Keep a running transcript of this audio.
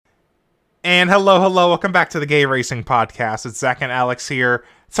And hello, welcome back to the Gay Racing Podcast. It's Zach and Alex here.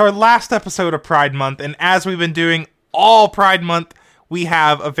 It's our last episode of Pride Month, and as we've been doing all Pride Month, we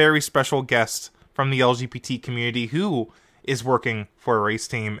have a very special guest from the LGBT community who is working for a race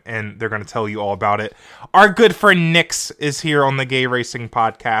team, and they're going to tell you all about it. Our good friend Nix is here on the Gay Racing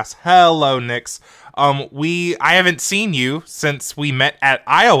Podcast. Hello, Nix. I haven't seen you since we met at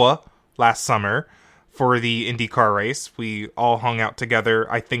Iowa last summer for the IndyCar race. We all hung out together.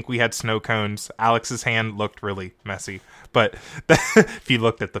 I think we had snow cones. Alex's hand looked really messy, but if you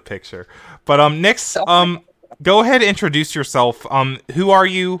looked at the picture. But Nix, go ahead and introduce yourself. Who are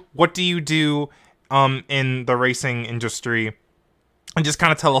you? What do you do in the racing industry? And just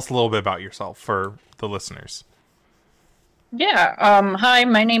kind of tell us a little bit about yourself for the listeners. Yeah. Hi,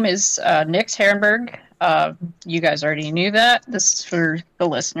 my name is Nix Harenberg. You guys already knew that. This is for the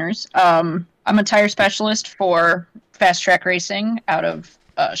listeners. I'm a tire specialist for fast track racing out of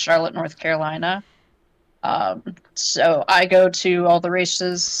Charlotte, North Carolina. So I go to all the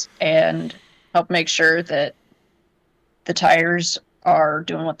races and help make sure that the tires are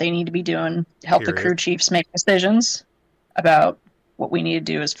doing what they need to be doing, help the crew chiefs make decisions about what we need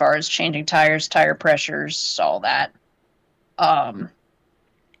to do as far as changing tires, tire pressures, all that. And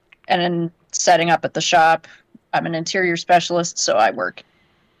then setting up at the shop, I'm an interior specialist, so I work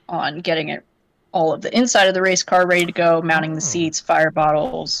on getting it all of the inside of the race car ready to go, mounting the seats, fire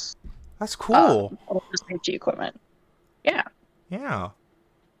bottles. That's cool. All the safety equipment. Yeah. Yeah.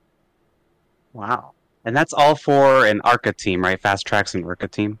 Wow. And that's all for an ARCA team, right? Fast Tracks and ARCA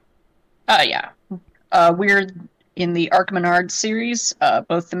team? Yeah. We're in the ARCA Menard series,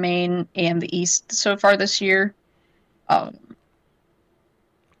 both the main and the East so far this year.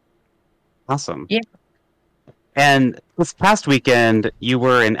 Awesome. Yeah. And this past weekend, you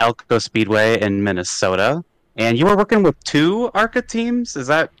were in Elko Speedway in Minnesota, and you were working with two ARCA teams. Is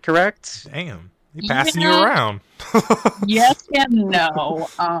that correct? Damn. He passing you around. Yes and no.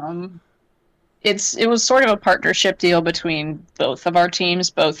 It was sort of a partnership deal between both of our teams,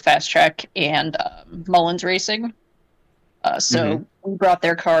 both Fast Track and Mullins Racing. So we brought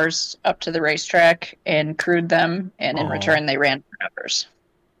their cars up to the racetrack and crewed them, and in return they ran for numbers.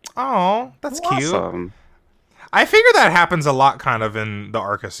 Oh, that's cute. Awesome. I figure that happens a lot kind of in the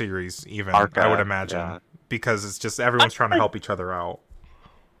ARCA series, even, ARCA, I would imagine. Because it's just everyone's trying to help each other out.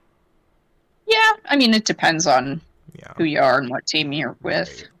 Yeah, I mean, it depends on who you are and what team you're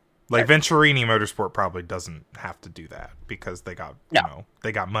with. Like Venturini Motorsport probably doesn't have to do that because they got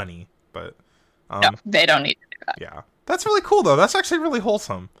they got money, but no, they don't need to do that. Yeah. That's really cool though. That's actually really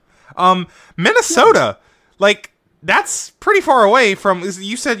wholesome. Minnesota, like that's pretty far away from,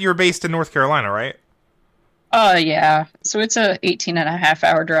 you said you're based in North Carolina, right? Yeah. So it's a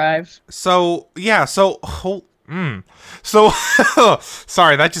 18.5-hour drive. So, yeah, so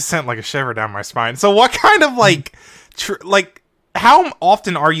sorry, that just sent like a shiver down my spine. So what kind of how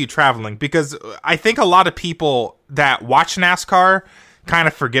often are you traveling? Because I think a lot of people that watch NASCAR kind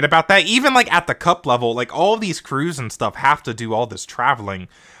of forget about that. Even like at the cup level, like all of these crews and stuff have to do all this traveling.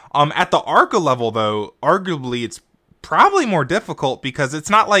 At the ARCA level though, arguably it's probably more difficult because it's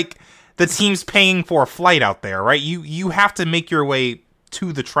not like the team's paying for a flight out there, right? You have to make your way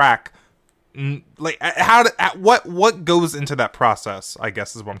to the track. Like what goes into that process, I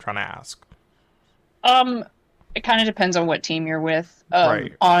guess is what I'm trying to ask. It kind of depends on what team you're with.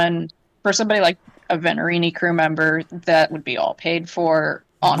 Right. For somebody like a Venturini crew member, that would be all paid for.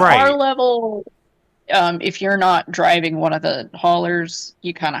 On Right. our level, if you're not driving one of the haulers,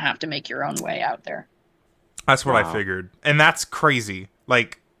 you kind of have to make your own way out there. That's what I figured. And that's crazy.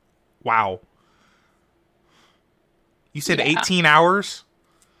 Like, wow. You said 18 hours?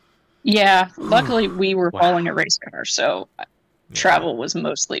 Yeah. Luckily, we were hauling a race car, so travel was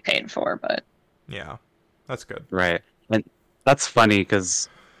mostly paid for, but... Yeah. That's good. Right. And that's funny because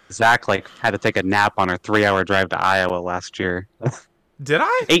Zach had to take a nap on our 3-hour drive to Iowa last year. Did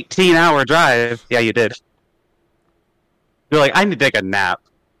I? 18-hour drive. Yeah, you did. You're like, I need to take a nap.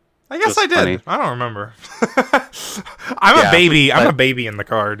 I guess I did. Funny. I don't remember. I'm a baby. I'm a baby in the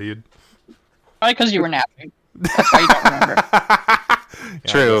car, dude. Probably because you were napping. That's why you don't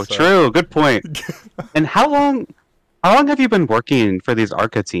remember. True. Good point. And how long have you been working for these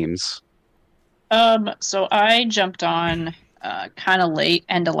ARCA teams? So I jumped on kind of late,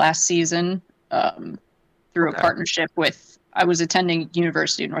 end of last season, through a partnership with, I was attending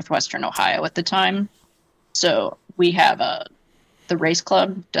University of Northwestern Ohio at the time. So we have the race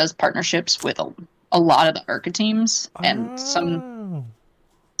club does partnerships with a lot of the ARCA teams and some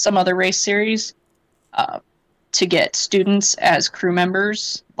other race series to get students as crew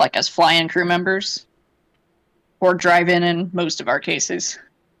members, like as fly-in crew members, or drive-in most of our cases.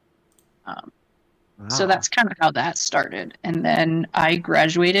 So Wow. that's kind of how that started. And then I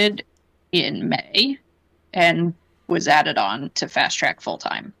graduated in May and was added on to fast track full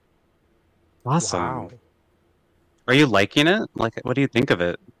time. Awesome. Wow. Are you liking it? Like, what do you think of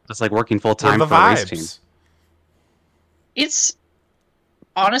it? Just like working full What are time the for a race team. vibes? It's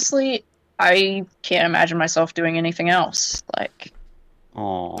honestly, I can't imagine myself doing anything else. Like,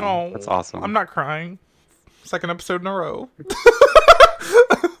 Oh, that's awesome. I'm not crying. Second episode in a row.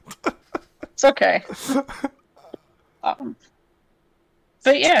 it's okay. But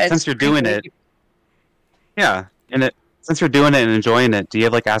yeah, Since you're doing it, yeah, and since you're doing it and enjoying it, do you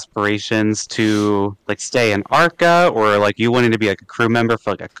have like aspirations to like stay in ARCA, or like you wanting to be like a crew member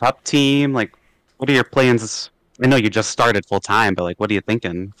for like a cup team? Like, what are your plans? I know you just started full time, but like, what are you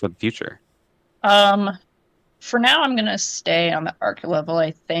thinking for the future? For now, I'm gonna stay on the ARC level.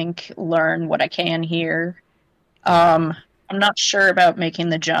 I think learn what I can here. I'm not sure about making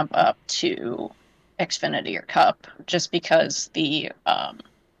the jump up to Xfinity or Cup, just because the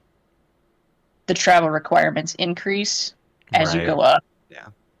travel requirements increase as you Right. go up.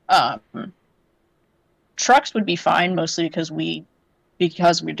 Yeah. Trucks would be fine, mostly because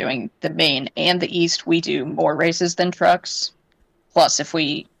we're doing the main and the east. We do more races than trucks. Plus, if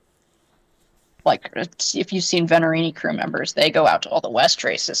you've seen Venerini crew members, they go out to all the west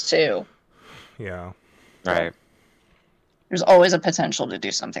races too. Yeah. Right. There's always a potential to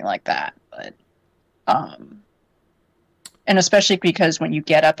do something like that, but and especially because when you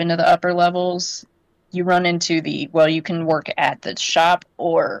get up into the upper levels, you run into you can work at the shop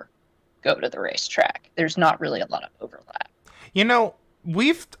or go to the racetrack. There's not really a lot of overlap. You know,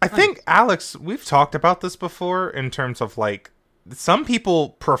 I think, Alex, we've talked about this before in terms of like, some people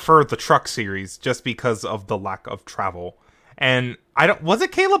prefer the truck series just because of the lack of travel. And was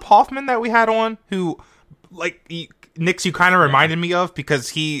it Caleb Hoffman that we had on who, like, Nix, you kind of reminded me of, because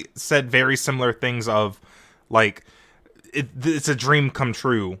he said very similar things of, like, it's a dream come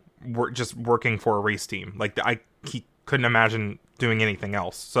true. Just working for a race team. Like, he couldn't imagine doing anything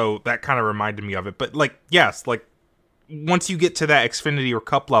else. So that kind of reminded me of it. But like, yes, like once you get to that Xfinity or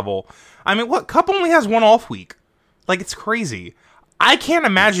Cup level, I mean, what, Cup only has one off week. Like, it's crazy. I can't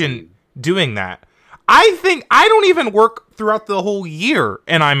imagine doing that. I think I don't even work throughout the whole year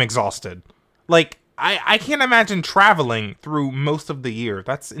and I'm exhausted. Like, I can't imagine traveling through most of the year.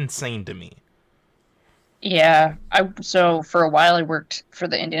 That's insane to me. Yeah, so for a while I worked for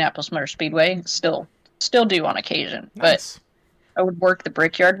the Indianapolis Motor Speedway, still do on occasion, Nice. but I would work the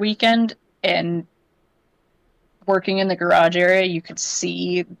Brickyard weekend, and working in the garage area, you could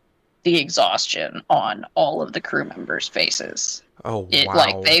see the exhaustion on all of the crew members' faces. Oh, wow.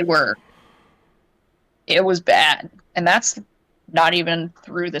 Like it was bad, and that's not even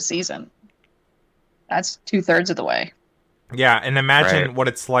through the season. That's 2/3 of the way. Yeah, and imagine Right. what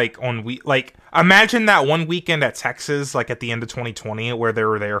it's like imagine that one weekend at Texas, like at the end of 2020, where they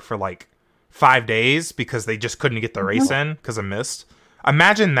were there for like 5 days because they just couldn't get the race in because of mist.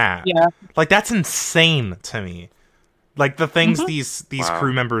 Imagine that. Yeah. Like, that's insane to me. Like, the things these Wow.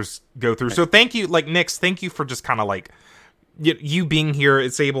 crew members go through. So thank you, like, Nix, thank you for just kind of like you being here.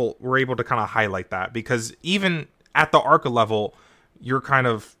 We're able to kind of highlight that, because even at the ARCA level, you're kind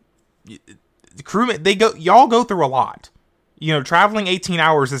of the crewmen. Y'all go through a lot. You know, traveling 18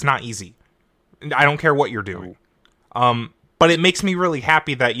 hours is not easy. I don't care what you're doing. But it makes me really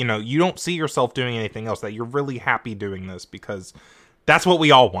happy that, you know, you don't see yourself doing anything else, that you're really happy doing this, because that's what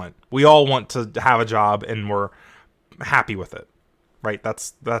we all want. We all want to have a job and we're happy with it. Right?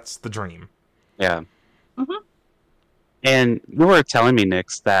 That's the dream. Yeah. And you were telling me,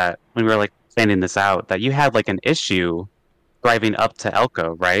 Nix, that when we were like planning this out, that you had like an issue driving up to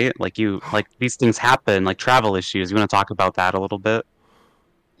Elko, right? Like these things happen, like travel issues. You want to talk about that a little bit?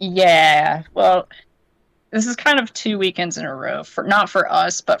 Yeah, well, this is kind of 2 weekends in a row, not for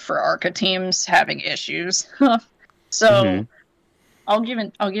us, but for ARCA teams having issues. So I'll get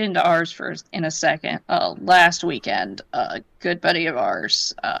into ours first in a second. Last weekend, a good buddy of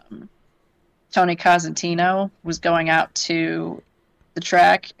ours, Tony Cosentino, was going out to the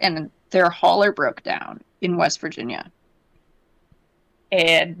track, and their hauler broke down in West Virginia.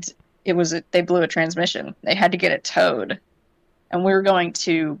 And they blew a transmission. They had to get it towed. And we were going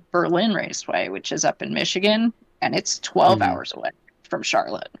to Berlin Raceway, which is up in Michigan, and it's 12 hours away from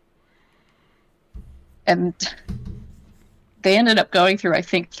Charlotte. And they ended up going through, I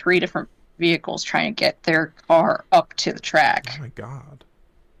think, 3 different vehicles trying to get their car up to the track. Oh my god.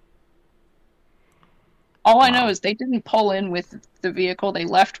 All I know is they didn't pull in with the vehicle they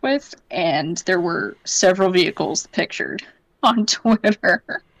left with, and there were several vehicles pictured on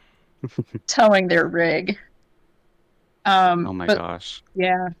Twitter towing their rig. Oh my gosh.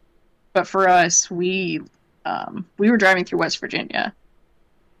 Yeah. But for us, we were driving through West Virginia,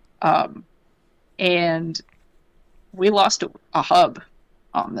 and we lost a hub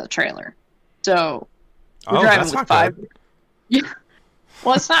on the trailer. So we're driving that's with not 5. good. Yeah.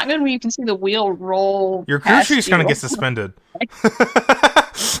 Well, it's not good when you can see the wheel roll. Your crew chief's going to get suspended.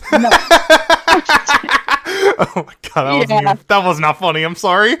 No. Oh my god, that was not funny. I'm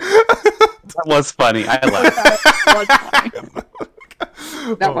sorry. That was funny. I laughed.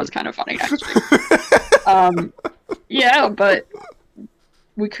 That was kind of funny, actually. Yeah, but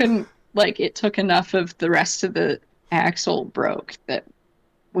we couldn't, it took enough of the rest of the axle broke that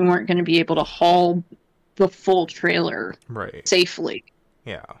we weren't going to be able to haul the full trailer safely.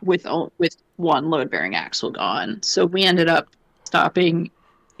 Yeah. With one load-bearing axle gone. So we ended up stopping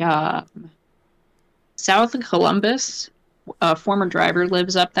south of Columbus. A former driver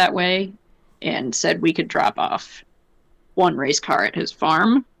lives up that way and said we could drop off one race car at his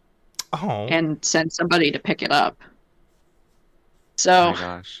farm and send somebody to pick it up. So, oh my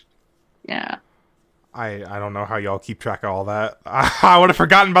gosh. Yeah. I don't know how y'all keep track of all that. I would have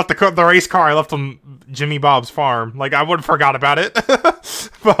forgotten about the race car I left on Jimmy Bob's farm. I would have forgot about it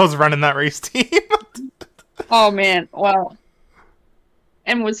if I was running that race team. Oh man, well,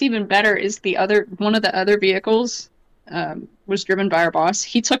 and what's even better is one of the other vehicles was driven by our boss.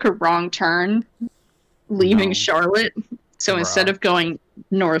 He took a wrong turn, leaving Charlotte. So instead of going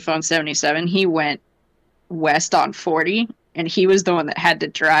north on 77, he went west on 40, and he was the one that had to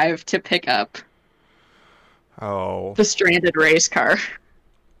drive to pick up the stranded race car.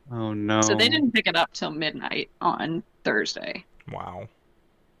 Oh no. So they didn't pick it up till midnight on Thursday. Wow.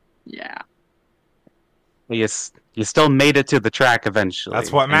 Yeah. You still made it to the track eventually.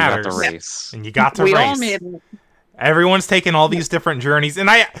 That's what matters. You got the race. And you got to we race. All made it. Everyone's taking all these different journeys. And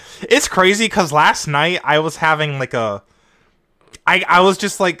it's crazy because last night I was having I was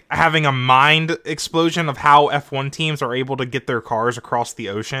just having a mind explosion of how F1 teams are able to get their cars across the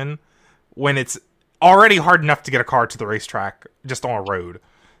ocean when it's already hard enough to get a car to the racetrack just on a road.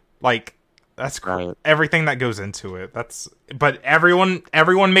 That's everything that goes into it. But everyone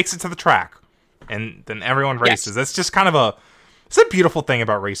makes it to the track, and then everyone races. Yes. That's just kind of it's a beautiful thing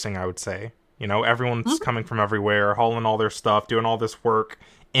about racing, I would say. Everyone's coming from everywhere, hauling all their stuff, doing all this work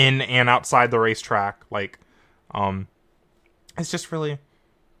in and outside the racetrack. It's just really,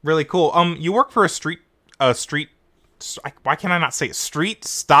 really cool. You work for a street. Why can I not say it? Street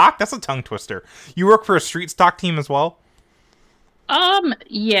stock? That's a tongue twister. You work for a street stock team as well?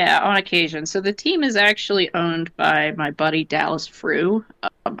 Yeah, on occasion. So the team is actually owned by my buddy Dallas Frew. I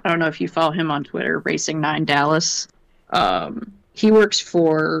don't know if you follow him on Twitter, Racing9 Dallas. He works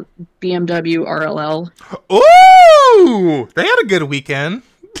for BMW RLL. Ooh! They had a good weekend.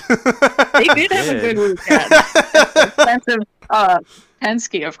 They did have a good weekend. Expensive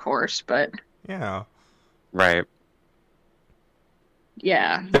Penske, of course, but... Yeah. Right.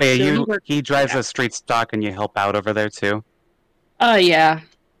 Yeah. So he drives a street stock and you help out over there too? Yeah.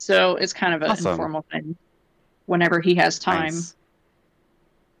 So it's kind of an informal thing. Whenever he has time. Nice.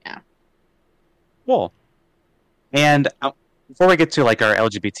 Yeah. Cool. And before we get to our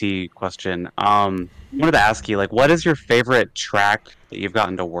LGBT question, I wanted to ask you, what is your favorite track that you've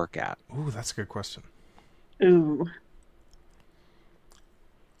gotten to work at? Ooh, that's a good question. Ooh.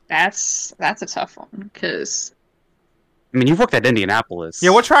 That's a tough one, because... you've worked at Indianapolis.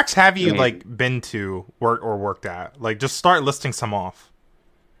 Yeah, what tracks have you, been to, worked at? Just start listing some off.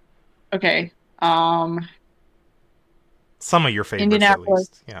 Okay. Some of your favorites,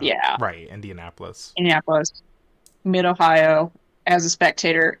 Indianapolis, at least. Yeah. Right, Indianapolis. Mid-Ohio, as a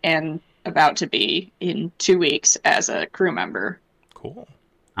spectator, and about to be in 2 weeks as a crew member. Cool.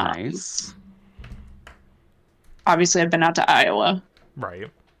 Nice. Obviously, I've been out to Iowa.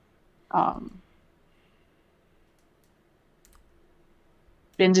 Right.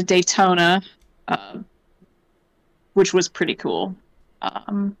 Been to Daytona, which was pretty cool.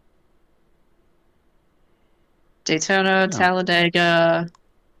 Daytona, Talladega.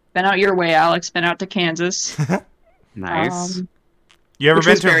 Been out your way, Alex. Been out to Kansas. Nice. You ever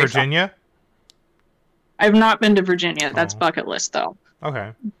been to Virginia? I've not been to Virginia. That's bucket list, though.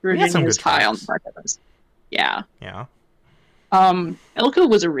 Okay. Virginia is high on the bucket list. Yeah. Yeah. Elko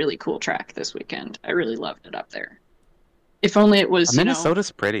was a really cool track this weekend. I really loved it up there. If only it was,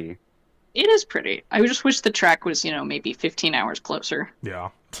 Minnesota's pretty. It is pretty. I just wish the track was, maybe 15 hours closer. Yeah.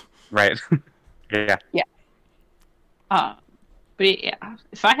 Right. Yeah. Yeah. But yeah,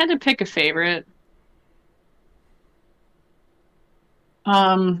 if I had to pick a favorite,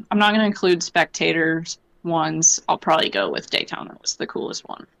 I'm not going to include spectators ones. I'll probably go with Daytona was the coolest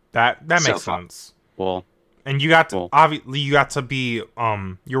one. That makes sense. Cool. And you got to, Cool. obviously, you got to be,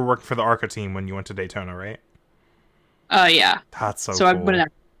 you were working for the ARCA team when you went to Daytona, right? Yeah. That's so So cool.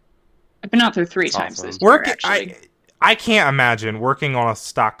 I've been out there 3 That's times awesome. this year, actually. I can't imagine working on a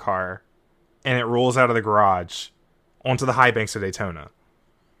stock car and it rolls out of the garage onto the high banks of Daytona.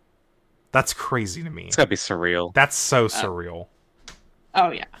 That's crazy to me. It's gotta be surreal. That's so surreal.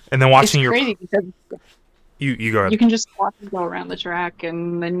 Oh, yeah. And then watching It's crazy because you go ahead. you can just watch it go around the track,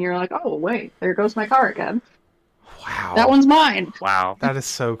 and then you're like, oh, wait, there goes my car again. Wow. That one's mine. Wow. That is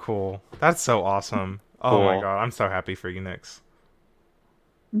so cool. That's so awesome. Oh my Cool. god, I'm so happy for you, Nix.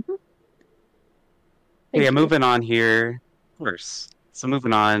 Mm-hmm. Yeah, moving on here. Of course. So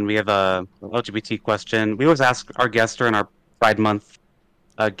moving on, we have a LGBT question. We always ask our guests during our Pride Month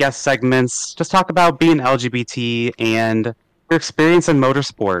guest segments, just talk about being LGBT and your experience in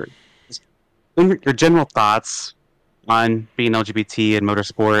motorsport. Just your general thoughts on being LGBT in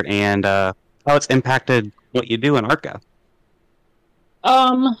motorsport and how it's impacted what you do in ARCA,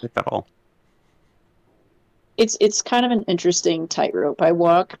 if at all. It's kind of an interesting tightrope I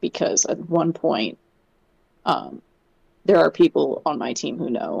walk, because at one point, there are people on my team who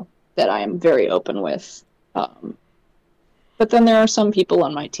know that I am very open with. But then there are some people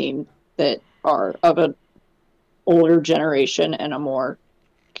on my team that are of an older generation and a more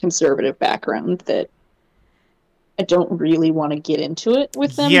conservative background that I don't really want to get into it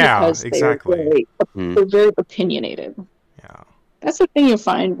with them, because exactly. they're very opinionated. Yeah. That's the thing you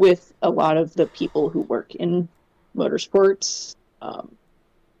find with a lot of the people who work in motorsports.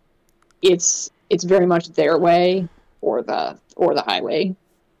 It's very much their way or the highway.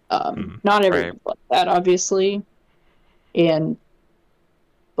 Not everyone's like that, obviously.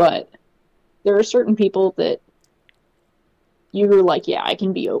 But there are certain people that you're like, yeah, I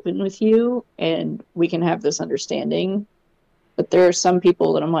can be open with you and we can have this understanding. But there are some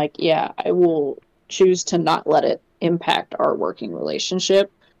people that I'm like, yeah, I will choose to not let it impact our working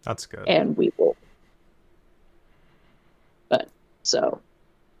relationship. That's good. And we will. But so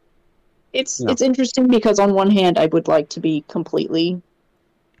it's interesting, because on one hand I would like to be completely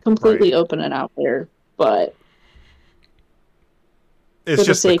open and out there, but it's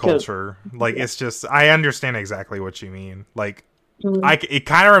just the culture. It's just, I understand exactly what you mean. It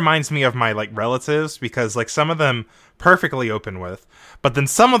kind of reminds me of my relatives, because some of them perfectly open with, but then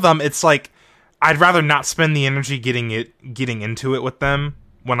some of them it's like I'd rather not spend the energy getting into it with them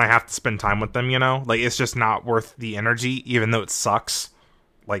when I have to spend time with them. It's just not worth the energy, even though it sucks.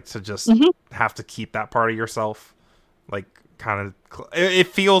 To just have to keep that part of yourself, it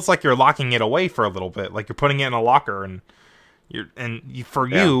feels like you're locking it away for a little bit, like you're putting it in a locker, and you're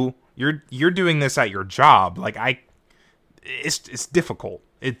doing this at your job. It's difficult.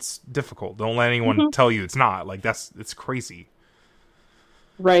 It's difficult. Don't let anyone tell you it's not. It's crazy.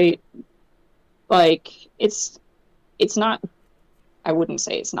 Right. It's not, I wouldn't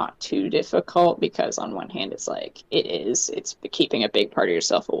say it's not too difficult, because on one hand it's it's keeping a big part of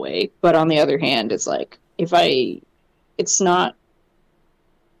yourself away. But on the other hand, it's if I let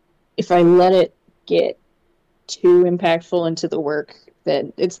it get too impactful into the work,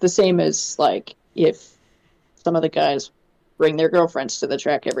 then it's the same as if some of the guys bring their girlfriends to the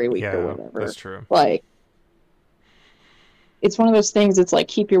track every week or whatever. That's true. It's one of those things. It's I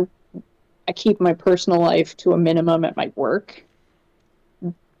keep my personal life to a minimum at my work,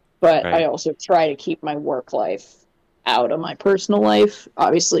 but I also try to keep my work life out of my personal life.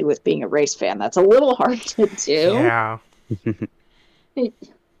 Obviously, with being a race fan, that's a little hard to do. Yeah.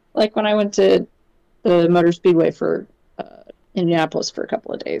 When I went to the Motor Speedway for Indianapolis for a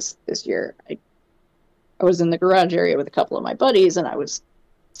couple of days this year, I was in the garage area with a couple of my buddies, and I was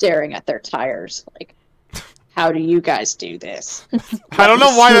staring at their tires. How do you guys do this? I don't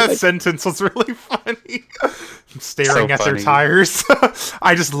know why that sentence was really funny. I'm staring at their tires.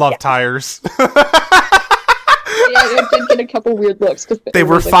 I just love tires. Yeah, I did get a couple weird looks, because they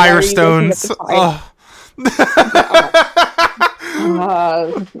were Firestones.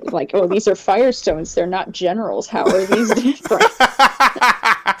 These are Firestones. They're not Generals. How are these different?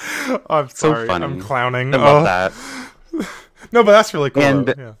 I'm sorry. So funny. I'm clowning. I love that. No, but that's really cool.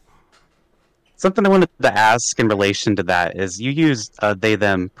 And something I wanted to ask in relation to that is, you use they,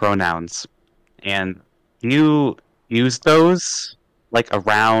 them pronouns, and you use those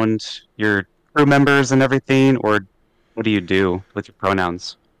around your crew members and everything, or what do you do with your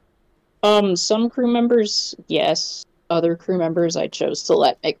pronouns? Some crew members, yes. Other crew members I chose to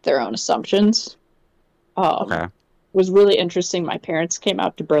let make their own assumptions. Okay. It was really interesting. My parents came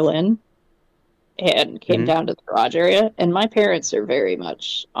out to Berlin and came down to the garage area, and my parents are very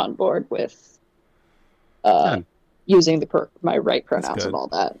much on board with using my right pronouns and all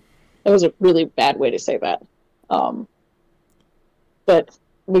that. That was a really bad way to say that. But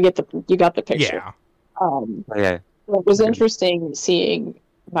you got the picture. Yeah. Yeah. It was interesting seeing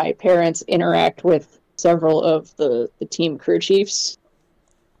my parents interact with several of the team crew chiefs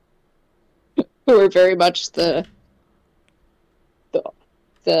who are very much the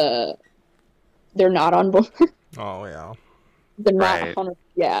they're not on board. Oh yeah. They're not Right. 100.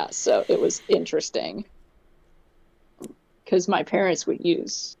 Yeah, so it was interesting because my parents would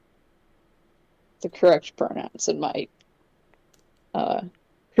use the correct pronouns and my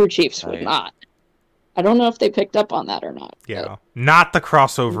crew chiefs would Right. not. I don't know if they picked up on that or not. Yeah. Not the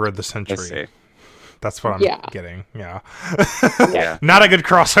crossover of the I century. see. That's what I'm Yeah. getting. Yeah. Yeah. Not a good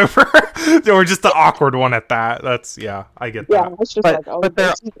crossover. Or just the awkward one at that. That's yeah, I get Yeah, that. it's just But- like, oh, but there-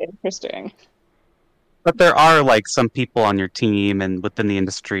 this is interesting. But there are like some people on your team and within the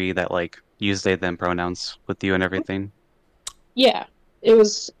industry that like use they them pronouns with you and everything. Yeah, it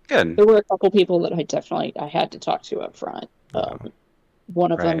was. Good. There were a couple people that I had to talk to up front.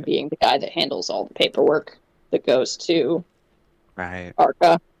 One of them Right. being the guy that handles all the paperwork that goes to Right.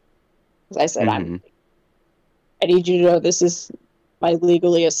 ARCA. As I said, Mhm. I need you to know this is my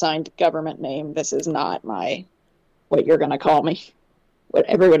legally assigned government name. This is not what you're going to call me. What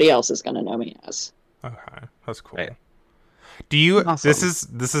everybody else is going to know me as. Okay. That's cool. Right. Do you Awesome. this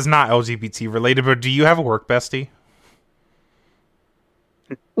is not LGBT related, but do you have a work bestie?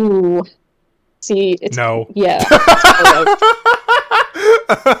 Ooh, see, it's No. yeah.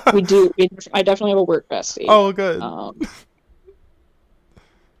 We do. I definitely have a work bestie. Oh good.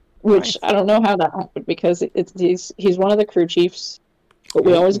 Which Nice. I don't know how that happened because he's one of the crew chiefs, but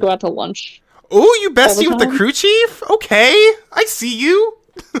we always go out to lunch. Oh, you bestie the with the time? crew chief? Okay. I see you.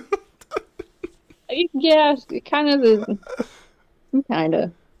 Yeah, kind of.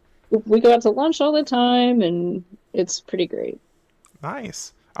 We go out to lunch all the time, and it's pretty great.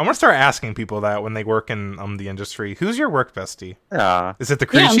 Nice. I want to start asking people that when they work in the industry. Who's your work bestie? Yeah. Is it the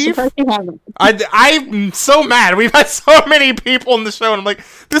crew Yeah, I'm chief? surprised you haven't. I'm so mad. We've had so many people in the show, and I'm like,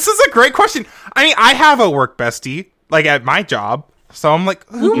 this is a great question. I mean, I have a work bestie, like at my job. So I'm like,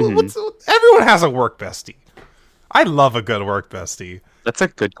 everyone has a work bestie. I love a good work bestie. That's a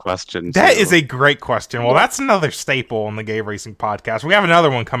good question. That too. is a great question. Well, that's another staple in the Gay Racing Podcast. We have another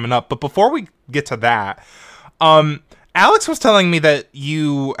one coming up, but before we get to that, Alex was telling me that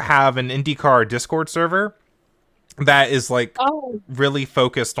you have an IndyCar Discord server that is like really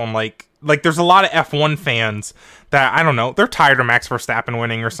focused on like there's a lot of F1 fans that, I don't know, they're tired of Max Verstappen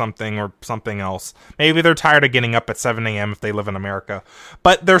winning or something else. Maybe they're tired of getting up at 7 a.m. if they live in America.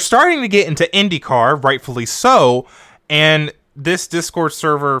 But they're starting to get into IndyCar, rightfully so, and this Discord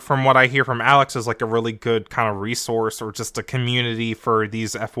server, from what I hear from Alex, is like a really good kind of resource or just a community for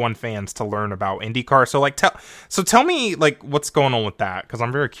these F1 fans to learn about IndyCar. So like, tell me like what's going on with that, because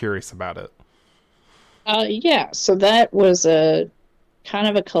I'm very curious about it. Yeah, so that was a kind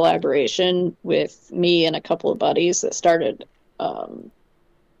of a collaboration with me and a couple of buddies that started a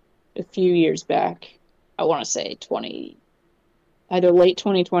few years back. I want to say either late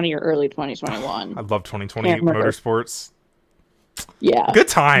 2020 or early 2021. I love 2020 Can't remember. motorsports. Yeah. Good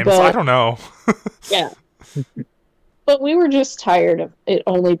times. But- I don't know. Yeah. But we were just tired of it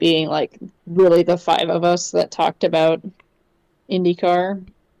only being like really the five of us that talked about IndyCar.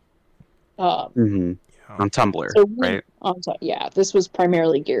 Mhm. On Tumblr, So right? Yeah, this was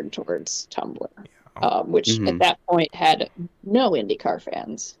primarily geared towards Tumblr, which Mhm. at that point had no IndyCar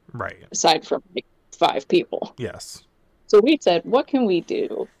fans Right. aside from like 5 people. Yes. So we said, what can we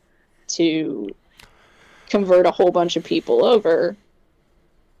do to convert a whole bunch of people over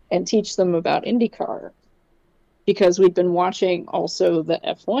and teach them about IndyCar? Because we'd been watching also the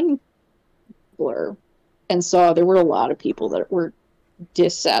F1 blur and saw there were a lot of people that were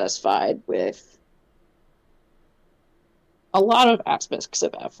dissatisfied with a lot of aspects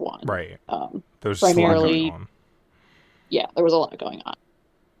of F1. Right. There's Primarily- a lot going on. Yeah, there was a lot going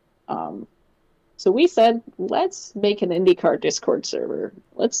on. So we said, let's make an IndyCar Discord server.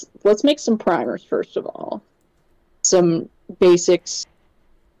 Let's make some primers first of all, some basics,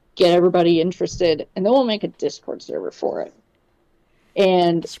 get everybody interested, and then we'll make a Discord server for it.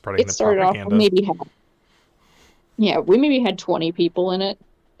 And Spreading it the started off propaganda. we maybe had 20 people in it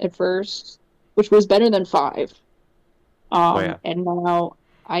at first, which was better than 5. Yeah. And now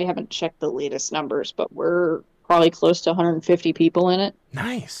I haven't checked the latest numbers, but we're probably close to 150 people in it.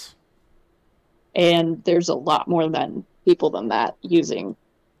 Nice. And there's a lot more than people than that using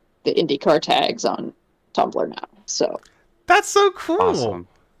the IndyCar tags on Tumblr now. So That's so cool. Awesome.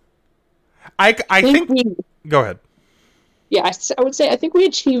 I think. we, Go ahead. yeah, I would say I think we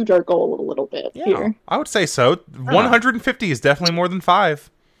achieved our goal a little bit Yeah, here. I would say so. 150 is definitely more than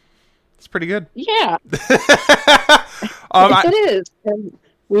 5. It's pretty good. Yeah, um, it is. And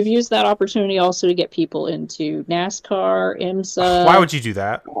we've used that opportunity also to get people into NASCAR, IMSA. Why would you do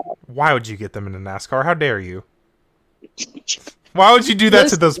that? Why would you get them into NASCAR? How dare you? Why would you do that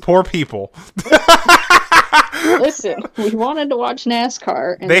to those poor people? Listen, we wanted to watch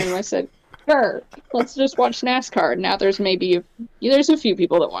NASCAR, and then I said, sure, let's just watch NASCAR. Now there's a few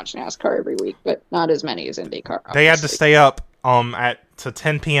people that watch NASCAR every week, but not as many as IndyCar. Obviously. They had to stay up to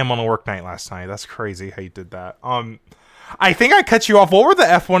 10 p.m. on a work night last night. That's crazy how you did that. I think I cut you off. What were the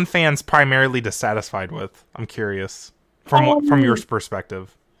F1 fans primarily dissatisfied with? I'm curious from your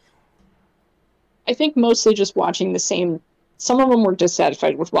perspective. I think mostly just watching the same. Some of them were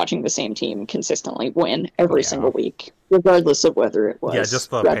dissatisfied with watching the same team consistently win every single week, regardless of whether it was. Yeah,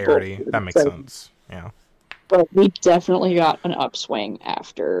 just the Red parity. Bull. That makes sense. Yeah. But we definitely got an upswing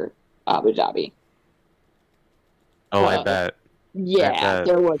after Abu Dhabi. Oh, I bet. Yeah,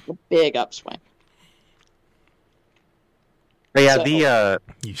 there was a big upswing. But yeah, the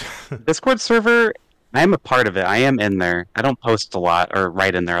Discord server, I am a part of it. I am in there. I don't post a lot or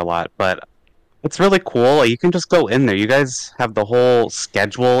write in there a lot, but it's really cool. You can just go in there. You guys have the whole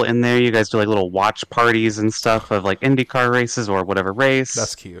schedule in there. You guys do like little watch parties and stuff of like IndyCar races or whatever race.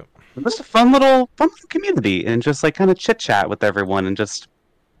 That's cute. It's just a fun little community and just like kind of chit chat with everyone and just.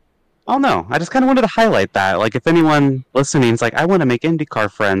 Oh no! I just kind of wanted to highlight that. Like, if anyone listening is like, I want to make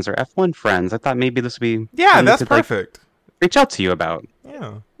IndyCar friends or F1 friends, I thought maybe this would be that's perfect. Reach out to you about.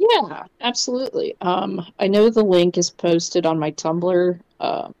 Yeah, absolutely. I know the link is posted on my Tumblr.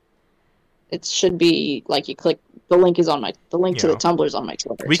 It should be like you click the link is on the link to the Tumblr is on my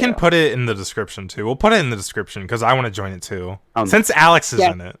Twitter. We can put it in the description too. We'll put it in the description because I want to join it too. Since Alex is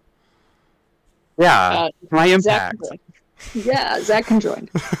in it. Yeah, my impact. Zach can join.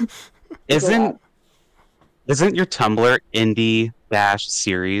 Isn't your Tumblr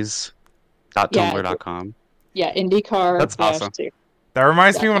indie-series.tumblr.com? Yeah, IndyCar. That's awesome. That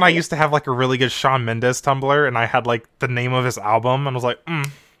reminds me when I used to have like a really good Shawn Mendes Tumblr and I had like the name of his album and I was like,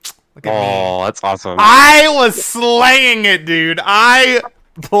 look at me. Oh, that's awesome. I was slaying it, dude. I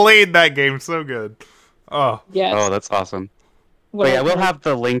played that game so good. Oh. Yes. Oh, that's awesome. Well, yeah, we'll have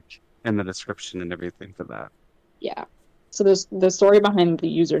the link in the description and everything for that. Yeah. So the story behind the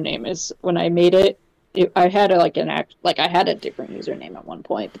username is when I made it, I had I had a different username at one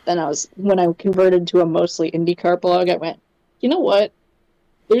point, but then when I converted to a mostly IndyCar blog, I went, you know what?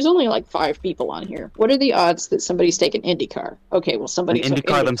 There's only like 5 people on here. What are the odds that somebody's taken IndyCar? Okay, well somebody took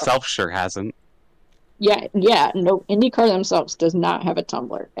IndyCar themselves sure hasn't. Yeah, no, IndyCar themselves does not have a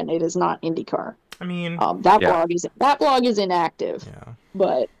Tumblr, and it is not IndyCar. I mean, that blog is inactive. Yeah.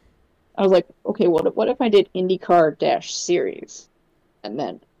 But I was like, okay, what if I did IndyCar-series, and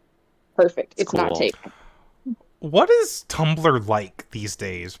then perfect, it's cool. Not taken. What is Tumblr like these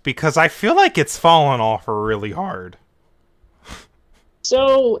days? Because I feel like it's fallen off really hard.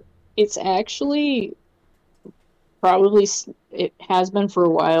 So it's actually probably it has been for a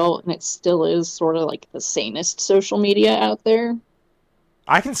while, and it still is sort of like the sanest social media out there.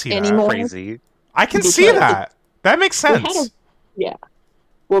 I can see anymore. That. Crazy. I can see that. That makes sense. Yeah.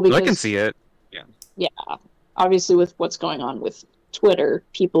 Well, because I can see it. Yeah. Yeah. Obviously, with what's going on with Twitter,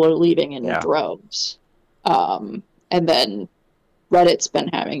 people are leaving in droves. And then Reddit's been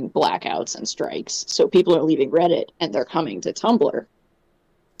having blackouts and strikes, so people are leaving Reddit and they're coming to Tumblr.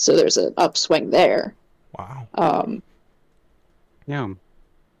 So there's an upswing there. Wow. Yeah.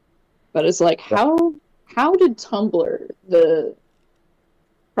 But it's like, how did Tumblr,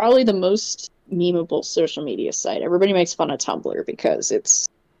 probably the most memeable social media site, everybody makes fun of Tumblr because it's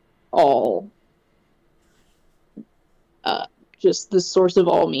all just the source of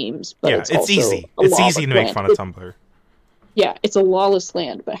all memes. But it's easy. It's easy to make fun of Tumblr. Yeah, it's a lawless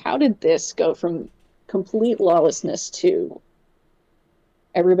land. But how did this go from complete lawlessness to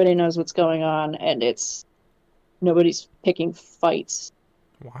everybody knows what's going on, and nobody's picking fights.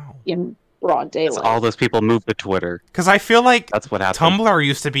 Wow. In broad daylight. So all those people moved to Twitter. Because I feel like that's what happened. Tumblr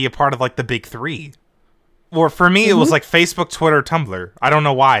used to be a part of like the big 3. Or for me, it was like Facebook, Twitter, Tumblr. I don't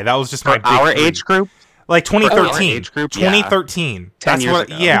know why. That was just my big our 3. age group. Like 2013. Age group? 2013. Yeah. 10 That's years what.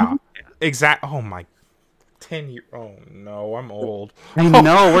 ago. Yeah. Exact. Oh my. 10 years. Oh no, I'm old. I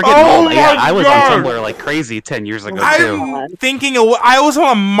know we're getting old. Yeah, I was on Tumblr like crazy 10 years ago too. I'm thinking. I was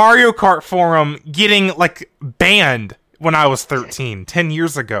on a Mario Kart forum getting like banned when I was 13, 10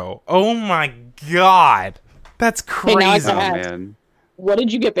 years ago. Oh my god, that's crazy. Hey, man. What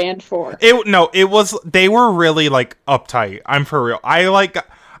did you get banned for? It was they were really like uptight. I'm for real.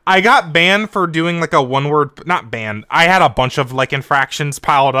 I got banned for doing like a one word, not banned. I had a bunch of like infractions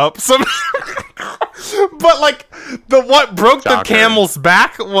piled up. But like what broke the Shocker. camel's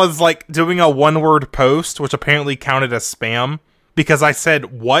back was like doing a one-word post, which apparently counted as spam because I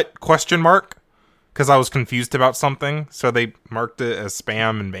said what question mark because I was confused about something, so they marked it as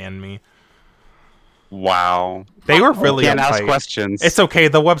spam and banned me. Wow. They were really Can't ask uptight. questions. It's okay.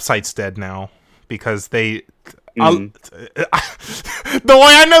 The website's dead now because they. The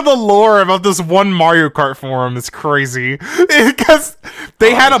way I know the lore about this one Mario Kart forum is crazy because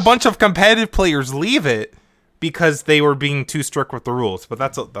they had a bunch of competitive players leave it because they were being too strict with the rules. But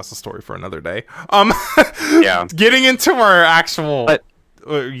that's a story for another day. Yeah. Getting into our actual. But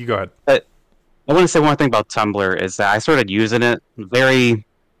you go ahead. But I want to say one thing about Tumblr is that I started using it very,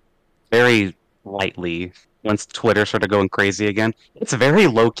 very lightly once Twitter started going crazy again. It's very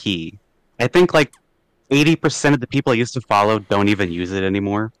low key. I think like 80% of the people I used to follow don't even use it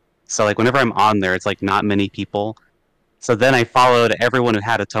anymore. So like whenever I'm on there, it's like not many people. So then I followed everyone who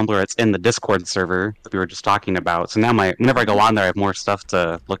had a Tumblr that's in the Discord server that we were just talking about. So now whenever I go on there, I have more stuff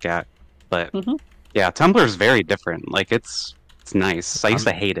to look at. But yeah, Tumblr is very different. Like it's nice. I used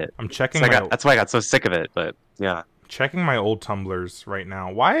to hate it. I'm checking. That's why I got so sick of it. But yeah, checking my old Tumblrs right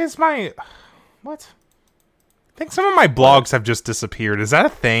now. Why is my what? I think some of my blogs have just disappeared. Is that a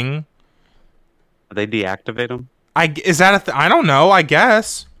thing? They deactivate them. Is that I don't know. I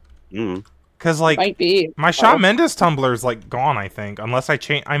guess. Because like Might be. my Shawn Mendes Tumblr is like gone. I think unless I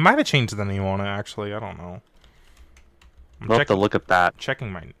change. I might have changed the name on it. Actually, I don't know. We'll have to look at that.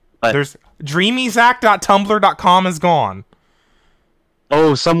 Checking my. But, there's dreamyzack.tumblr.com is gone.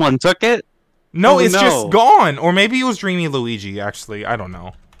 Oh, someone took it? No, it's just gone. Or maybe it was Dreamy Luigi. Actually, I don't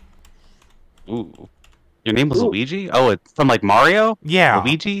know. Ooh. Your name was Luigi? Oh, it's from like Mario? Yeah.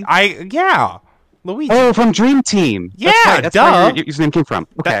 Luigi? Yeah. Luigi. Oh, from Dream Team. Yeah, that's where your username came from.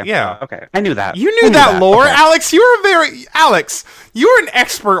 Okay. Yeah. Okay. I knew that. You knew that lore, okay. Alex. You're an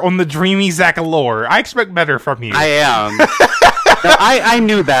expert on the Dreamy Zack lore. I expect better from you. I am. No, I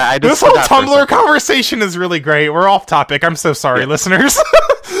knew that. I just this whole Tumblr conversation is really great. We're off topic. I'm so sorry, listeners.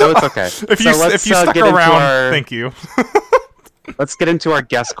 No, it's okay. if you stuck around, thank you. Let's get into our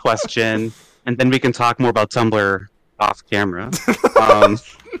guest question, and then we can talk more about Tumblr off camera.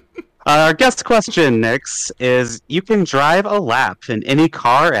 Our guest question, Nix, is you can drive a lap in any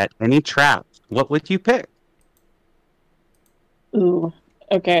car at any track. What would you pick? Ooh,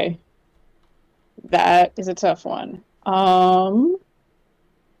 okay. That is a tough one.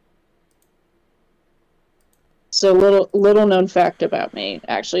 So little known fact about me,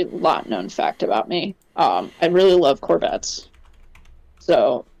 actually lot known fact about me. I really love Corvettes.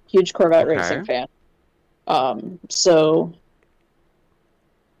 So huge Corvette racing fan. So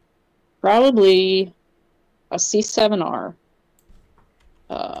probably a C7R.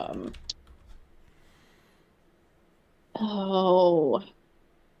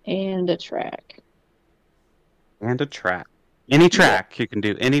 And a track. And a track. Any track. You can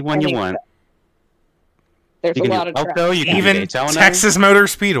do any one you want. There's you a can lot do of Elko, you can Even do Daytona. Texas Motor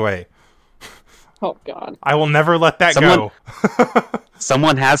Speedway. Oh, God. I will never let that go.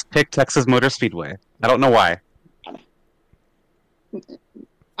 Someone has picked Texas Motor Speedway. I don't know why.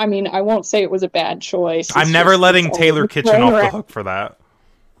 I mean, I won't say it was a bad choice. I'm never letting Taylor Kitchen off the hook for that.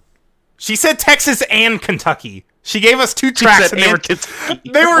 She said Texas and Kentucky. She gave us two tracks, and they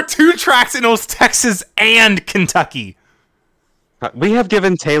were two tracks, and it was Texas and Kentucky. We have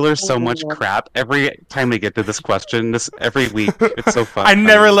given Taylor so much crap every time we get to this question. Every week, it's so fun. I'm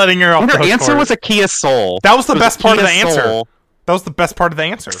never letting her off the hook. Her answer was a Kia Soul. That was the best part of the answer. That was the best part of the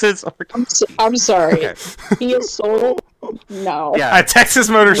answer. I'm sorry. Kia Soul? No. Yeah. At Texas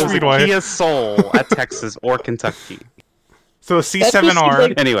Motor Speedway. Kia Soul at Texas or Kentucky. So a C7R.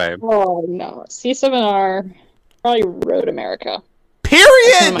 Like, anyway. Oh, no. C7R, probably Road America.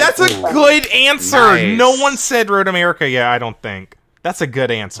 Period! That's a good answer! Nice. No one said Road America yet, I don't think. That's a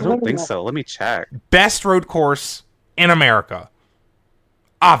good answer. I don't think so. Let me check. Best road course in America.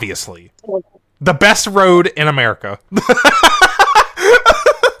 Obviously. The best road in America.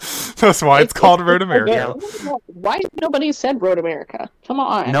 That's why it's called Road America. Why nobody said Road America? Come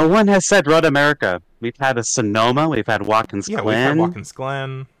on. No one has said Road America. We've had a Sonoma. We've had Watkins Glen. We've had Watkins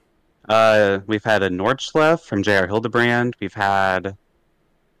Glen. We've had a Nordschleife from J.R. Hildebrand. We've had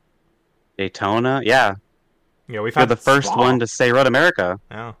Daytona. Yeah. Yeah, we've You're had the first one to say Road America.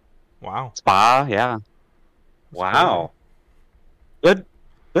 Yeah. Wow. Spa, yeah. Wow. Good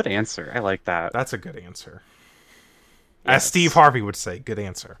answer. I like that. That's a good answer. Yes. As Steve Harvey would say, good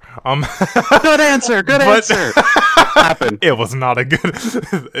answer. Good answer. Good answer. Happened. It was not a good,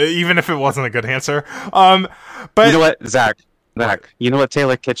 even if it wasn't a good answer. But you know what, Zach? You know what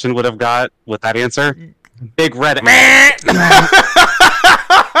Taylor Kitchen would have got with that answer? Big red. It's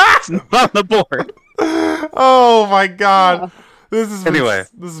on the board. Oh my god. This has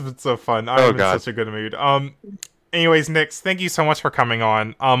been so fun. I'm in such a good mood. Anyways, Nix, thank you so much for coming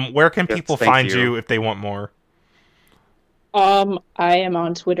on. Where can people find you if they want more? I am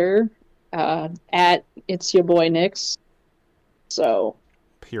on Twitter at It's Your Boy Nix. So.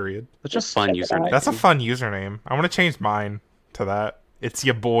 Period. Such a fun username. That's a fun username. I want to change mine to that. It's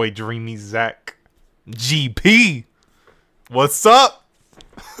your boy Dreamy Zach. GP. What's up?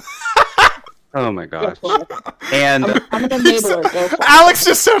 Oh my gosh. And I'm an enabler. Alex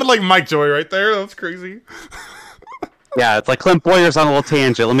just sounded like Mike Joy right there. That was crazy. Yeah, it's like Clint Boyer's on a little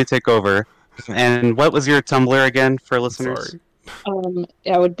tangent. Let me take over. And what was your Tumblr again for listeners? Sorry.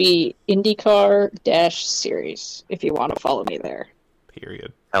 That would be IndyCar-series if you want to follow me there.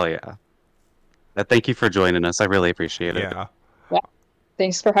 Period. Hell yeah. Thank you for joining us. I really appreciate it. Yeah.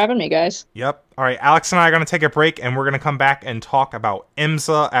 Thanks for having me, guys. Yep. All right, Alex and I are going to take a break, and we're going to come back and talk about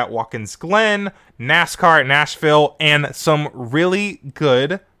IMSA at Watkins Glen, NASCAR at Nashville, and some really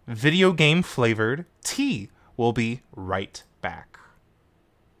good video game flavored tea. We'll be right back.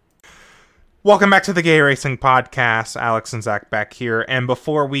 Welcome back to the Gay Racing Podcast. Alex and Zach back here. And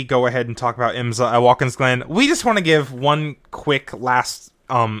before we go ahead and talk about IMSA at Watkins Glen, we just want to give one quick last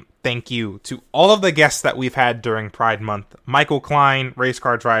thank you to all of the guests that we've had during Pride Month. Michael Klein, race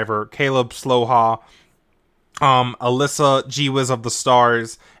car driver, Caleb Sloha, Alyssa G-Wiz of the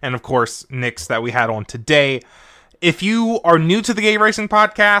Stars, and of course, Nix that we had on today. If you are new to the Gay Racing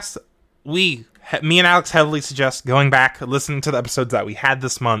Podcast, me and Alex heavily suggest going back, listening to the episodes that we had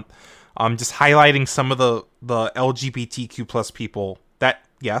this month, just highlighting some of the LGBTQ plus people that,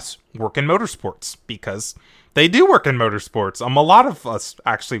 yes, work in motorsports, because they do work in motorsports. A lot of us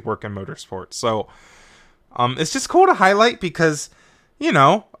actually work in motorsports. So, it's just cool to highlight because, we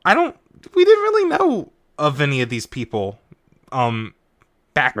didn't really know of any of these people,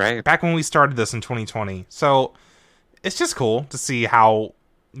 back when we started this in 2020. So, it's just cool to see how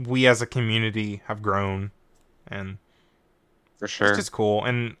we as a community have grown, and for sure, it's just cool.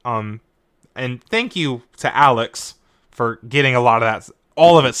 And thank you to Alex for getting a lot of that,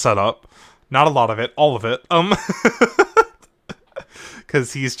 all of it set up. Not a lot of it, all of it.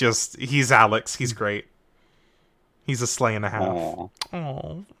 Because he's Alex. He's great. He's a sleigh and a half.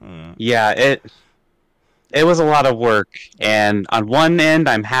 Aww. Yeah, it was a lot of work. And on one end,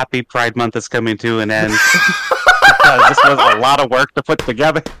 I'm happy Pride Month is coming to an end. Because this was a lot of work to put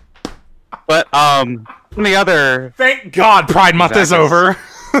together. But on the other... Thank God Pride Month is over.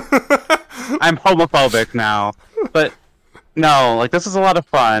 I'm homophobic now. But... No, this is a lot of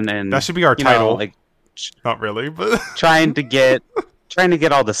fun, and that should be our title. Not really, but trying to get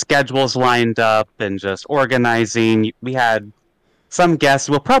all the schedules lined up and just organizing. We had some guests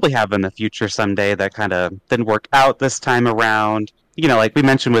we'll probably have in the future someday that kind of didn't work out this time around. Like we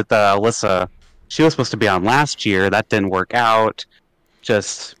mentioned with Alyssa, she was supposed to be on last year. That didn't work out.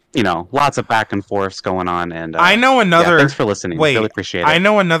 Just lots of back and forths going on. And I know another. Thanks for listening. Wait, really appreciate it. I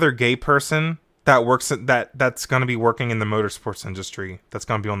know another gay person that works that's going to be working in the motorsports industry, that's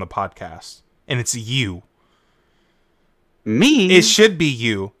going to be on the podcast, and it's you. Me? It should be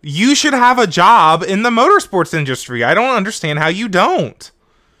you. You should have a job in the motorsports industry. I don't understand how you don't.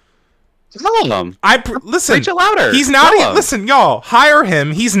 Tell him. Listen. Preach it louder. He's not. Listen, y'all. Hire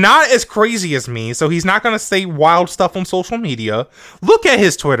him. He's not as crazy as me, so he's not going to say wild stuff on social media. Look at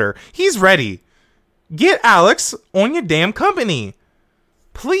his Twitter. He's ready. Get Alex on your damn company,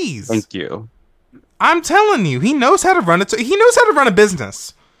 please. Thank you. I'm telling you, he knows how to run it. He knows how to run a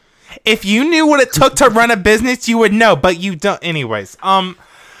business. If you knew what it took to run a business, you would know, but you don't. Anyways,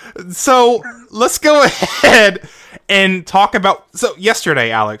 so let's go ahead and talk about. So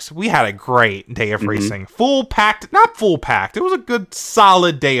yesterday, Alex, we had a great day of racing. Not full packed. It was a good,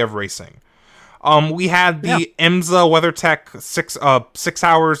 solid day of racing. We had the IMSA WeatherTech 6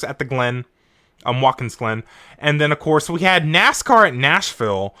 hours at the Glen, Watkins Glen, and then of course we had NASCAR at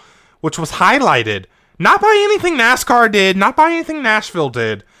Nashville, which was highlighted not by anything NASCAR did, not by anything Nashville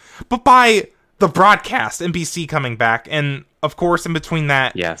did, but by the broadcast, NBC coming back. And, of course, in between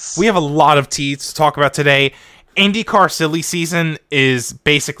that, we have a lot of tea to talk about today. IndyCar silly season is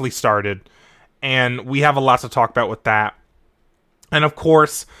basically started, and we have a lot to talk about with that. And, of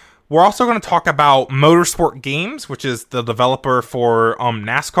course, we're also going to talk about Motorsport Games, which is the developer for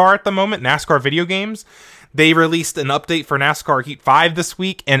NASCAR at the moment, NASCAR video games. They released an update for NASCAR Heat 5 this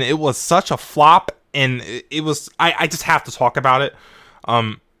week, and it was such a flop, and it was... I just have to talk about it.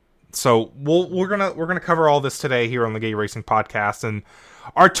 So we're gonna cover all this today here on the Gay Racing Podcast, and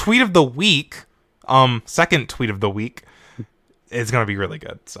our tweet of the week, second tweet of the week, is gonna be really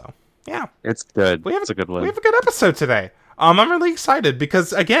good. So yeah, it's good. It's a good one. We have a good episode today. I'm really excited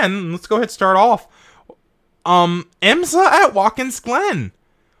because, again, let's go ahead and start off. IMSA at Watkins Glen.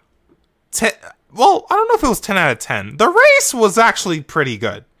 Well, I don't know if it was 10 out of 10. The race was actually pretty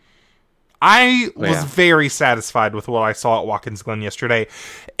good. I was very satisfied with what I saw at Watkins Glen yesterday.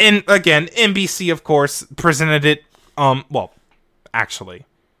 And again, NBC, of course, presented it. Well, actually.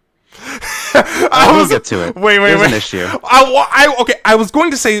 We'll get to it. Wait. There's an issue. Okay, I was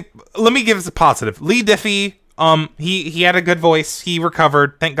going to say, let me give us a positive. Lee Diffie, he had a good voice. He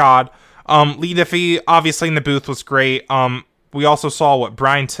recovered, thank God. Lee Diffie, obviously in the booth, was great. We also saw heard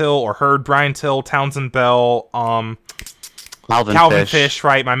Brian Till, Townsend Bell, Calvin Fish,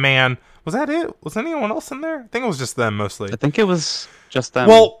 right, my man. Was that it? Was anyone else in there? I think it was just them mostly. I think it was just them.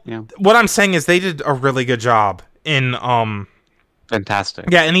 Well, what I'm saying is they did a really good job in fantastic.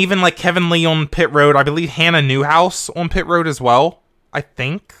 Yeah, and even like Kevin Lee on pit road. I believe Hannah Newhouse on pit road as well. I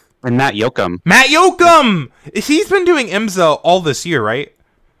think. And Matt Yoakum. He's been doing IMSA all this year, right?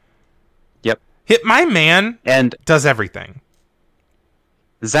 Yep. My man and does everything.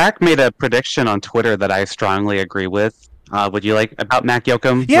 Zach made a prediction on Twitter that I strongly agree with. Would you like about Matt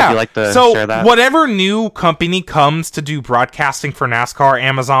Yoakum? Yeah. Would you like to share that? Whatever new company comes to do broadcasting for NASCAR,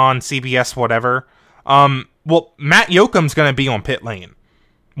 Amazon, CBS, whatever, well, Matt Yoakum's going to be on pit lane.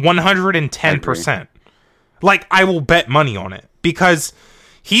 110%. Like, I will bet money on it. Because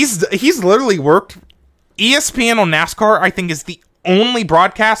he's literally worked... ESPN on NASCAR, I think, is the only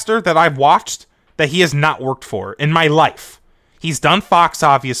broadcaster that I've watched that he has not worked for in my life. He's done Fox,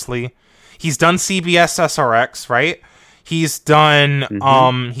 obviously. He's done CBS SRX, right? He's done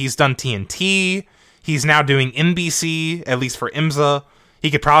he's done TNT. He's now doing NBC, at least for IMSA. He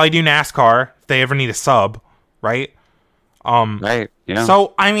could probably do NASCAR if they ever need a sub, right? Right, yeah.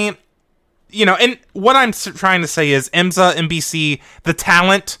 So, I mean, and what I'm trying to say is IMSA, NBC, the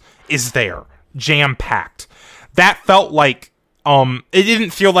talent is there. Jam-packed. That felt like, it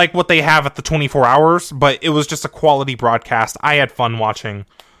didn't feel like what they have at the 24 hours, but it was just a quality broadcast. I had fun watching.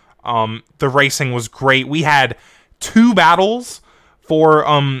 The racing was great. We had 2 battles for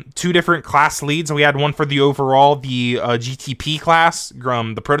 2 different class leads. We had one for the overall, the GTP class,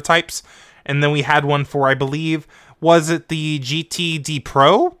 the prototypes, and then we had one for, I believe, was it the GTD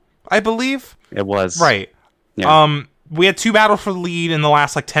Pro? I believe it was, right. Yeah. We had 2 battles for the lead in the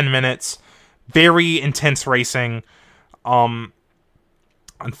last 10 minutes. Very intense racing.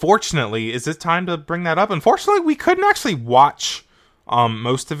 Unfortunately, is it time to bring that up? Unfortunately, we couldn't actually watch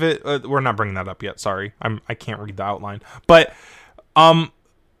most of it. We're not bringing that up yet. Sorry, I can't read the outline. But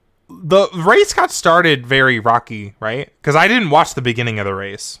the race got started very rocky, right? Because I didn't watch the beginning of the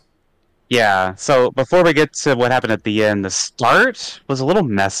race. Yeah. So before we get to what happened at the end, the start was a little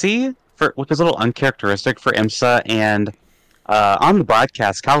messy, which was a little uncharacteristic for IMSA. And on the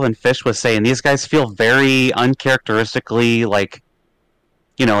broadcast, Calvin Fish was saying these guys feel very uncharacteristically like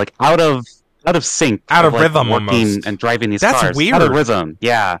out of sync, out of rhythm, working almost. And driving these cars. That's weird. Out of rhythm,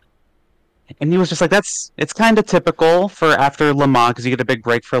 yeah. And he was just like, it's kind of typical for after Le Mans, because you get a big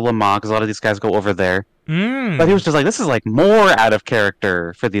break for Le Mans, because a lot of these guys go over there. But he was just like, this is like more out of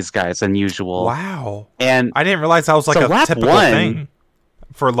character for these guys than usual. Wow. And I didn't realize that was like a typical thing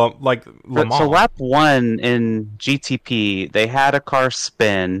for Le Mans. So lap 1 in GTP, they had a car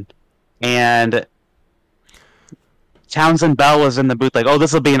spin, and Townsend Bell was in the booth like, oh,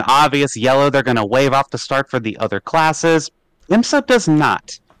 this will be an obvious yellow. They're going to wave off the start for the other classes. IMSA does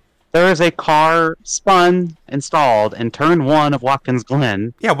not. There is a car installed in turn 1 of Watkins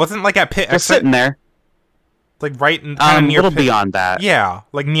Glen. Yeah, wasn't like at pit exit. Just sitting there. Like right in near a little pit. Beyond that. Yeah,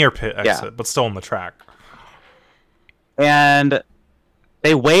 like near pit exit, but still on the track. And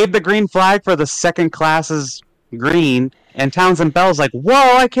they waved the green flag for the second class's green, and Townsend Bell's like,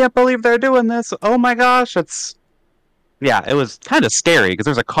 whoa, I can't believe they're doing this. Oh my gosh, yeah, it was kind of scary because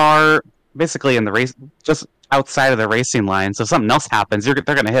there's a car basically in the race, just outside of the racing line. So if something else happens, they're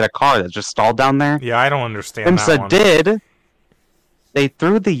going to hit a car that's just stalled down there. Yeah, I don't understand that one. IMSA they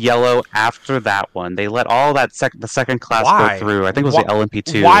threw the yellow after that one. They let all that the second class go through. I think it was the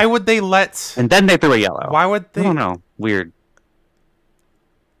LMP2. Why would they let... And then they threw a yellow. Why would they... I don't know. Weird.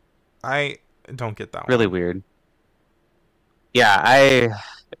 I don't get that really one. Weird. Yeah,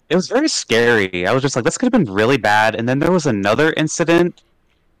 it was very scary. I was just like, this could have been really bad. And then there was another incident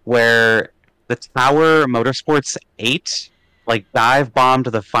where the Tower Motorsports 8 dive bombed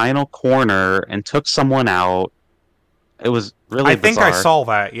the final corner and took someone out. It was really bizarre. I think I saw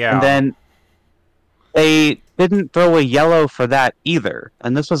that, yeah. And then they didn't throw a yellow for that either.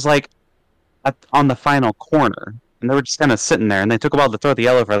 And this was on the final corner. And they were just kind of sitting there, and they took a while to throw the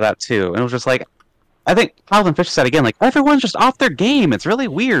yellow for that too. And it was just like, I think Calvin Fish said again, everyone's just off their game. It's really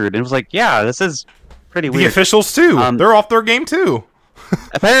weird. And it was like, yeah, this is pretty weird. The officials too. They're off their game too.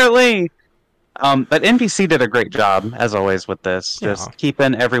 Apparently. But NBC did a great job, as always, with this. Just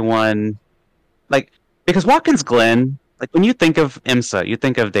keeping everyone, like, because Watkins Glen, like, when you think of IMSA, you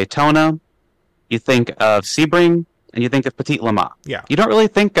think of Daytona, you think of Sebring, and you think of Petit Le Mans. Yeah. You don't really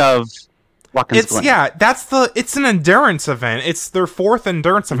think of Watkins Glen. Yeah, it's an endurance event. It's their fourth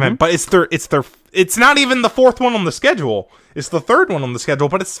endurance event, but it's not even the fourth one on the schedule. It's the third one on the schedule,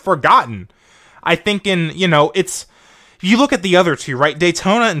 but it's forgotten. I think if you look at the other two, right?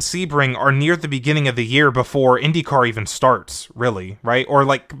 Daytona and Sebring are near the beginning of the year before IndyCar even starts, really, right? Or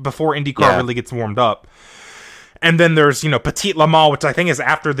like before IndyCar really gets warmed up. And then there's, Petit Le Mans, which I think is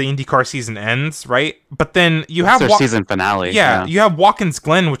after the IndyCar season ends, right? But then you have their season finale. Yeah, you have Watkins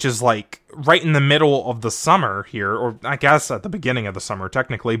Glen, which is like right in the middle of the summer here, or I guess at the beginning of the summer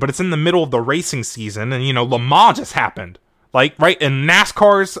technically, but it's in the middle of the racing season, and Le Mans just happened, like right, and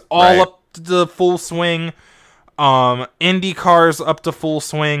NASCAR's all up to full swing. IndyCar's up to full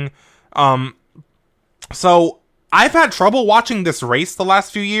swing. So I've had trouble watching this race the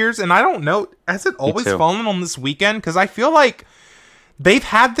last few years, and I don't know, has it always fallen on this weekend? Because I feel like they've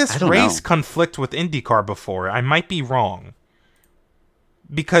had this race conflict with IndyCar before. I might be wrong.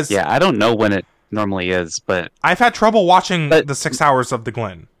 Because I don't know when it normally is, but I've had trouble watching the 6 hours of the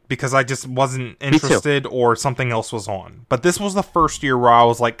Glen because I just wasn't interested or something else was on. But this was the first year where I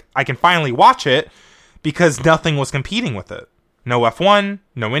was like, I can finally watch it because nothing was competing with it. No F1,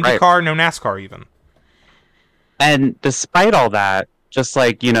 no IndyCar, no NASCAR even. And despite all that, just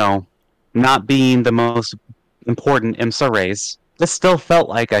like, not being the most important IMSA race, this still felt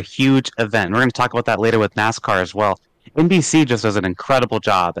like a huge event. We're going to talk about that later with NASCAR as well. NBC just does an incredible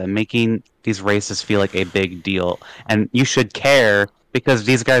job at making these races feel like a big deal. And you should care because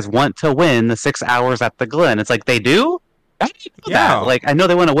these guys want to win the 6 hours at the Glen. It's like, they do? I didn't know that. Like, I know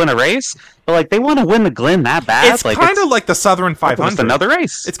they want to win a race, but like, they want to win the Glen that bad. It's kind of like the Southern 500. It's another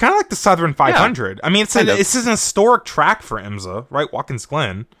race. It's kind of like the Southern 500. Yeah. I mean, it's an historic track for IMSA, right? Watkins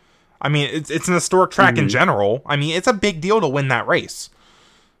Glen. I mean, it's an historic track in general. I mean, it's a big deal to win that race.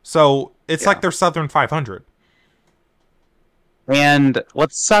 So it's like their Southern 500. And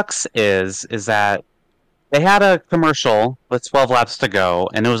what sucks is that they had a commercial with 12 laps to go,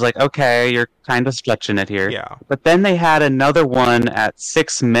 and it was like, okay, you're kind of stretching it here. Yeah. But then they had another one at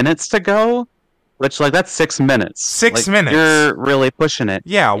 6 minutes to go, which, like, that's 6 minutes. 6 minutes. You're really pushing it.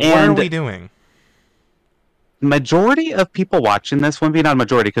 Yeah, what are we doing? Majority of people watching this, maybe not a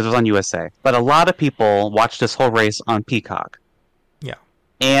majority because it was on USA, but a lot of people watched this whole race on Peacock. Yeah.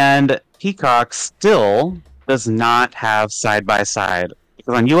 And Peacock still does not have side-by-side.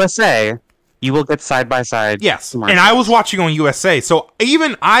 Because on USA, you will get side-by-side. Yes, and I was watching on USA, so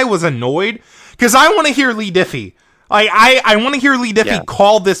even I was annoyed, because I want to hear Lee Diffie. Like, I want to hear Lee Diffie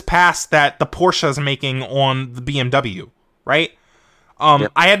call this pass that the Porsche's making on the BMW, right?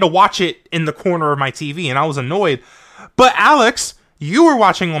 I had to watch it in the corner of my TV, and I was annoyed. But Alex, you were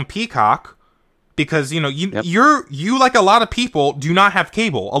watching on Peacock, because, you like a lot of people, do not have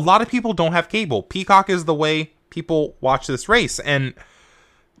cable. A lot of people don't have cable. Peacock is the way people watch this race, and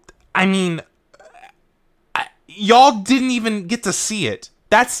I mean, y'all didn't even get to see it.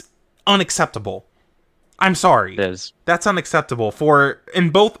 That's unacceptable. I'm sorry. It is. That's unacceptable for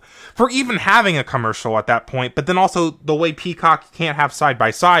even having a commercial at that point, but then also the way Peacock can't have side by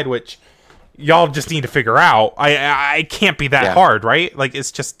side, which y'all just need to figure out. I can't be that hard, right? Like,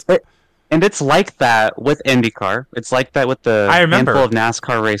 it's just. And it's like that with IndyCar. It's like that with the handful of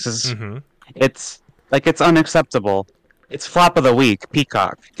NASCAR races. Mm-hmm. It's unacceptable. It's flop of the week.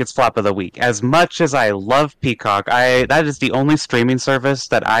 Peacock gets flop of the week. As much as I love Peacock, that is the only streaming service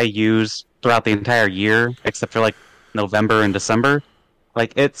that I use throughout the entire year, except for like November and December.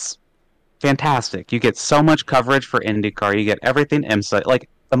 Like, it's fantastic. You get so much coverage for IndyCar. You get everything IMSA. Like,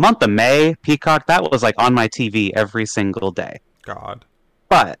 the month of May, Peacock, that was like on my TV every single day. God.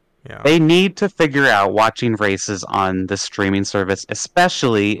 But they need to figure out watching races on the streaming service,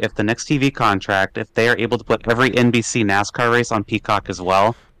 especially if the next TV contract, if they are able to put every NBC NASCAR race on Peacock as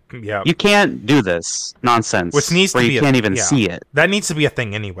well. Yeah. You can't do this nonsense. Which needs to be you can't even see it. That needs to be a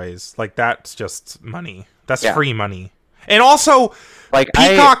thing anyways. Like, that's just money. That's free money. And also, like,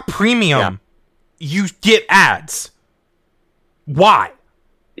 Peacock Premium, you get ads. Why?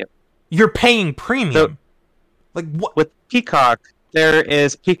 Yep. You're paying premium. So, like, what? With Peacock, there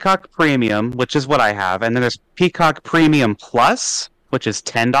is Peacock Premium, which is what I have, and then there's Peacock Premium Plus, which is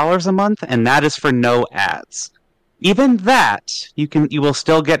 $10 a month, and that is for no ads. Even that, you will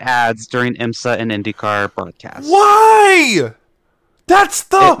still get ads during IMSA and IndyCar broadcasts. Why?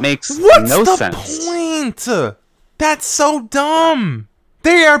 It makes no sense. Point? That's so dumb.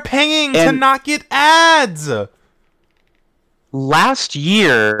 They are paying to not get ads. Last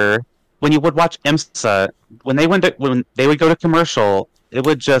year, when you would watch IMSA, when they would go to commercial, it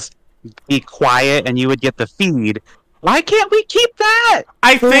would just be quiet and you would get the feed. Why can't we keep that?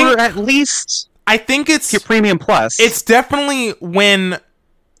 I think at least it's your Premium Plus. It's definitely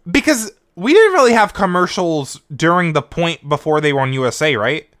because we didn't really have commercials during the point before they were on USA,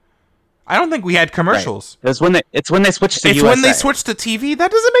 right? I don't think we had commercials. Right. It's when they switched to It's USA. when they switched to TV. That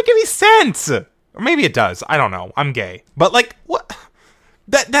doesn't make any sense. Or maybe it does. I don't know. I'm gay. But like, what?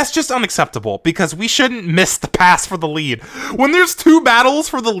 That's just unacceptable, because we shouldn't miss the pass for the lead. When there's 2 battles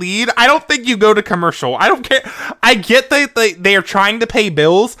for the lead, I don't think you go to commercial. I don't care. I get that they are trying to pay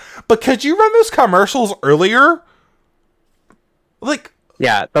bills, but could you run those commercials earlier? Like,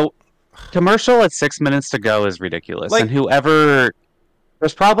 yeah, the commercial at 6 minutes to go is ridiculous. Like, and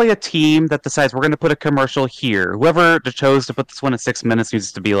there's probably a team that decides we're going to put a commercial here. Whoever chose to put this one at 6 minutes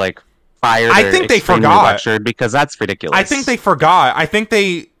needs to be like fired. I think they forgot. Lectured, because that's ridiculous. I think they forgot. I think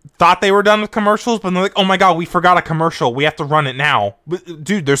they thought they were done with commercials, but they're like, "Oh my god, we forgot a commercial. We have to run it now."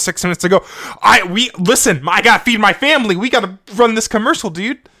 Dude, there's 6 minutes to go. Listen. I gotta feed my family. We gotta run this commercial,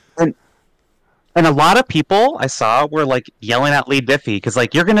 dude. And a lot of people I saw were like yelling at Lee Diffie because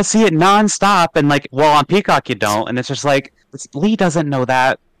like you're gonna see it nonstop, and like, well, on Peacock you don't, and it's just like Lee doesn't know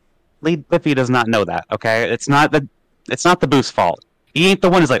that. Lee Diffie does not know that. Okay, it's not the Boost fault. He ain't the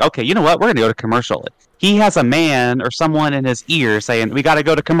one who's like, okay, you know what? We're going to go to commercial. He has a man or someone in his ear saying, we got to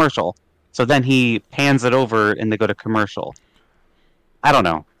go to commercial. So then he pans it over and they go to commercial. I don't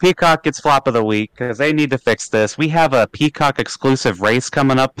know. Peacock gets flop of the week because they need to fix this. We have a Peacock exclusive race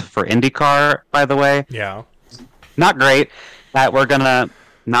coming up for IndyCar, by the way. Yeah. Not great that we're going to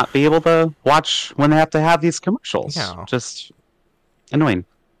not be able to watch when they have to have these commercials. Yeah. Just annoying.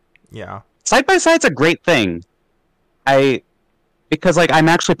 Yeah. Side-by-side's a great thing. Because like I'm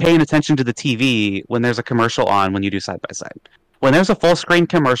actually paying attention to the TV when there's a commercial on when you do side by side. When there's a full screen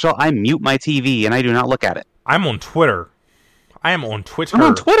commercial, I mute my TV and I do not look at it. I'm on Twitter. I'm on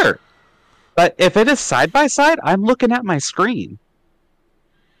Twitter. But if it is side by side, I'm looking at my screen.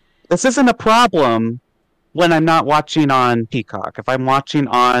 This isn't a problem when I'm not watching on Peacock. If I'm watching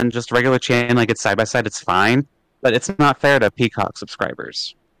on just regular channel, like it's side by side, it's fine. But it's not fair to Peacock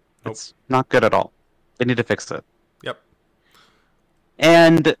subscribers. Nope. It's not good at all. They need to fix it. Yep.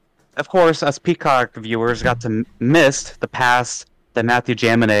 And, of course, us Peacock viewers got to miss the pass that Matthew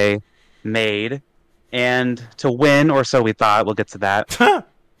Jaminet made. And to win, or so we thought, we'll get to that,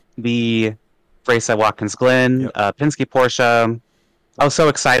 the race at Watkins Glen, yep. Penske Porsche. I was so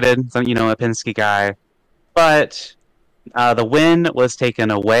excited, a Penske guy. But the win was taken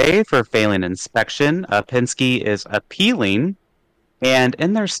away for failing inspection. Penske is appealing. And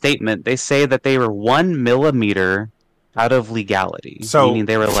in their statement, they say that they were 1 millimeter out of legality. So, meaning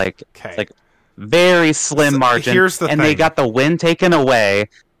they were like very slim margin. Here's the and thing. They got the win taken away.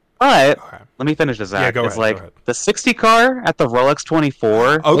 But let me finish this out. Yeah, go it's ahead, like the 60 car at the Rolex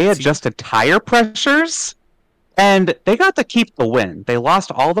 24, they adjusted tire pressures and they got to keep the win. They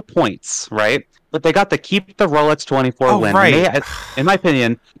lost all the points, right? But they got to keep the Rolex 24 win. Right. They, in my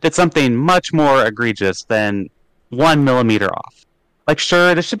opinion, did something much more egregious than 1 millimeter off. Like,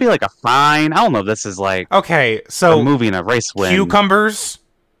 sure, there should be like a fine. I don't know if this is like moving a race win. Cucumbers.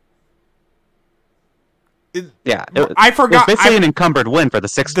 I forgot. It was basically an encumbered win for the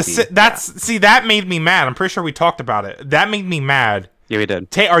 60. See, that made me mad. I'm pretty sure we talked about it. That made me mad. Yeah, we did.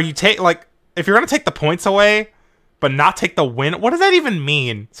 If you're gonna take the points away, but not take the win, what does that even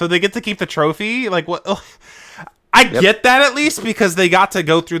mean? So they get to keep the trophy? Like what? Ugh. I get that at least because they got to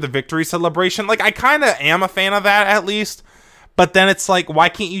go through the victory celebration. Like I kind of am a fan of that at least. But then it's like, why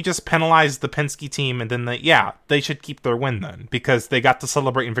can't you just penalize the Penske team and then they should keep their win then because they got to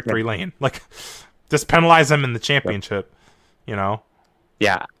celebrate in victory lane. Like, just penalize them in the championship,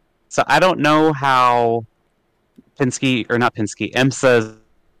 Yeah. So I don't know how IMSA's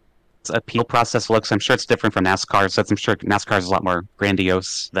appeal process looks. I'm sure it's different from NASCAR's. So I'm sure NASCAR's is a lot more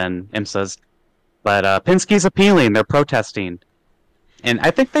grandiose than IMSA's. But Penske's appealing. They're protesting. And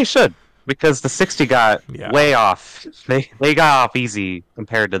I think they should. Because the 60 got way off. They got off easy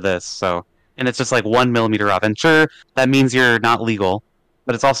compared to this. So, and it's just like 1 millimeter off. And sure, that means you're not legal.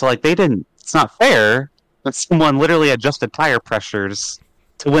 But it's also like it's not fair that someone literally adjusted tire pressures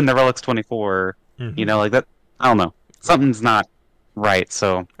to win the Rolex 24. Mm-hmm. Like that. I don't know. Something's not right.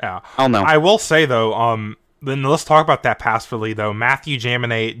 So, I don't know. I will say, though, then let's talk about that pass for Lee, though. Matthew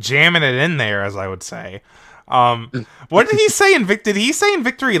Jaminet jamming it in there, as I would say. What did he say in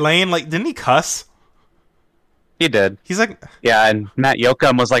Victory Lane? Like, didn't he cuss? He did. He's like, yeah, and Matt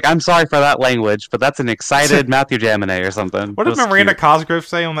Yoakum was like, "I'm sorry for that language, but that's an excited Matthew Jaminet or something." What did Miranda Cosgrove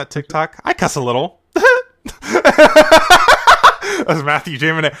say on that TikTok? I cuss a little. That's Matthew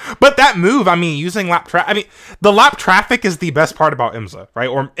jamming it. But that move, I mean, using lap traffic. I mean, the lap traffic is the best part about IMSA, right?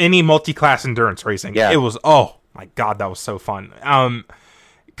 Or any multi-class endurance racing. Yeah. It was, oh my god, that was so fun.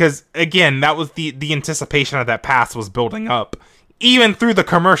 Because again, that was the anticipation of that pass was building up, even through the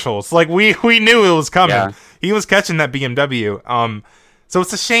commercials. Like we knew it was coming. Yeah. He was catching that BMW. So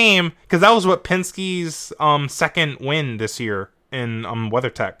it's a shame because that was what Penske's second win this year in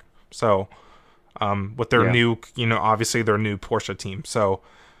WeatherTech. So with their new, obviously their new Porsche team. So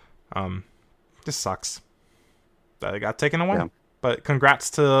this sucks that it got taken away. Yeah. But congrats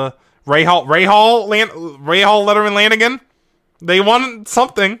to Rahal Letterman Lanigan. They won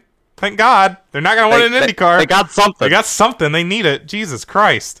something. Thank God. They're not going to win an IndyCar. They got something. They got something. They need it. Jesus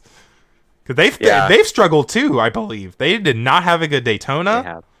Christ. Because they've struggled too, I believe. They did not have a good Daytona. They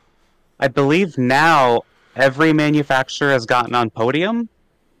have. I believe now every manufacturer has gotten on podium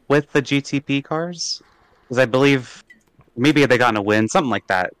with the GTP cars. Because I believe maybe they gotten a win, something like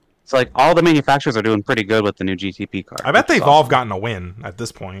that. So like all the manufacturers are doing pretty good with the new GTP car. I bet they've all gotten a win at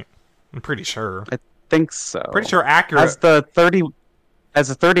this point. I'm pretty sure. I think so. Pretty sure Acura has the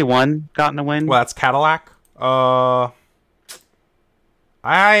 31 gotten a win? Well, that's Cadillac.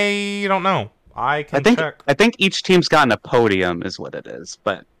 I don't know. I can check. I think each team's gotten a podium is what it is,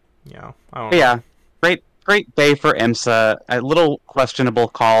 but yeah, I don't know. Yeah, great day for IMSA. A little questionable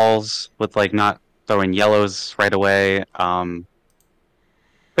calls with like not throwing yellows right away.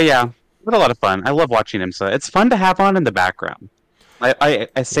 But yeah, but a lot of fun. I love watching IMSA. It's fun to have on in the background. I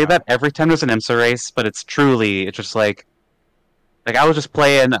say that every time there's an IMSA race, but it's just like I was just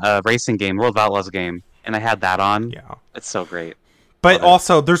playing a racing game, World of Outlaws game, and I had that on. Yeah, it's so great. But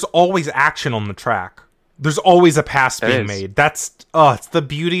also, there's always action on the track. There's always a pass being made. That's it's the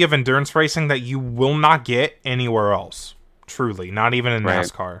beauty of endurance racing that you will not get anywhere else. Truly, not even in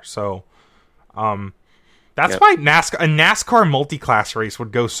NASCAR. So, that's why a NASCAR multi-class race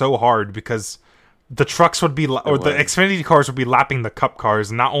would go so hard because the trucks would be the Xfinity cars would be lapping the Cup cars.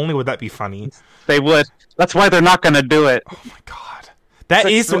 And not only would that be funny, they would. That's why they're not going to do it. Oh my god, that's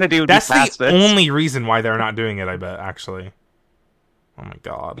the only reason why they're not doing it. I bet actually. Oh my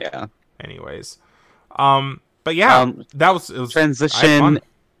god. Yeah. Anyways, but yeah, it was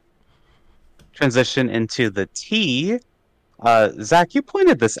transition into the T. Zach, you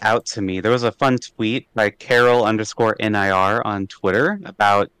pointed this out to me. There was a fun tweet by Carol_NIR on Twitter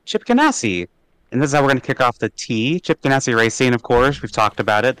about Chip Ganassi. And this is how we're going to kick off the T. Chip Ganassi Racing, of course. We've talked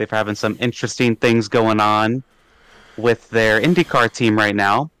about it. They're having some interesting things going on with their IndyCar team right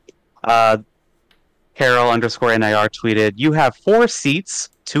now. Carol_NIR tweeted, "You have 4 seats.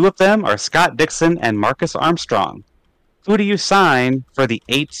 2 of them are Scott Dixon and Marcus Armstrong. Who do you sign for the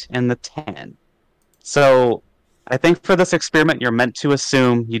 8 and the 10? So I think for this experiment, you're meant to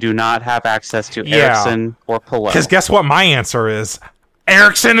assume you do not have access to Ericsson or Palou. Because guess what my answer is?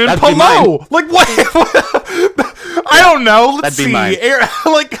 Ericsson and Palou! Like, what? I don't know. Let's see.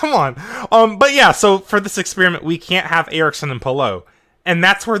 Like, come on. But yeah, so for this experiment, we can't have Ericsson and Palou. And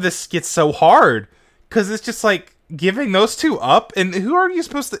that's where this gets so hard. Because it's just like giving those 2 up. And who are you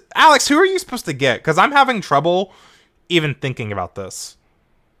supposed to... Alex, who are you supposed to get? Because I'm having trouble even thinking about this.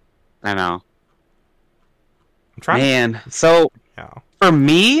 I know. I'm trying so for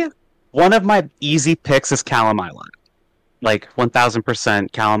me, one of my easy picks is Callum Ilott. Like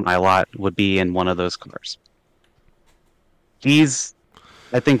 1,000% Callum Ilott would be in one of those cars. He's,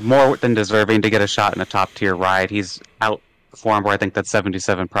 I think, more than deserving to get a shot in a top-tier ride. He's outperformed where I think that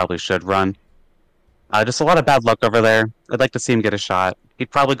 77 probably should run. Just a lot of bad luck over there. I'd like to see him get a shot.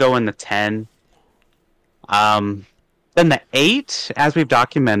 He'd probably go in the 10. Then the 8, as we've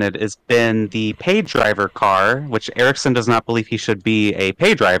documented, has been the pay driver car, which Ericsson does not believe he should be a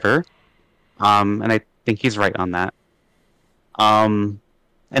pay driver. And I think he's right on that. And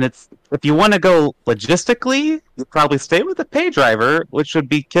it's, if you want to go logistically, you probably stay with the pay driver, which would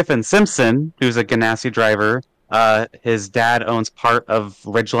be Kiffin Simpson, who's a Ganassi driver. His dad owns part of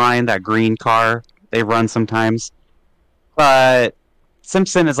Ridgeline, that green car they run sometimes. But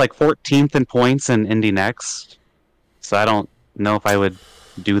Simpson is like 14th in points in Indy Next. So I don't know if I would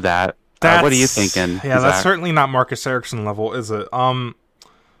do that. What are you thinking? Yeah, Zach? That's certainly not Marcus Ericsson level, is it?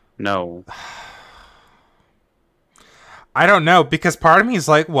 No. I don't know, because part of me is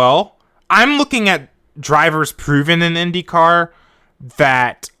like, well, I'm looking at drivers proven in IndyCar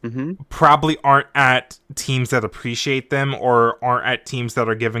that probably aren't at teams that appreciate them or aren't at teams that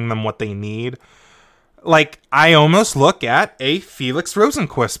are giving them what they need. Like, I almost look at a Felix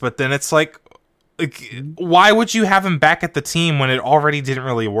Rosenquist, but then it's like, why would you have him back at the team when it already didn't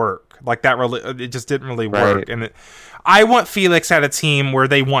really work? Like, it just didn't really work. Right. And I want Felix at a team where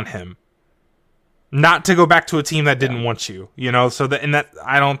they want him. not to go back to a team that didn't want you, so that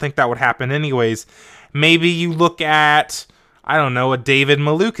I don't think that would happen anyways. Maybe you look at, I don't know, a David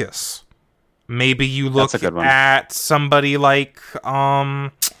Malukas. Maybe you look at somebody like,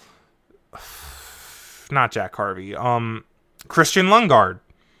 not Jack Harvey, Christian Lundgaard,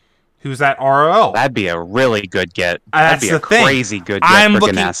 who's at ROL. That'd be a really good get. That'd be a crazy good get for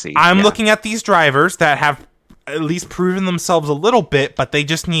Ganassi. I'm looking at these drivers that have at least proven themselves a little bit, but they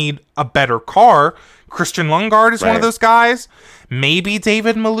just need a better car. Christian Lundgaard is one of those guys. Maybe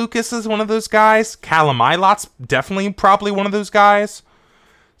David Malukas is one of those guys. Callum Ilot's definitely probably one of those guys.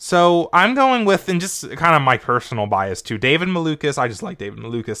 So I'm going with, and just kind of my personal bias too, David Malukas. I just like David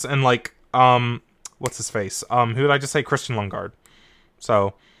Malukas. And like, what's his face? Who did I just say? Christian Lundgaard.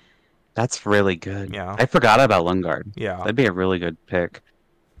 So that's really good. Yeah. I forgot about Lundgaard. Yeah. That'd be a really good pick.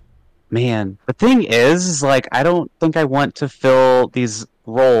 Man, the thing is, like, I don't think I want to fill these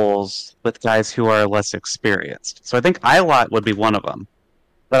roles with guys who are less experienced. So I think Ilott would be one of them.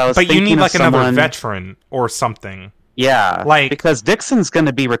 But you need like another veteran or something. Yeah, like, because Dixon's going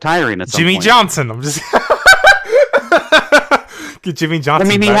to be retiring at some Jimmy point. Johnson. I'm just get Jimmy Johnson. I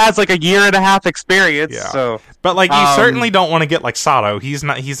mean, he has like a year and a half experience. Yeah. So, but like, you certainly don't want to get like Sato. He's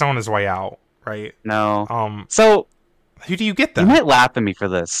not. He's on his way out, right? No. So, who do you get then? You might laugh at me for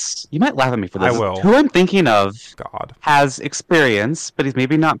this. I will. Who I'm thinking of, God, has experience, but he's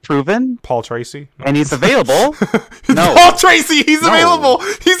maybe not proven. Paul Tracy, and he's available. No, Paul Tracy. He's available.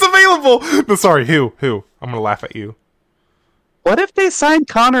 He's available. No, sorry. Who? I'm gonna laugh at you. What if they signed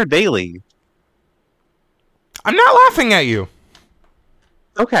Connor Daly? I'm not laughing at you.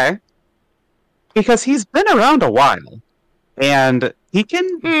 Okay. Because he's been around a while. And he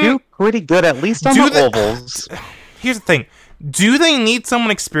can do pretty good, at least on the ovals. Here's the thing. Do they need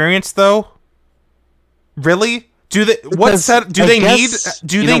someone experienced, though? Really? Do they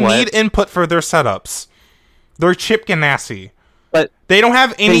need input for their setups? They're Chip Ganassi. But they don't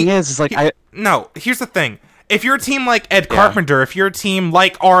have any... Thing is like, no, here's the thing. If you're a team like Ed Carpenter, if you're a team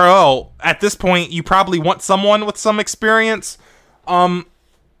like RO, at this point, you probably want someone with some experience.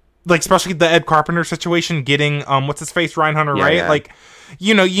 Like, especially the Ed Carpenter situation, getting, what's his face, Ryan Hunter, right? Yeah. Like,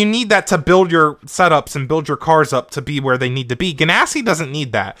 you need that to build your setups and build your cars up to be where they need to be. Ganassi doesn't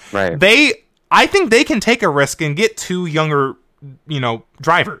need that. Right. I think they can take a risk and get two younger,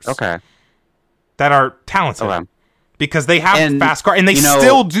 drivers. Okay. That are talented. Okay. Because they have fast car, and they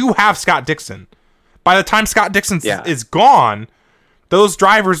still do have Scott Dixon. By the time Scott Dixon is gone, those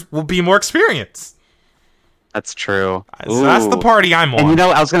drivers will be more experienced. That's true. So that's the party I'm on. And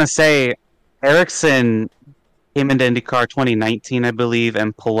I was going to say, Ericsson came into IndyCar 2019, I believe,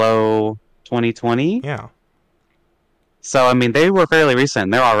 and Pelot 2020. Yeah. So, I mean, they were fairly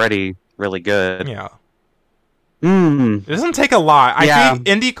recent. They're already really good. Yeah. It doesn't take a lot. I think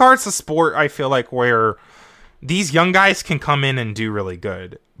IndyCar's a sport, I feel like, where these young guys can come in and do really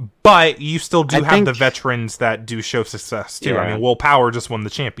good. But you still do have the veterans that do show success, too. Yeah. I mean, Will Power just won the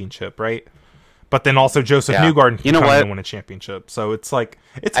championship, right? But then also Joseph Newgarden can come in and win a championship. So it's like...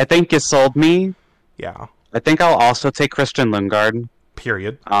 I think you sold me. Yeah. I think I'll also take Christian Lundgaard.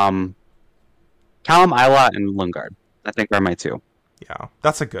 Period. Callum Ilott and Lundgaard, I think, are my two. Yeah,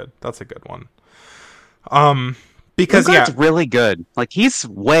 that's a good one. Because Lundgaard's really good. Like, he's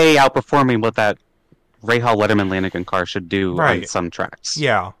way outperforming what that Rahal Letterman Lanigan car should do on some tracks.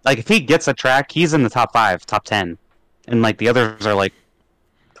 Yeah. Like, if he gets a track, he's in the top 5, top 10. And, like, the others are, like,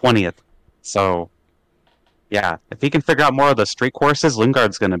 20th. So, yeah. If he can figure out more of the street courses,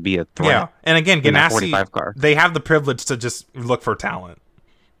 Lundgaard's going to be a threat. Yeah. And again, Ganassi, car. They have the privilege to just look for talent.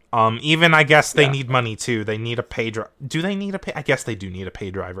 Even, I guess, they need money, too. They need a pay driver. Do they need a pay? I guess they do need a pay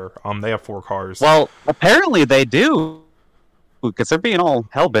driver. They have 4 cars. Well, apparently they do. Because they're being all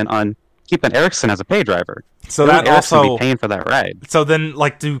hell-bent on keeping Ericsson as a pay driver. So that also be paying for that ride. So then,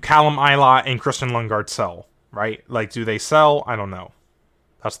 like, do Callum Ilott and Christian Lundgaard sell? Right? Like, do they sell? I don't know.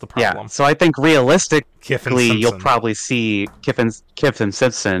 That's the problem. Yeah. So I think realistically, you'll probably see Kiffin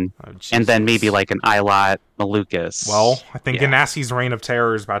Simpson, and then maybe like an Ilott Malukas. Well, I think Ganassi's reign of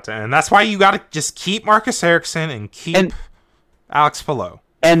terror is about to end. That's why you got to just keep Marcus Ericsson and keep Alex Palou.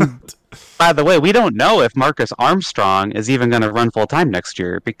 And by the way, we don't know if Marcus Armstrong is even going to run full time next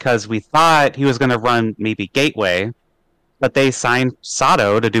year, because we thought he was going to run maybe Gateway, but they signed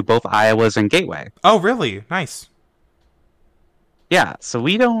Sato to do both Iowas and Gateway. Oh, really? Nice. Yeah, so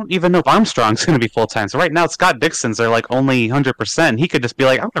we don't even know if Armstrong's going to be full time. So right now, Scott Dixon's are like only 100%. He could just be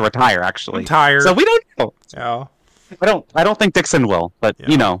like, "I'm going to retire." Actually, I'm tired. So we don't know. Yeah. I don't think Dixon will, but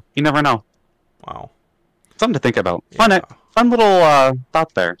you never know. Wow. Something to think about. Fun little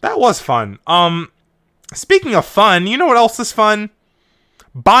thought there. That was fun. Speaking of fun, you know what else is fun?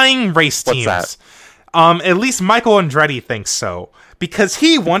 buying race What's teams. that? At least Michael Andretti thinks so, because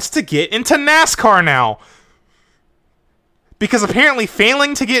he wants to get into NASCAR now. Because apparently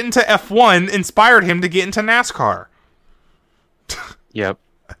failing to get into F1 inspired him to get into NASCAR. Yep.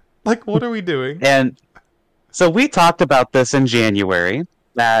 Like, what are we doing? And so we talked about this in January,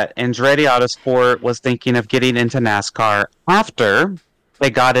 that Andretti Autosport was thinking of getting into NASCAR after they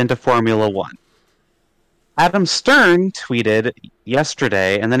got into Formula One. Adam Stern tweeted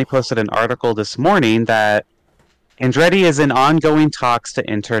yesterday, and then he posted an article this morning that Andretti is in ongoing talks to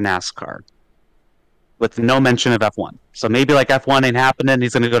enter NASCAR, with no mention of F1. So maybe like F1 ain't happening,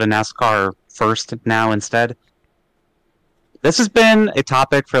 he's going to go to NASCAR first now instead. This has been a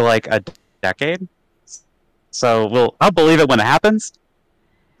topic for like a decade, so I'll believe it when it happens.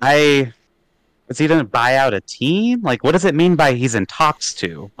 Is he going to buy out a team? Like, what does it mean by he's in talks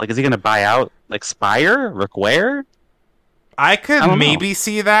to? Like, is he going to buy out, like, Spire? Rick Ware? I could maybe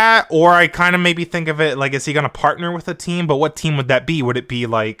see that, or I kind of maybe think of it like, is he going to partner with a team? But what team would that be? Would it be,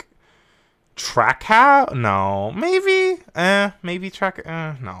 like, Trackhouse? No. Maybe? Maybe Track...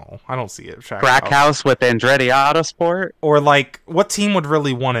 no, I don't see it. Trackhouse with Andretti Autosport? Or, like, what team would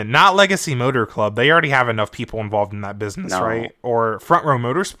really want it? Not Legacy Motor Club. They already have enough people involved in that business, right? Or Front Row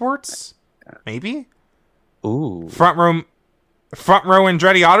Motorsports? Maybe. Ooh. Front row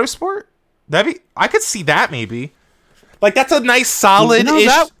Andretti Autosport? I could see that maybe. Like, that's a nice solid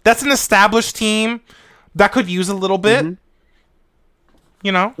that's an established team that could use a little bit. Mm-hmm.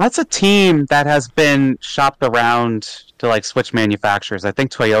 You know? That's a team that has been shopped around to like switch manufacturers. I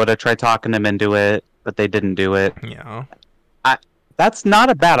think Toyota tried talking them into it, but they didn't do it. Yeah. That's not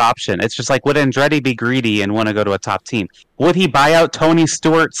a bad option. It's just like, would Andretti be greedy and want to go to a top team? Would he buy out Tony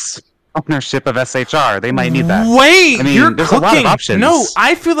Stewart's ownership of SHR? They might need that. Wait, I mean, you're there's cooking. a lot of options. No,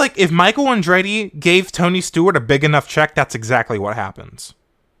 I feel like if Michael Andretti gave Tony Stewart a big enough check, that's exactly what happens.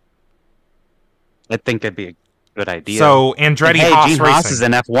 I think it'd be a good idea. So Andretti, hey, Haas Gene Racing. Haas is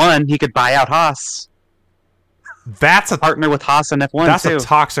in F1. He could buy out Haas. That's a Partner with Haas in F1 That's too. a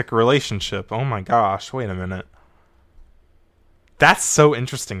toxic relationship. Oh my gosh! Wait a minute. That's so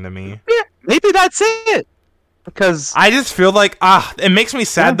interesting to me. Yeah, maybe that's it. Because I just feel like it makes me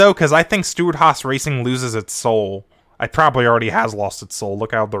sad though, because I think Stewart Haas Racing loses its soul. It probably already has lost its soul.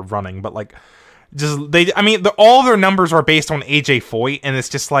 Look how they're running, but like, all their numbers are based on AJ Foyt, and it's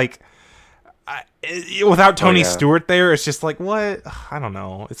just like, without Tony Stewart there, it's just like, what? I don't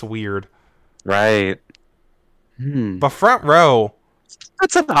know. It's weird, right? But Front Row,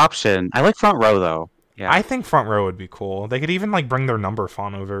 that's an option. I like Front Row though. Yeah, I think Front Row would be cool. They could even like bring their number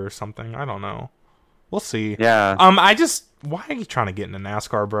font over or something. I don't know. We'll see. Yeah. Why are you trying to get into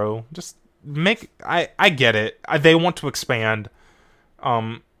NASCAR, bro? Just I get it. They want to expand.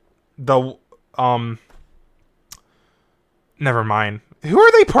 Never mind. Who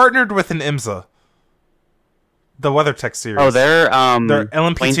are they partnered with in IMSA? The WeatherTech series. Oh, they're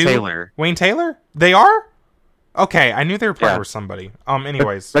LMP2? Wayne Taylor. Wayne Taylor? They are? Okay, I knew they were partnered with somebody.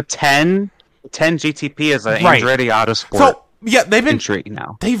 Anyways. The 10 GTP is an Andretti Autosport. So yeah, they've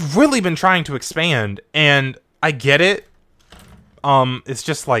really been trying to expand, and I get it. It's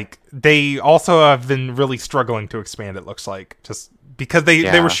just like they also have been really struggling to expand. It looks like just because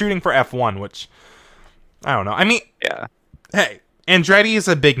they were shooting for F1, which I don't know. I mean, hey, Andretti is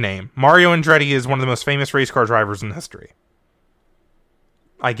a big name. Mario Andretti is one of the most famous race car drivers in history.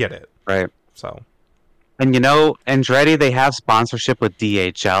 I get it, right? So, and Andretti, they have sponsorship with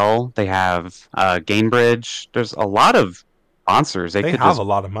DHL. They have Gainbridge. There's a lot of sponsors. They could have a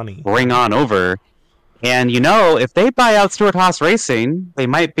lot of money. Bring on over. And if they buy out Stewart Haas Racing, they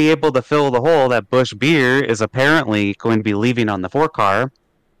might be able to fill the hole that Busch Beer is apparently going to be leaving on the 4-car.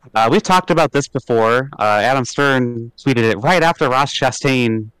 We've talked about this before. Adam Stern tweeted it right after Ross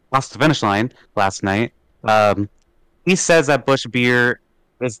Chastain crossed the finish line last night. He says that Busch Beer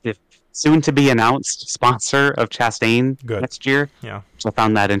is the soon-to-be announced sponsor of Chastain next year. Yeah. So I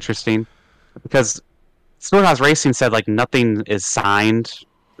found that interesting because Stewart Haas Racing said like nothing is signed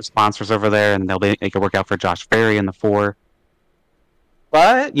for sponsors over there, and they can work out for Josh Berry in the 4.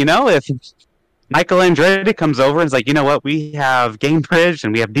 But if Michael Andretti comes over and is like, you know what, we have Gainbridge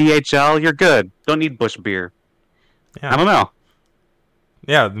and we have DHL, you're good. Don't need Busch Beer. Yeah. I don't know.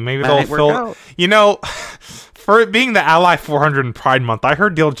 Yeah, maybe they'll fill. For it being the Ally 400 and Pride Month, I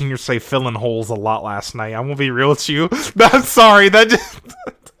heard Dale Jr. say filling holes a lot last night. I'm gonna be real with you. I'm sorry. That just.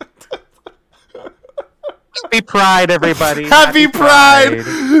 Happy Pride, everybody! Happy Pride!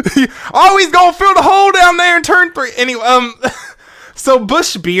 Always gonna fill the hole down there in turn 3. Anyway, so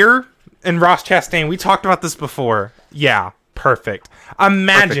Busch Beer and Ross Chastain, we talked about this before. Yeah, perfect.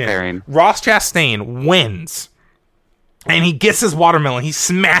 Imagine perfect Ross Chastain wins And he gets his watermelon. He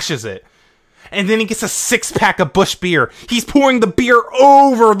smashes it. And then he gets a 6-pack of Busch beer. He's pouring the beer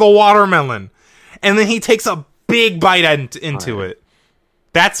over the watermelon. And then he takes a big bite into it.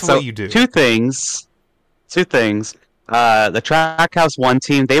 That's what you do. Two things. The Trackhouse 1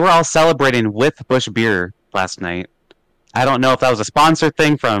 team, they were all celebrating with Busch beer last night. I don't know if that was a sponsor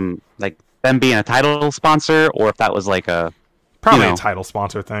thing from like them being a title sponsor, or if that was like a probably a title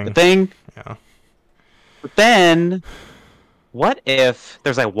sponsor thing. Yeah. But then, what if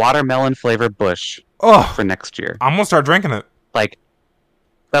there's a watermelon flavored Busch for next year? I'm gonna start drinking it. Like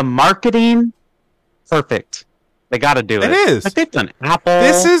the marketing, perfect. They got to do it. It is. Like they've done Apple.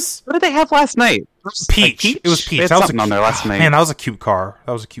 What did they have last night? Peach. It was Peach. That was something on there last night. Man, that was a cute car.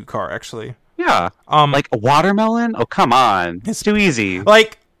 Actually. Yeah. Like a watermelon? Oh, come on. It's too easy.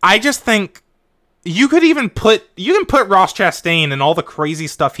 Like, I just think you could even put Ross Chastain and all the crazy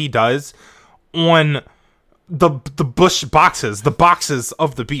stuff he does on the Busch boxes, the boxes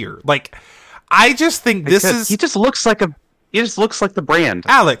of the beer. Like, I just think he just looks like the brand.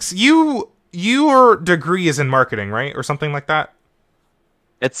 Alex, your degree is in marketing, right? Or something like that?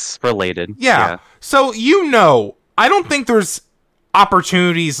 It's related. Yeah. So, I don't think there's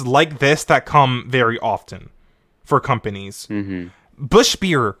opportunities like this that come very often for companies. Mm-hmm. Busch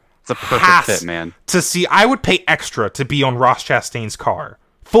beer, it's a perfect fit, man. To see, I would pay extra to be on Ross Chastain's car,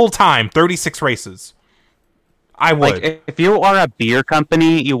 full time, 36 races. I would. Like, if you are a beer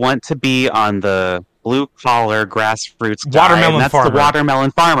company, you want to be on the blue collar grassroots watermelon that's farmer. The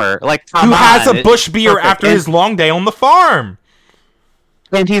watermelon farmer, like who has a Busch beer after his long day on the farm,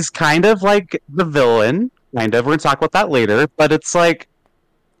 and he's kind of like the villain. Kind of. We're gonna talk about that later, but it's like,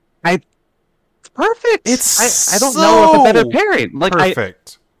 it's perfect. I don't know if a better pairing. Like,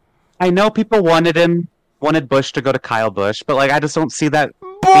 perfect. I know people wanted Busch to go to Kyle Busch, but like I just don't see that.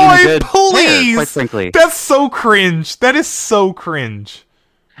 Boy, please! Pair, quite frankly, that's so cringe. That is so cringe.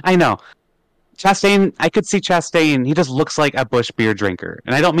 I know. Chastain, I could see Chastain. He just looks like a Busch beer drinker,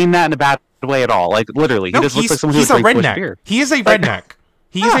 and I don't mean that in a bad way at all. Like literally, he just looks like someone who drinks Busch beer. He is a redneck.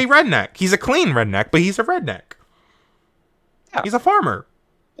 He's a redneck. He's a clean redneck, but he's a redneck. Yeah. He's a farmer.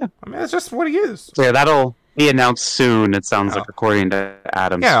 Yeah. I mean, that's just what he is. So yeah, that'll be announced soon, it sounds like, according to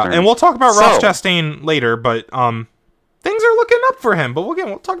Adam Stern. And we'll talk about Ross Chastain later, but things are looking up for him. But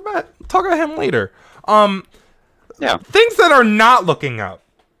we'll talk about him later. Things that are not looking up.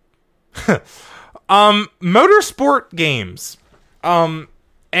 Motorsport games. And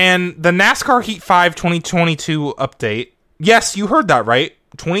the NASCAR Heat 5 2022 update. Yes, you heard that right.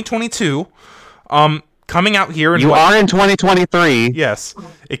 2022, coming out here. You are in 2023. Yes,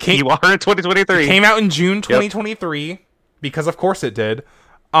 You are in 2023. It came out in June 2023 because, of course, it did.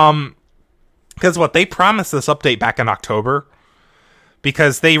 Because they promised this update back in October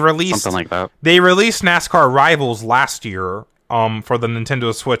because they released something like that. They released NASCAR Rivals last year, for the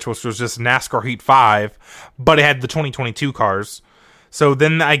Nintendo Switch, which was just NASCAR Heat 5, but it had the 2022 cars. So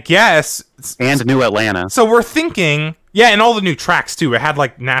then I guess... And New Atlanta. So we're thinking... Yeah, and all the new tracks, too. It had,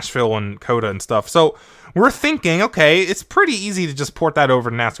 like, Nashville and Coda and stuff. So we're thinking, okay, it's pretty easy to just port that over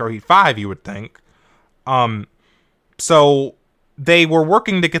to NASCAR Heat 5, you would think. So they were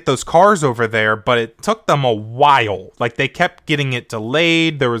working to get those cars over there, but it took them a while. Like, they kept getting it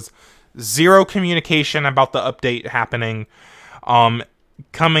delayed. There was zero communication about the update happening.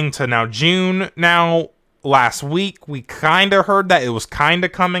 Coming to now June now. Last week, we kind of heard that it was kind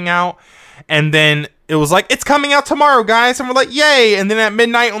of coming out. And then it was like, it's coming out tomorrow, guys. And we're like, yay. And then at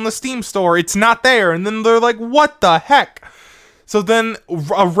midnight on the Steam store, it's not there. And then they're like, what the heck? So then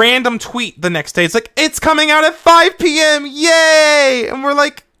a random tweet the next day, it's like, it's coming out at 5 p.m. Yay. And we're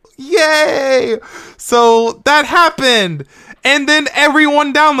like, yay. So that happened. And then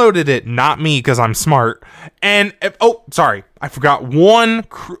everyone downloaded it. Not me, because I'm smart. And, sorry. I forgot one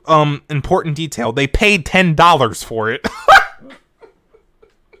important detail. They paid $10 for it.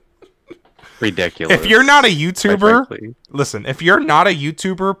 Ridiculous. If you're not a YouTuber, listen, if you're not a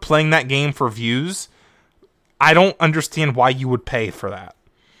YouTuber playing that game for views, I don't understand why you would pay for that.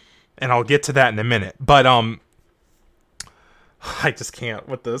 And I'll get to that in a minute. But, I just can't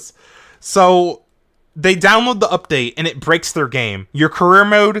with this. So, they download the update and it breaks their game. Your career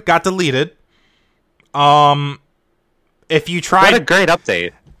mode got deleted. If you tried... What a great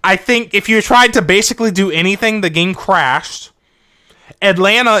update. I think if you tried to basically do anything, the game crashed.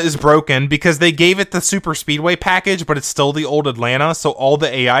 Atlanta is broken because they gave it the Super Speedway package, but it's still the old Atlanta, so all the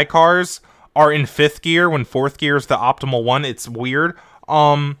AI cars are in 5th gear when 4th gear is the optimal one. It's weird.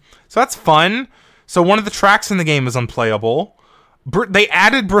 So that's fun. So one of the tracks in the game is unplayable. They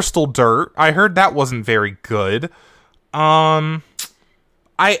added Bristol Dirt. I heard that wasn't very good. It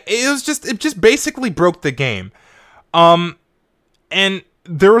just basically broke the game. And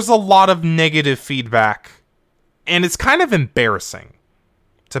there was a lot of negative feedback, and it's kind of embarrassing,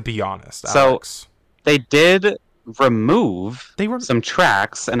 to be honest, Alex. They did remove some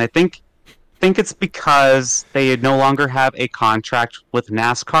tracks, and I think it's because they no longer have a contract with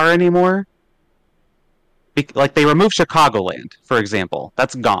NASCAR anymore. Like, they removed Chicagoland, for example.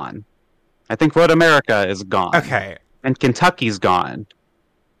 That's gone. I think Road America is gone. Okay. And Kentucky's gone.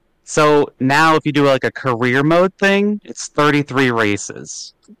 So now if you do like a career mode thing, it's 33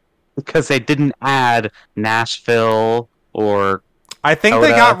 races. Because they didn't add Nashville or I think Coda.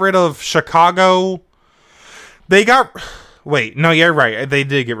 They got rid of Chicago. Wait, no, you're right. They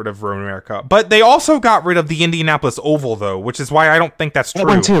did get rid of Road America. But they also got rid of the Indianapolis Oval, though, which is why I don't think that's true. That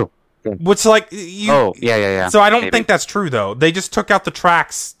one too. Which, like, you... Oh, yeah. So I don't think that's true, though. They just took out the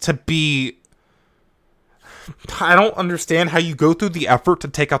tracks to be... I don't understand how you go through the effort to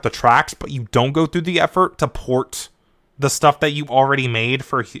take out the tracks, but you don't go through the effort to port the stuff that you already made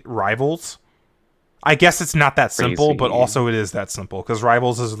for Rivals. I guess it's not that simple, Crazy. but also it is that simple, because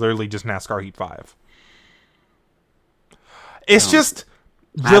Rivals is literally just NASCAR Heat 5. It's just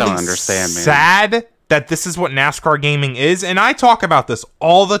really I don't understand, man. sad that this is what NASCAR gaming is, and I talk about this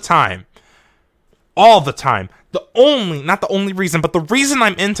all the time. All the time. Not the only reason, but the reason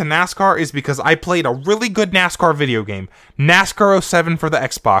I'm into NASCAR is because I played a really good NASCAR video game, NASCAR 07 for the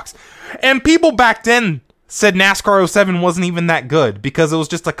Xbox, and people back then said NASCAR 07 wasn't even that good because it was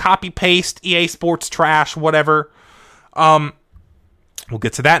just a copy-paste EA Sports trash, whatever. We'll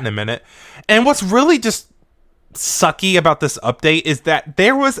get to that in a minute. And what's really just sucky about this update is that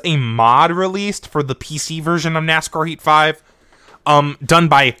there was a mod released for the PC version of NASCAR Heat 5, done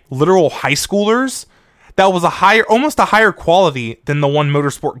by literal high schoolers, that was almost a higher quality than the one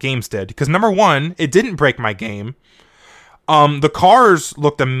Motorsport Games did. Because number one, it didn't break my game. The cars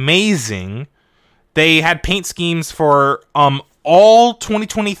looked amazing. They had paint schemes for all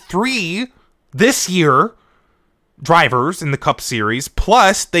 2023 this year drivers in the Cup Series.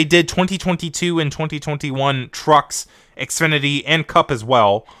 Plus, they did 2022 and 2021 trucks, Xfinity, and Cup as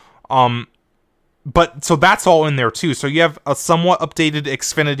well. But so that's all in there too. So you have a somewhat updated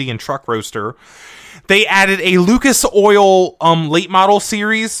Xfinity and truck roster. They added a Lucas Oil late model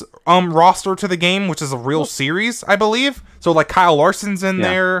series roster to the game, which is a real series, I believe. So like Kyle Larson's in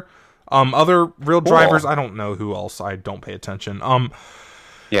there. Other real drivers, I don't know who else. I don't pay attention.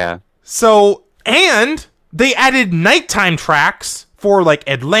 Yeah. So, and they added nighttime tracks for like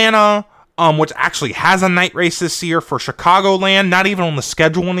Atlanta, which actually has a night race this year, for Chicagoland, not even on the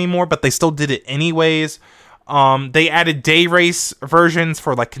schedule anymore, but they still did it anyways. They added day race versions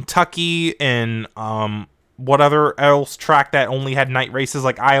for like Kentucky and what other else track that only had night races,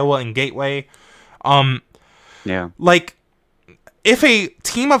 like Iowa and Gateway. Like, if a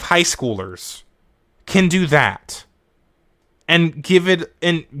team of high schoolers can do that and give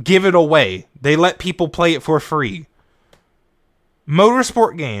it away, they let people play it for free.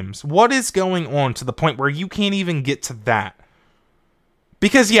 Motorsport Games, what is going on to the point where you can't even get to that?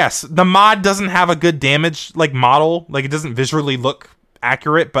 Because yes, the mod doesn't have a good damage like model, like it doesn't visually look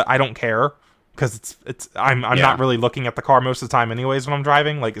accurate, but I don't care because I'm not really looking at the car most of the time anyways when I'm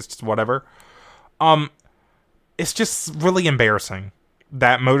driving, like it's just whatever. It's just really embarrassing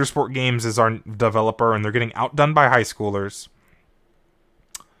that Motorsport Games is our developer and they're getting outdone by high schoolers.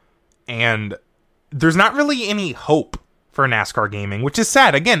 And there's not really any hope for NASCAR gaming, which is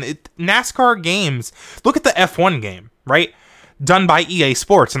sad. Again, NASCAR games, look at the F1 game, right? Done by EA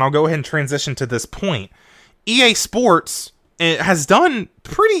Sports, and I'll go ahead and transition to this point. EA Sports has done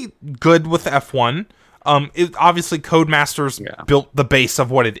pretty good with F1. Obviously, Codemasters built the base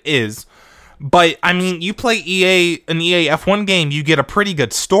of what it is. But, I mean, you play an EA F1 game, you get a pretty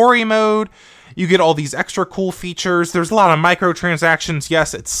good story mode, you get all these extra cool features, there's a lot of microtransactions,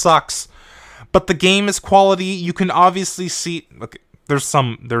 yes, it sucks, but the game is quality. You can obviously see, look, there's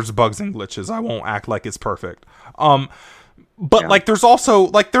bugs and glitches, I won't act like it's perfect. But, like, there's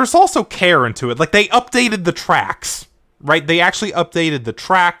also care into it. Like, they updated the tracks, right? They actually updated the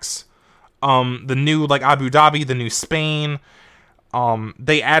tracks, the new, like, Abu Dhabi, the new Spain.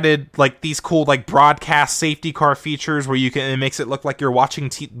 They added like these cool like broadcast safety car features where it makes it look like you're watching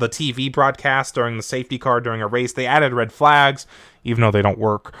the TV broadcast during the safety car during a race. They added red flags, even though they don't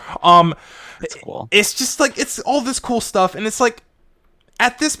work. That's cool. It's just like, it's all this cool stuff, and it's like,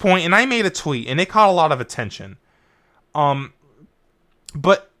 at this point, and I made a tweet and it caught a lot of attention.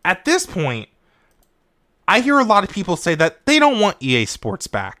 But at this point, I hear a lot of people say that they don't want EA Sports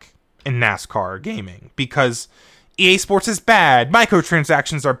back in NASCAR gaming because EA Sports is bad,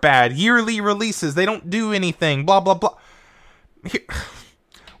 microtransactions are bad, yearly releases, they don't do anything, blah, blah, blah.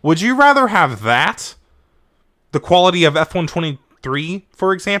 Would you rather have that the quality of F123,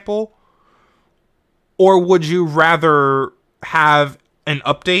 for example? Or would you rather have an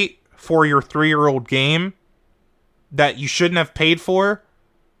update for your 3-year-old game that you shouldn't have paid for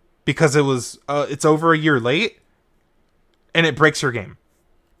because it's over a year late and it breaks your game?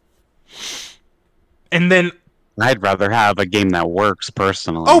 And then I'd rather have a game that works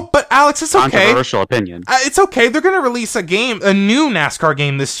personally. Oh, but Alex, it's okay. Controversial opinion. It's okay. They're going to release a new NASCAR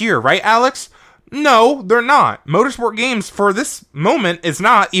game this year, right, Alex? No, they're not. Motorsport Games, for this moment, is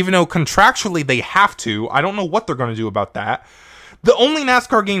not, even though contractually they have to. I don't know what they're going to do about that. The only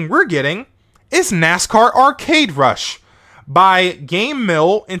NASCAR game we're getting is NASCAR Arcade Rush by Game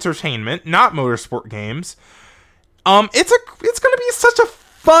Mill Entertainment, not Motorsport Games. It's going to be such a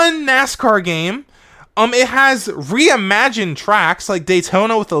fun NASCAR game. It has reimagined tracks like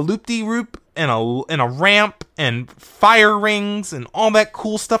Daytona with a loop-de-loop and a ramp and fire rings and all that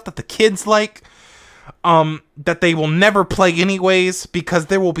cool stuff that the kids like. That they will never play anyways because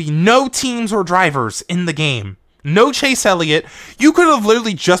there will be no teams or drivers in the game. No Chase Elliott. You could have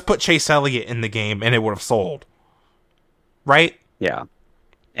literally just put Chase Elliott in the game and it would have sold. Right? Yeah.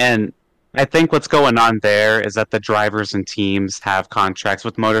 And I think what's going on there is that the drivers and teams have contracts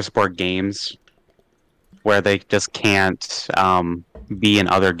with Motorsport Games where they just can't be in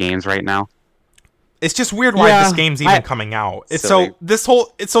other games right now. It's just weird why this game's even coming out. It's silly.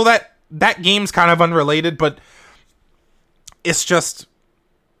 That game's kind of unrelated, but it's just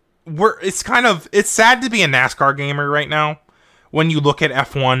it's sad to be a NASCAR gamer right now. When you look at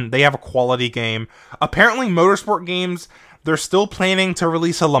F1, they have a quality game. Apparently, Motorsport Games, they're still planning to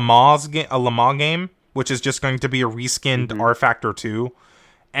release a Le Mans game, which is just going to be a reskinned R Factor 2.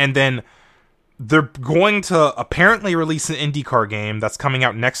 And then they're going to apparently release an IndyCar game that's coming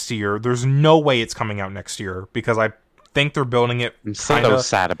out next year. There's no way it's coming out next year because I think they're building it. I'm so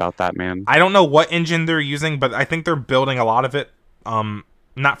sad about that, man. I don't know what engine they're using, but I think they're building a lot of it,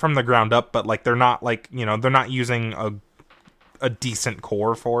 not from the ground up, but like they're not they're not using a decent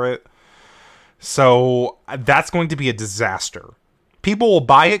core for it. So that's going to be a disaster. People will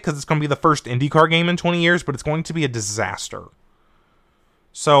buy it because it's going to be the first IndyCar game in 20 years, but it's going to be a disaster.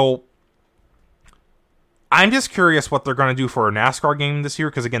 So I'm just curious what they're going to do for a NASCAR game this year,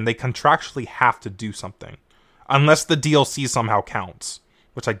 because again, they contractually have to do something. Unless the DLC somehow counts,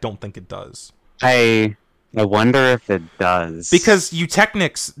 which I don't think it does. I wonder if it does. Because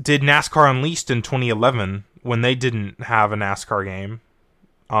Eutechnics did NASCAR Unleashed in 2011 when they didn't have a NASCAR game.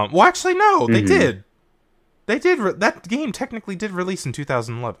 Well, actually, no, they did. They did. That game technically did release in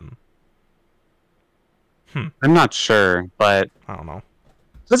 2011. I'm not sure, but I don't know.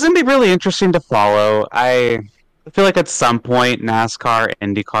 It's going to be really interesting to follow. I feel like at some point, NASCAR,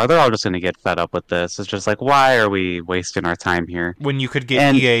 IndyCar, they're all just going to get fed up with this. It's just like, why are we wasting our time here? When you could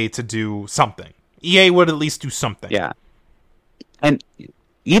get EA to do something. EA would at least do something. Yeah. And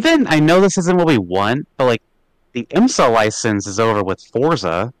even, I know this isn't what we want, but like, the IMSA license is over with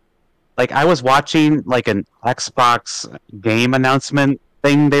Forza. Like, I was watching like an Xbox game announcement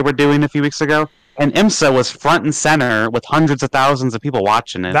thing they were doing a few weeks ago, and IMSA was front and center with hundreds of thousands of people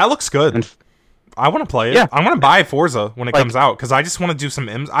watching it. That looks good. And I want to play it. Yeah. I want to buy Forza when it comes out, because I just want to do some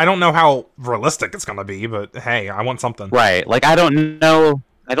IMSA. I don't know how realistic it's going to be, but hey, I want something. Right. Like, I don't know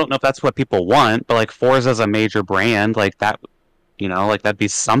if that's what people want, but like, Forza's a major brand. Like, that, like, that'd be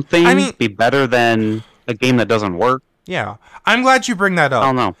something. I mean, be better than a game that doesn't work. Yeah. I'm glad you bring that up. I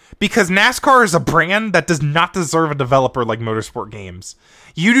don't know. Because NASCAR is a brand that does not deserve a developer like Motorsport Games.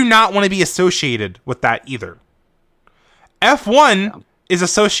 You do not want to be associated with that either. F1 is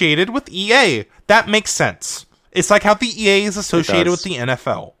associated with EA. That makes sense. It's like how the EA is associated with the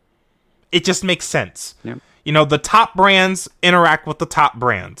NFL. It just makes sense. Yep. The top brands interact with the top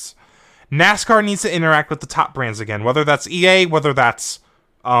brands. NASCAR needs to interact with the top brands again, whether that's EA, whether that's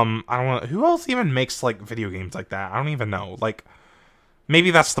I don't know, who else even makes like video games like that? I don't even know. Like, maybe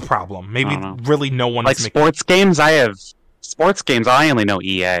that's the problem. Maybe really no one like is making sports games. I only know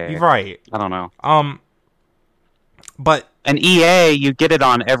EA. Right. I don't know. But an EA, you get it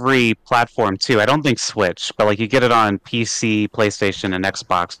on every platform too. I don't think Switch, but like you get it on PC, PlayStation, and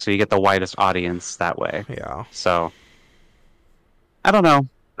Xbox, so you get the widest audience that way. Yeah. So I don't know.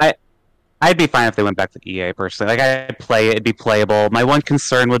 I'd be fine if they went back to EA personally. Like, I'd play it, it'd be playable. My one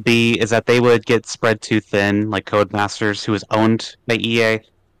concern would be is that they would get spread too thin, like Codemasters, who is owned by EA. They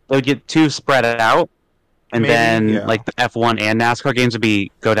would get too spread out, and like the F1 and NASCAR games would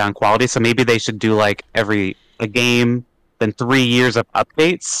go down quality. So maybe they should do like a game, then 3 years of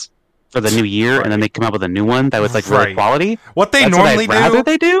updates for the new year, and then they come up with a new one that was like really quality. What they normally do,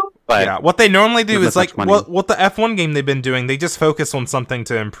 they do. But yeah, what they normally do is like money. what the F1 game they've been doing. They just focus on something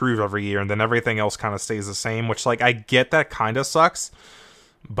to improve every year, and then everything else kind of stays the same. Which, like, I get that kind of sucks,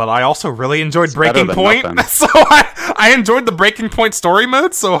 but I also really enjoyed It's Breaking better than Point, nothing. so I enjoyed the Breaking Point story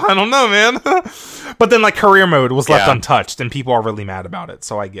mode. So I don't know, man. But then like career mode was left Yeah. untouched, and people are really mad about it.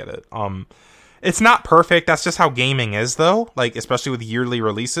 So I get it. It's not perfect. That's just how gaming is, though. Like, especially with yearly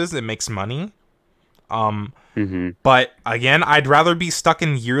releases, it makes money. But again, I'd rather be stuck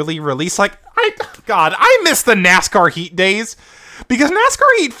in yearly release. Like, I miss the NASCAR Heat days, because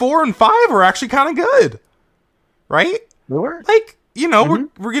NASCAR Heat 4 and 5 were actually kind of good, right? They were. Like, you know,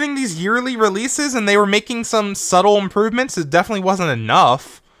 we're getting these yearly releases, and they were making some subtle improvements. It definitely wasn't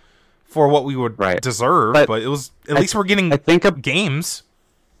enough for what we would deserve, but it was at least we're getting games.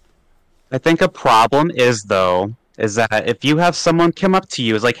 I think a problem is that if you have someone come up to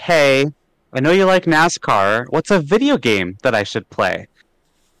you, is like, hey, I know you like NASCAR. What's a video game that I should play?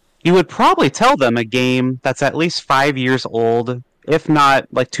 You would probably tell them a game that's at least 5 years old, if not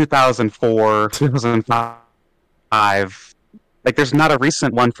like 2004, 2005. Like, there's not a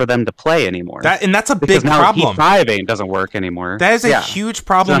recent one for them to play anymore. And that's a because big now problem. Heat 5 doesn't work anymore. That is a huge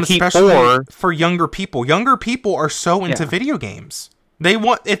problem, So Heat especially 4 for younger people. Younger people are so into video games.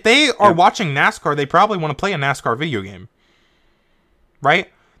 If they are watching NASCAR, they probably want to play a NASCAR video game. Right?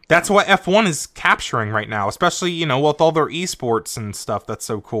 That's what F1 is capturing right now, especially, you know, with all their esports and stuff. That's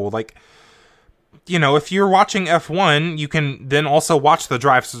so cool. Like, you know, if you're watching F1, you can then also watch the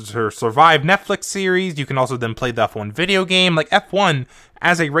Drive to Survive Netflix series. You can also then play the F1 video game. Like, F1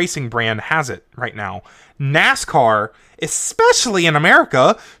 as a racing brand has it right now. NASCAR, especially in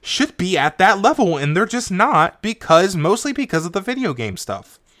America, should be at that level, and they're just not, mostly because of the video game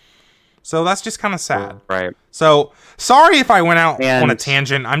stuff. So that's just kind of sad. Right. So, sorry if I went out on a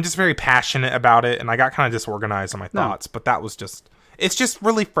tangent. I'm just very passionate about it, and I got kind of disorganized in my thoughts, but it's just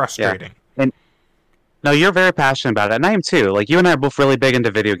really frustrating. Yeah. And no, you're very passionate about it, and I am too. Like, you and I are both really big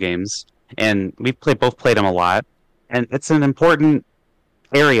into video games, and we both played them a lot, and it's an important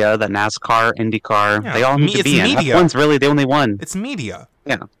area that NASCAR, IndyCar, they all need to be in. Media. F1's really the only one. It's media.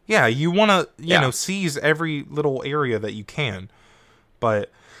 Yeah. Yeah, you want to, you know, seize every little area that you can.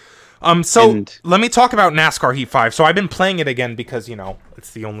 But let me talk about NASCAR Heat 5. So I've been playing it again because, you know,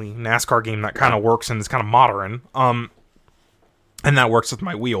 it's the only NASCAR game that kind of works and is kind of modern. And that works with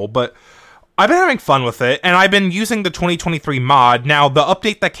my wheel, but I've been having fun with it, and I've been using the 2023 mod. Now, the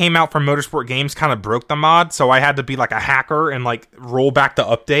update that came out from Motorsport Games kind of broke the mod, so I had to be like a hacker and like roll back the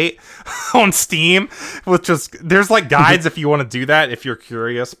update on Steam, which is, there's like guides if you want to do that if you're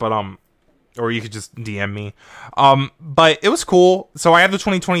curious, but or you could just DM me. But it was cool. So I have the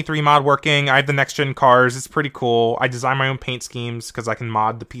 2023 mod working. I have the next gen cars. It's pretty cool. I design my own paint schemes because I can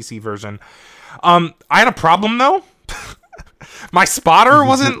mod the PC version. I had a problem though. My spotter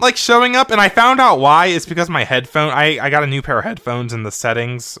wasn't like showing up, and I found out why. It's because my headphone, I got a new pair of headphones, and the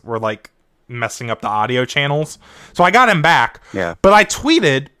settings were like messing up the audio channels. So I got him back. Yeah. But I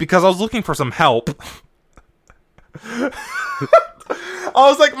tweeted because I was looking for some help. I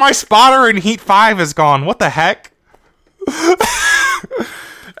was like, my spotter in Heat 5 is gone. What the heck?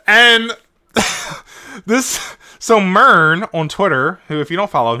 And so Mern on Twitter, who, if you don't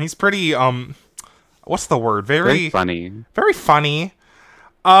follow him, he's pretty what's the word? Very funny. Very funny.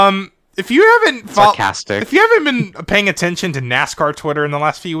 If you haven't sarcastic. If you haven't been paying attention to NASCAR Twitter in the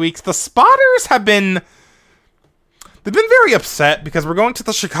last few weeks, the spotters they've been very upset because we're going to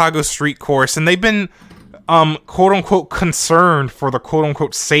the Chicago street course, and they've been quote unquote concerned for the quote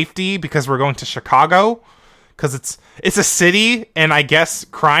unquote safety because we're going to Chicago, because it's a city, and I guess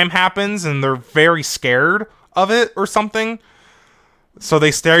crime happens and they're very scared of it or something. So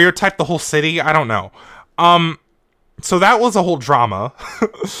they stereotype the whole city. I don't know. So that was a whole drama.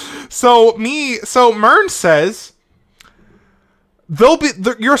 So Mern says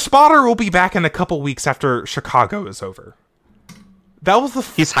your spotter will be back in a couple weeks after Chicago is over. That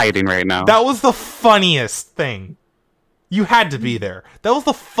was he's hiding right now. That was the funniest thing. You had to be there. That was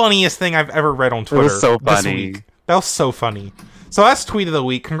the funniest thing I've ever read on Twitter. It was so funny. This week. That was so funny. So that's tweet of the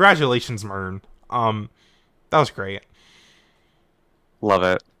week. Congratulations, Mern. That was great. Love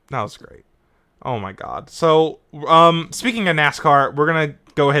it. That was great. Oh my god. So, speaking of NASCAR, we're gonna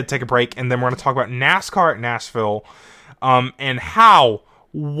go ahead and take a break, and then we're gonna talk about NASCAR at Nashville, and how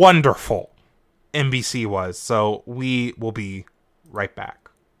wonderful NBC was. So we will be right back.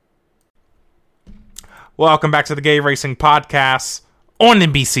 Welcome back to the Gay Racing Podcast on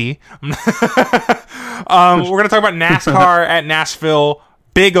NBC. We're gonna talk about NASCAR at Nashville.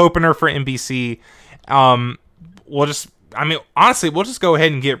 Big opener for NBC. We'll just I mean, honestly, we'll just go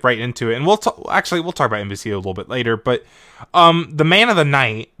ahead and get right into it, and we'll talk about NBC a little bit later. But the man of the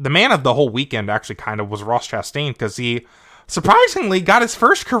night, the man of the whole weekend, actually kind of was Ross Chastain, because he surprisingly got his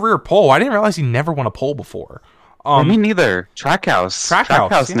first career pole. I didn't realize he never won a pole before. Me neither.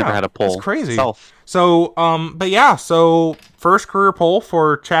 Trackhouse never had a pole. It's crazy. Itself. So, but yeah, so first career pole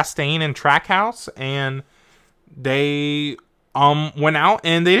for Chastain and Trackhouse, and they went out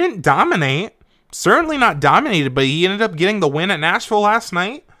and they didn't dominate. Certainly not dominated, but he ended up getting the win at Nashville last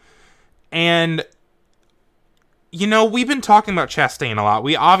night. And, you know, we've been talking about Chastain a lot.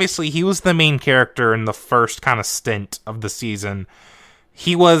 He was the main character in the first kind of stint of the season.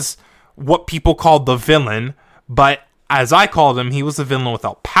 He was what people called the villain, but as I called him, he was the villain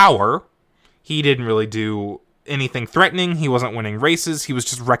without power. He didn't really do anything threatening. He wasn't winning races. He was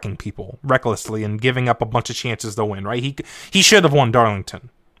just wrecking people recklessly and giving up a bunch of chances to win, right? He should have won Darlington,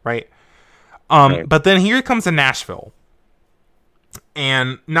 right? Right. But then here he comes to Nashville.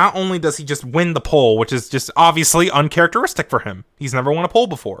 And not only does he just win the pole, which is just obviously uncharacteristic for him. He's never won a pole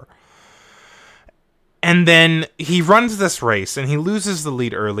before. And then he runs this race and he loses the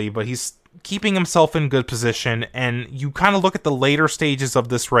lead early, but he's keeping himself in good position. And you kind of look at the later stages of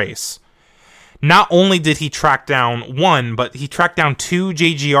this race. Not only did he track down one, but he tracked down two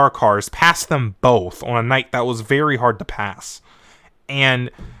JGR cars, passed them both on a night that was very hard to pass. And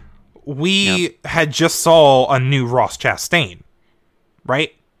we had just saw a new Ross Chastain,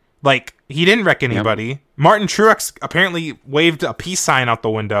 right? Like, he didn't wreck anybody. Yep. Martin Truex apparently waved a peace sign out the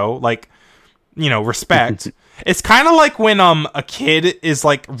window, like, you know, respect. It's kind of like when a kid is,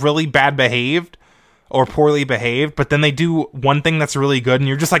 like, really bad behaved or poorly behaved, but then they do one thing that's really good and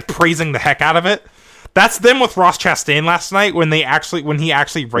you're just, like, praising the heck out of it. That's them with Ross Chastain last night when he actually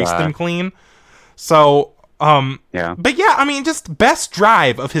raced them clean. So... But yeah, I mean, just best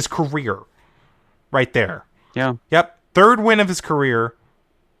drive of his career right there. Yeah. Yep. Third win of his career.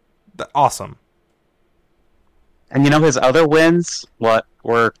 Awesome. And you know, his other wins,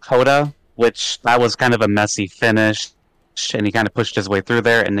 were Coda, which that was kind of a messy finish, and he kind of pushed his way through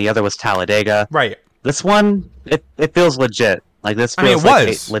there, and the other was Talladega. Right. This one, it feels legit. Like, this feels like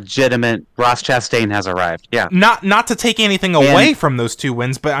a legitimate Ross Chastain has arrived. Yeah. Not to take anything away from those two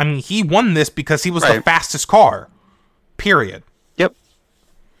wins, but I mean, he won this because he was the fastest car. Period. Yep.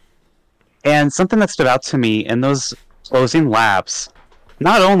 And something that stood out to me in those closing laps,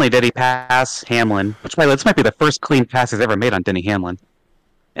 not only did he pass Hamlin, which, by the way, this might be the first clean pass he's ever made on Denny Hamlin,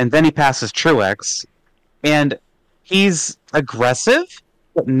 and then he passes Truex, and he's aggressive,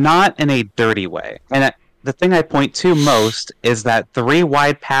 but not in a dirty way. And the thing I point to most is that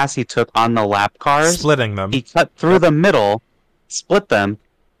 3-wide pass he took on the lap cars. Splitting them. He cut through the middle, split them,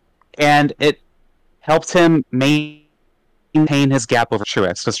 and it helped him maintain his gap over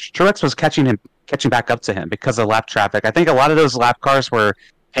Truex. Because Truex was catching back up to him because of lap traffic. I think a lot of those lap cars were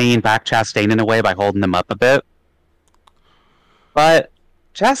paying back Chastain in a way by holding them up a bit. But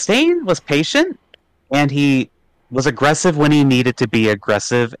Chastain was patient, and he was aggressive when he needed to be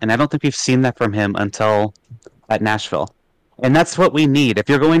aggressive, and I don't think we've seen that from him until at Nashville. And that's what we need. If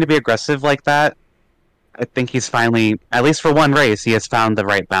you're going to be aggressive like that, I think he's finally, at least for one race, he has found the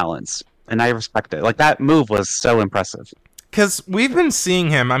right balance. And I respect it. Like, that move was so impressive. Because we've been seeing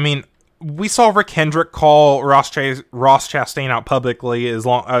him, I mean, we saw Rick Hendrick call Ross Chastain out publicly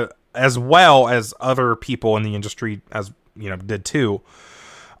as well as other people in the industry, as you know, did too.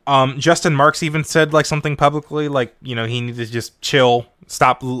 Justin Marks even said like something publicly, like, you know, he needed to just chill,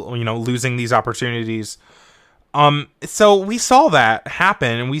 stop, you know, losing these opportunities. So we saw that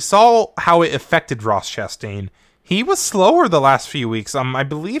happen, and we saw how it affected Ross Chastain. He was slower the last few weeks. I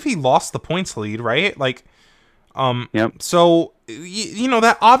believe he lost the points lead, right? Like, yep. So you know,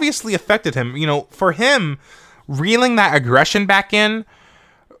 that obviously affected him. You know, for him, reeling that aggression back in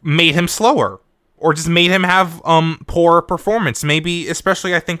made him slower. Or just made him have poor performance. Maybe,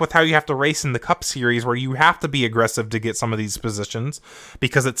 especially I think with how you have to race in the Cup Series, where you have to be aggressive to get some of these positions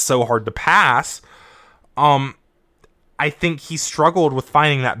because it's so hard to pass. I think he struggled with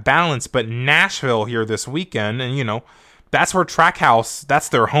finding that balance. But Nashville here this weekend, and you know, that's where Trackhouse, that's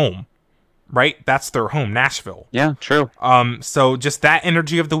their home, right? That's their home, Nashville. Yeah, true. So just that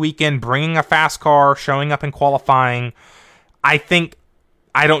energy of the weekend, bringing a fast car, showing up in qualifying,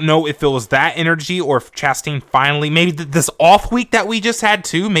 I don't know if it was that energy or if Chastain finally, maybe this off week that we just had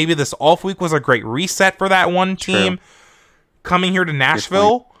too, maybe this off week was a great reset for that one team coming here to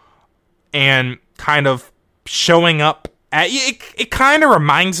Nashville and kind of showing up at it kind of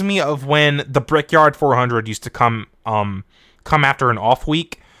reminds me of when the Brickyard 400 used to come after an off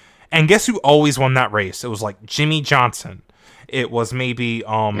week. And guess who always won that race? It was like Jimmy Johnson. It was maybe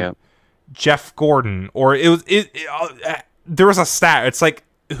Jeff Gordon, or there was a stat. It's like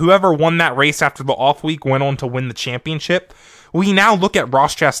whoever won that race after the off week went on to win the championship. We now look at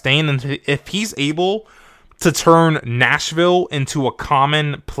Ross Chastain, and if he's able to turn Nashville into a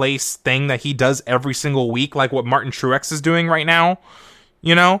commonplace thing that he does every single week, like what Martin Truex is doing right now,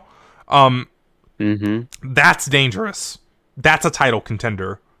 that's dangerous. That's a title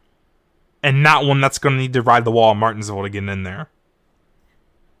contender, and not one that's going to need to ride the wall at Martinsville to get in there.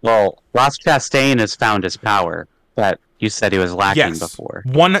 Well, Ross Chastain has found his power that you said he was lacking before.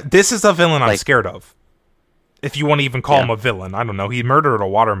 This is a villain I'm scared of. If you want to even call him a villain. I don't know. He murdered a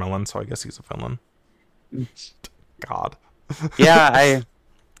watermelon, so I guess he's a villain. God. I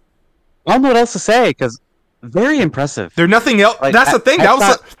don't know what else to say, because very impressive. There's nothing else. That's the thing.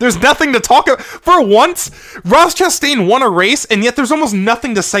 There's nothing to talk about. For once, Ross Chastain won a race, and yet there's almost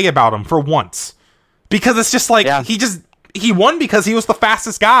nothing to say about him for once. Because it's just like, he won because he was the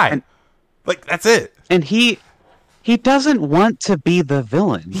fastest guy. That's it. And he doesn't want to be the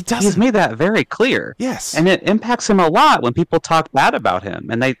villain. He doesn't. He's made that very clear. Yes. And it impacts him a lot when people talk bad about him.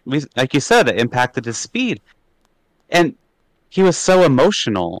 And like you said, it impacted his speed. And he was so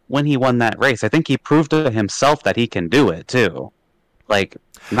emotional when he won that race. I think he proved to himself that he can do it, too. Like,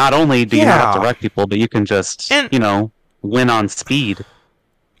 not only do you not have to wreck people, but you can just, win on speed.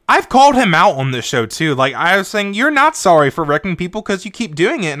 I've called him out on this show, too. Like, I was saying, you're not sorry for wrecking people because you keep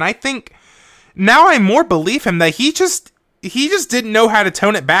doing it. And I think now I more believe him that he just didn't know how to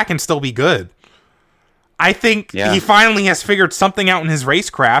tone it back and still be good. I think he finally has figured something out in his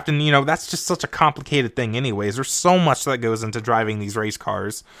racecraft, and that's just such a complicated thing anyways. There's so much that goes into driving these race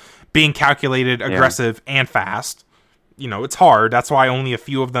cars, being calculated, aggressive, and fast. It's hard. That's why only a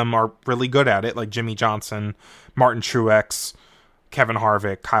few of them are really good at it, like Jimmy Johnson, Martin Truex, Kevin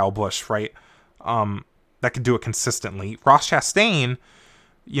Harvick, Kyle Busch, right? That could do it consistently. Ross Chastain,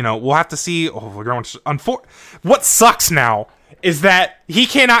 we'll have to see. We're going to... What sucks now is that he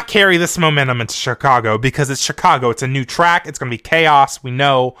cannot carry this momentum into Chicago because it's Chicago. It's a new track. It's going to be chaos. We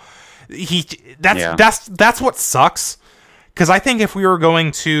know. That's what sucks. Because I think if we were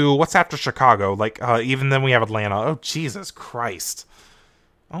going to... What's after Chicago? Even then we have Atlanta. Oh, Jesus Christ.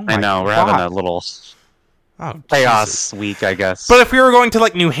 Oh my I know. We're God. having a little... chaos week, I guess. But if we were going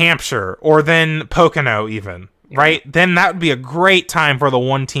to New Hampshire or then Pocono even, right? Then that would be a great time for the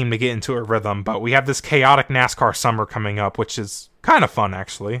one team to get into a rhythm. But we have this chaotic NASCAR summer coming up, which is kind of fun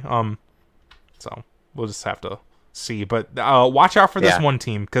actually. So we'll just have to see. But watch out for this one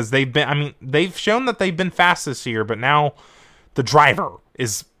team because they've shown that they've been fast this year, but now the driver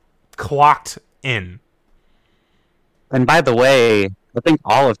is clocked in. And by the way, I think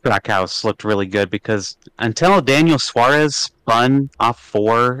all of Trackhouse looked really good because until Daniel Suarez spun off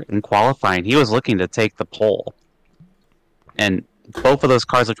 4 in qualifying, he was looking to take the pole. And both of those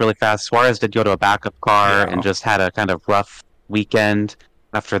cars looked really fast. Suarez did go to a backup car and just had a kind of rough weekend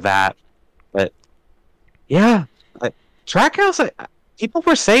after that. But Trackhouse, people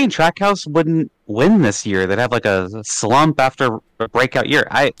were saying Trackhouse wouldn't win this year. They'd have a slump after a breakout year.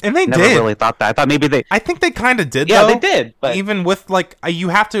 And they never did. really thought that. I thought maybe they... I think they kind of did, Yeah, though. they did. But even with, you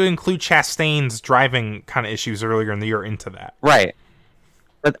have to include Chastain's driving kind of issues earlier in the year into that. Right.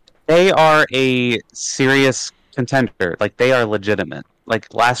 But they are a serious contender. They are legitimate.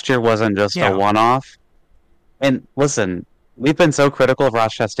 Last year wasn't just a one-off. And listen, we've been so critical of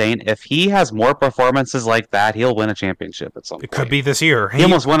Ross Chastain. If he has more performances like that, he'll win a championship at some point. It could be this year. He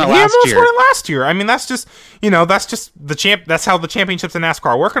almost won it last year. He almost won it last year. I mean, that's just the champ. That's how the championships in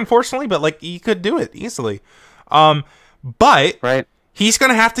NASCAR work, unfortunately. But he could do it easily. But right. He's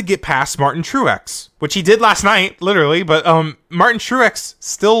gonna have to get past Martin Truex, which he did last night, literally. But Martin Truex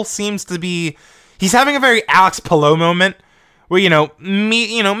still seems to be. He's having a very Alex Palou moment where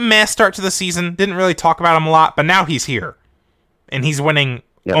meh start to the season. Didn't really talk about him a lot, but now he's here. And he's winning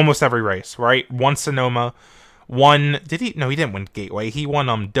almost every race, right? Won Sonoma. Did he? No, he didn't win Gateway. He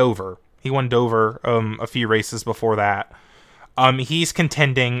won Dover. He won Dover a few races before that. He's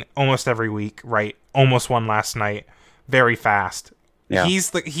contending almost every week, right? Almost won last night. Very fast. Yeah.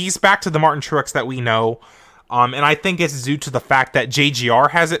 He's back to the Martin Truex that we know. And I think it's due to the fact that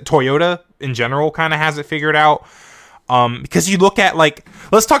JGR has it. Toyota, in general, kind of has it figured out. Because you look at,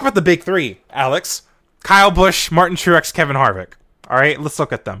 let's talk about the big three, Alex. Kyle Busch, Martin Truex, Kevin Harvick. All right, let's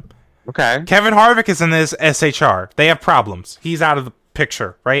look at them. Okay. Kevin Harvick is in his SHR. They have problems. He's out of the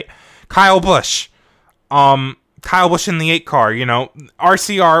picture, right? Kyle Busch in the 8 car,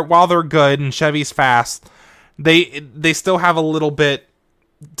 RCR, while they're good and Chevy's fast, they still have a little bit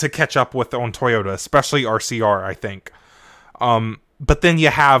to catch up with on Toyota, especially RCR, I think. But then you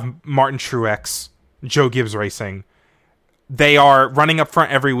have Martin Truex, Joe Gibbs Racing. they are running up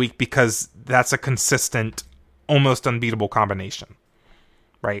front every week because that's a consistent, almost unbeatable combination,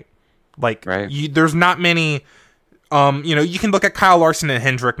 right? Like, there's not many. You can look at Kyle Larson and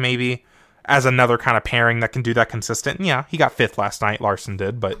Hendrick maybe as another kind of pairing that can do that consistent. And yeah, he got 5th last night. Larson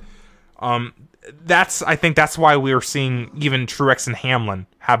did, but I think that's why we're seeing even Truex and Hamlin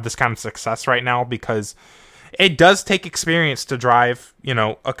have this kind of success right now, because it does take experience to drive,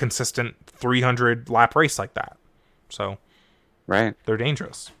 a consistent 300 lap race like that. So, they're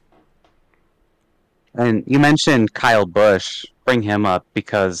dangerous. And you mentioned Kyle Busch. Bring him up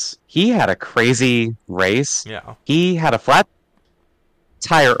because he had a crazy race. Yeah. He had a flat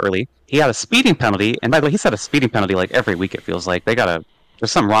tire early. He had a speeding penalty. And by the way, he's had a speeding penalty like every week, it feels like. There's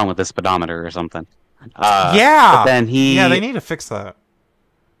something wrong with this speedometer or something. But then they need to fix that.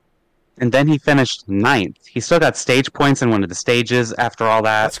 And then he finished 9th. He still got stage points in one of the stages after all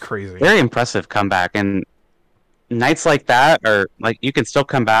that. That's crazy. Very impressive comeback. And nights like that, or like you can still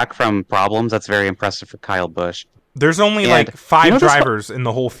come back from problems. That's very impressive for Kyle Busch. There's only like 5 drivers in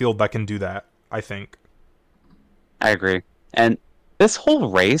the whole field that can do that, I think. I agree. And this whole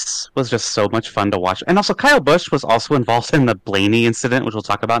race was just so much fun to watch. And also, Kyle Busch was also involved in the Blaney incident, which we'll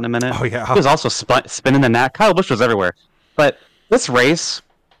talk about in a minute. Oh, yeah. He was also spinning the net. Kyle Busch was everywhere. But this race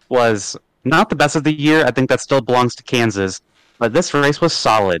was not the best of the year. I think that still belongs to Kansas. But this race was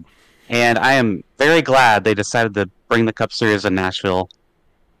solid. And I am very glad they decided to bring the Cup Series to Nashville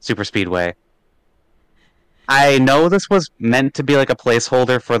Superspeedway. I know this was meant to be like a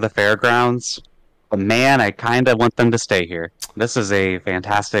placeholder for the fairgrounds, but man, I kind of want them to stay here. This is a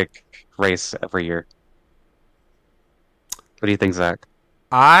fantastic race every year. What do you think, Zach?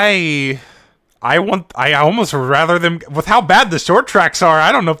 I almost would rather them, with how bad the short tracks are,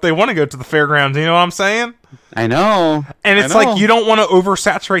 I don't know if they want to go to the fairgrounds, you know what I'm saying? I know. And it's like, you don't want to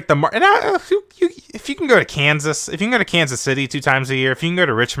oversaturate the market. If you can go to Kansas, if you can go to Kansas City 2 times a year, if you can go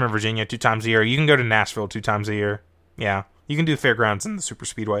to Richmond, Virginia 2 times a year, you can go to Nashville 2 times a year. Yeah, you can do fairgrounds in the Super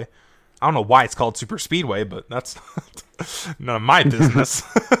Speedway. I don't know why it's called Super Speedway, but that's none of my business.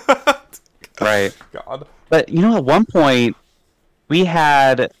 Right. God. But, at one point, we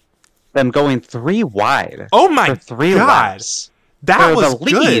had them going 3 wide. Oh my for 3 God. laps. That was the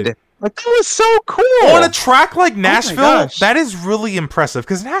lead. Good. Like, that was so cool. On a track like Nashville, gosh. that is really impressive,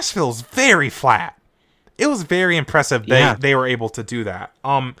 because Nashville's very flat. It was very impressive they were able to do that.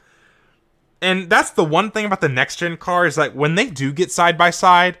 And that's the one thing about the next-gen car is that when they do get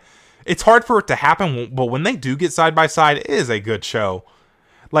side-by-side, it's hard for it to happen, but when they do get side-by-side, it is a good show.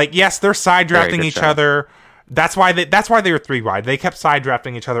 Like, yes, they're side-drafting each other. That's why they were 3 wide. They kept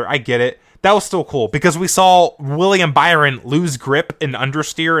side-drafting each other. I get it. That was still cool, because we saw William Byron lose grip and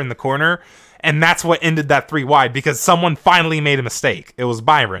understeer in the corner, and that's what ended that 3 wide, because someone finally made a mistake. It was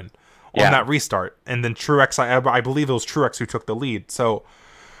Byron on that restart. And then Truex, I believe it was Truex who took the lead. So,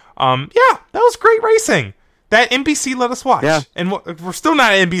 that was great racing. That NBC let us watch. Yeah. And we're still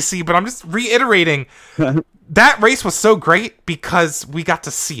not at NBC, but I'm just reiterating, that race was so great because we got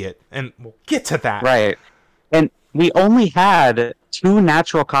to see it. And we'll get to that. Right. And we only had 2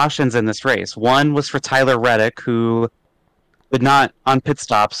 natural cautions in this race. One was for Tyler Reddick, who did not, on pit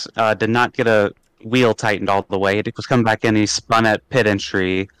stops, did not get a wheel tightened all the way. It was coming back in, and he spun at pit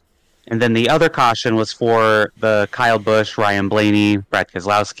entry. And then the other caution was for the Kyle Busch, Ryan Blaney, Brad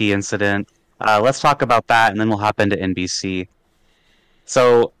Keselowski incident. Let's talk about that, and then we'll hop into NBC.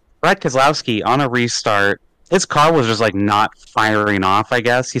 So, Brad Keselowski, on a restart, his car was just, not firing off, I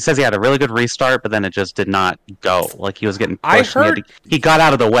guess. He says he had a really good restart, but then it just did not go. Like, he was getting pushed. He got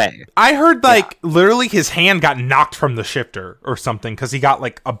out of the way. I heard, literally his hand got knocked from the shifter or something, because he got,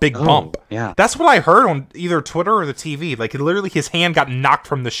 a big bump. Yeah. That's what I heard on either Twitter or the TV. Literally his hand got knocked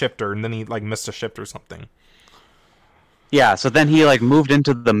from the shifter, and then he, missed a shift or something. Yeah, so then he moved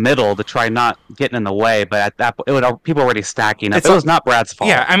into the middle to try not getting in the way, but at that point, people were already stacking up. It was not Brad's fault.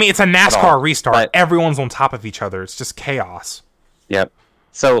 Yeah, I mean, it's a NASCAR restart. But everyone's on top of each other. It's just chaos. Yep.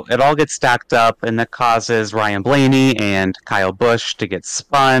 So it all gets stacked up, and that causes Ryan Blaney and Kyle Busch to get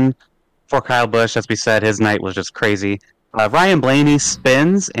spun. For Kyle Busch, as we said, his night was just crazy. Ryan Blaney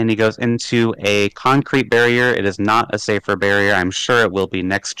spins, and he goes into a concrete barrier. It is not a safer barrier. I'm sure it will be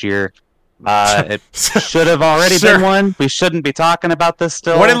next year. It should have already been one. We shouldn't be talking about this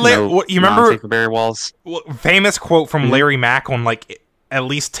still. What did you remember? Barrier walls. Famous quote from Larry Mack on at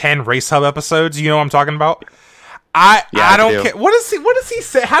least 10 Race Hub episodes. You know what I'm talking about? I don't care. What does he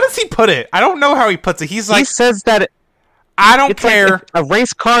say? How does he put it? I don't know how he puts it. He says that I don't care. A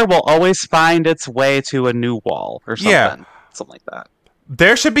race car will always find its way to a new wall or something. Yeah. Something like that.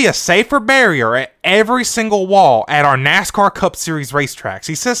 There should be a safer barrier at every single wall at our NASCAR Cup Series racetracks.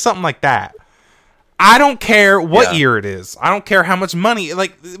 He says something like that. I don't care what year it is. I don't care how much money.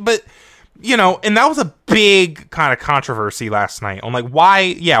 Like, but you know, and that was a big kind of controversy last night on like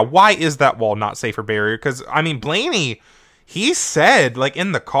why is that wall not safe for barrier? Because I mean, Blaney, he said like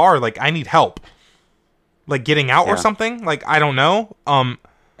in the car, like I need help, like getting out or something. Like I don't know.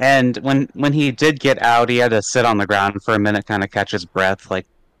 And when he did get out, he had to sit on the ground for a minute, kind of catch his breath. Like,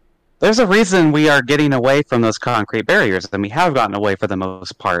 there's a reason we are getting away from those concrete barriers, and we have gotten away for the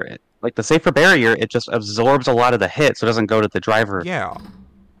most part. Like the safer barrier, it just absorbs a lot of the hit, so it doesn't go to the driver. Yeah.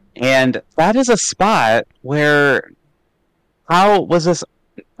 And that is a spot where, how was this?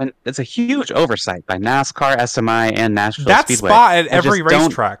 It's a huge oversight by NASCAR, SMI, and Nashville Speedway. That spot at every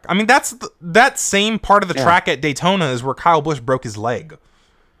racetrack. I mean, that same part of the track at Daytona is where Kyle Busch broke his leg,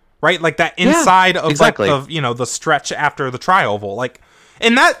 right? Like that inside of exactly. like the stretch after the tri-oval, like,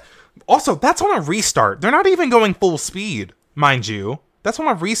 and that also that's on a restart. They're not even going full speed, mind you. That's on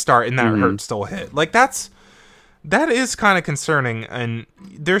a restart, and that hurt still hit. Like that is kind of concerning, and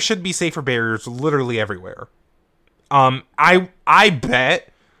there should be safer barriers literally everywhere. I bet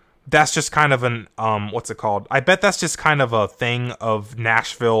that's just kind of an what's it called? I bet that's just kind of a thing of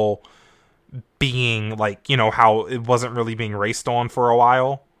Nashville being like, you know, how it wasn't really being raced on for a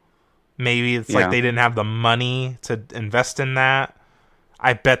while. Maybe it's like they didn't have the money to invest in that.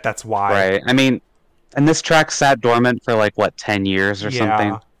 I bet that's why. Right. I mean, and this track sat dormant for like 10 years or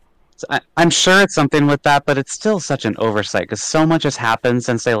something. So I'm sure it's something with that, but it's still such an oversight because so much has happened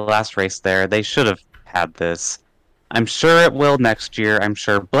since they last raced there. They should have had this. I'm sure it will next year. I'm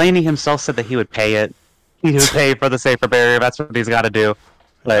sure Blaney himself said that he would pay it. He would pay for the safer barrier. That's what he's got to do.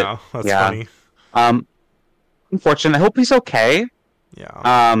 But that's funny. Unfortunate. I hope he's okay.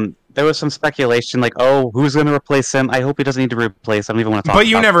 Yeah. There was some speculation like, oh, who's going to replace him? I hope he doesn't need to replace. I don't even want to talk about that. But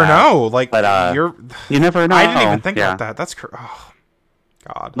you never know. Like, but, you never know. I didn't even think about that. That's oh,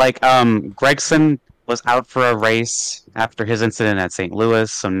 God. Like, Gregson was out for a race after his incident at St.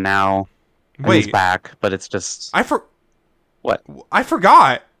 Louis, so now he's back. But it's just what? I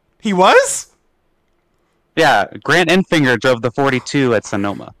forgot. He was? Yeah, Grant Enfinger drove the 42 at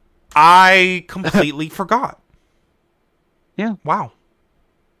Sonoma. I completely forgot. Yeah. Wow.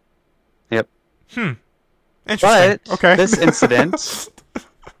 Yep. Interesting. But okay. this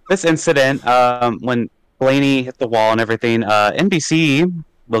incident, when Blaney hit the wall and everything, NBC,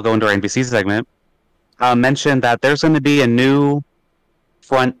 we'll go into our NBC segment, mentioned that there's going to be a new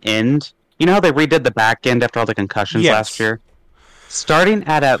front end. You know how they redid the back end after all the concussions last year? Starting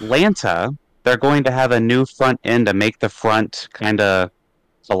at Atlanta, they're going to have a new front end to make the front kind of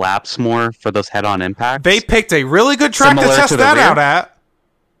collapse more for those head-on impacts. They picked a really good track to test that out at.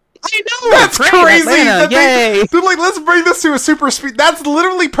 I know! That's crazy! Yay! They're like, let's bring this to a super speed. That's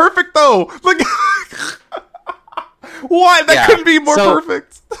literally perfect, though! Like, why? That couldn't be more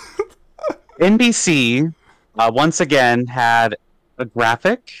perfect. NBC, once again, had a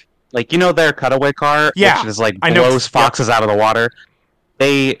graphic. Like, you know their cutaway car? Which is like blows foxes out of the water.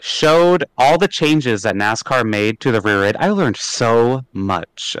 They showed all the changes that NASCAR made to the rear end. I learned so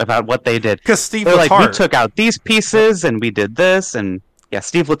much about what they did. Because Steve They're Letarte. like, we took out these pieces and we did this, and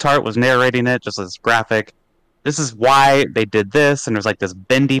Steve Letarte was narrating it, just as graphic. This is why they did this, and there's like this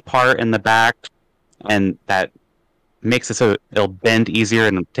bendy part in the back, and that makes it so it'll bend easier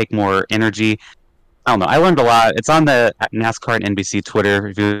and take more energy. I don't know. I learned a lot. It's on the NASCAR and NBC Twitter.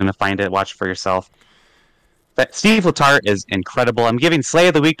 If you're going to find it, watch it for yourself. But Steve Letarte is incredible. I'm giving Slay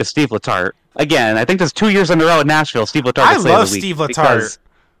of the Week to Steve Letarte. Again, I think there's 2 years in a row in Nashville. Steve Letarte is Slay of the Week. I love Steve Letarte.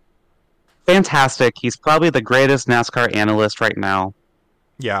 Fantastic. He's probably the greatest NASCAR analyst right now.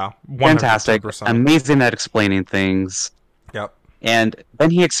 Yeah. 100%. Fantastic. Amazing at explaining things. Yep. And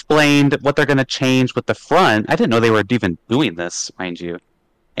then he explained what they're going to change with the front. I didn't know they were even doing this, mind you.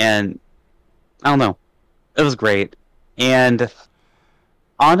 And I don't know. It was great. And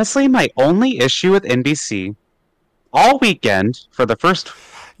honestly, my only issue with NBC all weekend for the first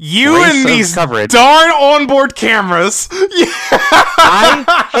you and these coverage, darn onboard cameras.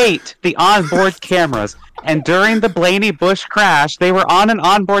 I hate the onboard cameras. And during the Blaney Busch crash, they were on an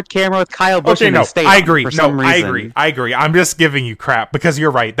onboard camera with Kyle Busch in the stadium. I agree. For some reason. I agree. I'm just giving you crap because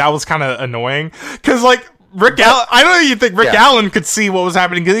you're right. That was kind of annoying. Because like Rick Allen, I know you think Rick Allen could see what was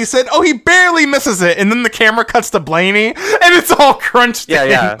happening because he said, "Oh, he barely misses it," and then the camera cuts to Blaney, and it's all crunched in.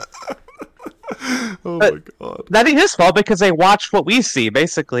 Yeah. Oh my God. That ain't his fault because they watch what we see,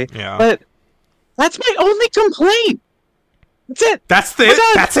 basically. Yeah. But that's my only complaint. That's it.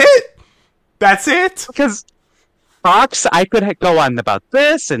 That's it. Because Fox, I could go on about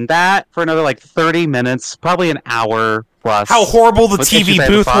this and that for another like 30 minutes, probably an hour plus. How horrible the TV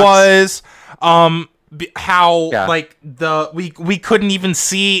booth was. how Yeah. like we couldn't even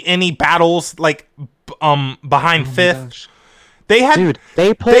see any battles like behind fifth. Gosh. They had Dude,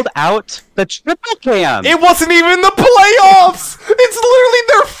 they pulled out the triple cam. it wasn't even the playoffs. It's literally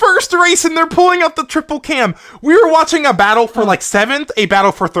their first race and they're pulling out the triple cam. We were watching a battle for like 7th, a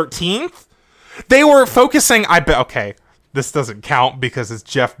battle for 13th. They were focusing, I bet, okay, this doesn't count because it's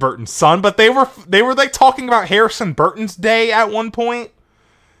Jeff Burton's son, but they were like talking about Harrison Burton's day at one point.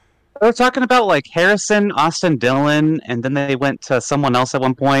 They were talking about like Harrison, Austin Dillon, and then they went to someone else at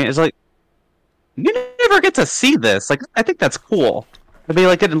one point. It's like, you never get to see this. Like, I think that's cool. To be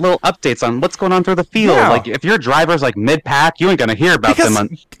like getting little updates on what's going on through the field. Yeah. Like, if your driver's like mid-pack, you ain't gonna hear about Because- them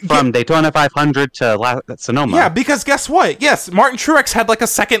from Daytona 500 to Sonoma. Yeah, because guess what? Yes, Martin Truex had like a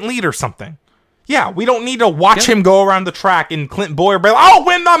second lead or something. Yeah, we don't need to watch him go around the track and Clint Boyer be like, "Oh,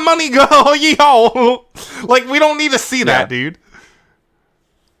 when the money go, yo!" Like, we don't need to see that, dude.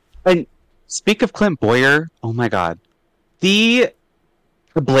 And speak of Clint Boyer, oh my god, the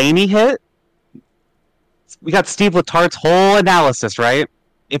Blaney hit. We got Steve Letard's whole analysis, right?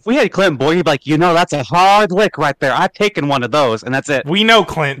 If we had Clint Boyer, he'd be like, that's a hard lick right there. I've taken one of those, and that's it. We know,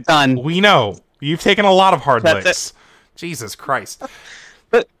 Clint. Done. We know. You've taken a lot of hard That's licks. Jesus Christ.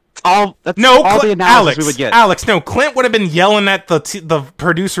 But that's No, all the analysis we would get. Alex, no, Clint would have been yelling at the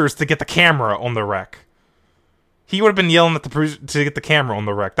producers to get the camera on the wreck. He would have been yelling at to get the camera on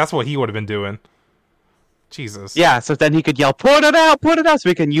the wreck. That's what he would have been doing. Jesus. Yeah, so then he could yell, put it out, so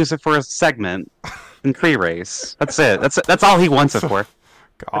we can use it for a segment in pre-race. That's it. That's all he wants it for.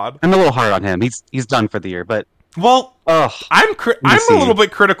 God. I'm a little hard on him. He's done for the year, but well, ugh. I'm a little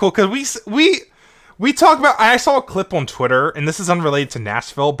bit critical because we talk about. I saw a clip on Twitter, and this is unrelated to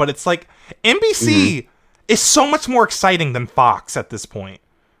Nashville, but it's like NBC is so much more exciting than Fox at this point,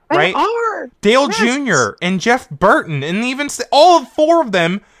 right? They are. Dale Yes. Jr. and Jeff Burton, and even all 4 of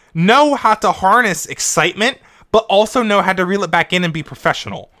them know how to harness excitement, but also know how to reel it back in and be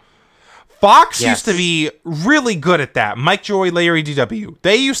professional. Fox used to be really good at that. Mike Joy, Larry DW.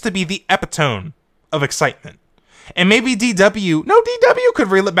 They used to be the epitome of excitement. And maybe DW could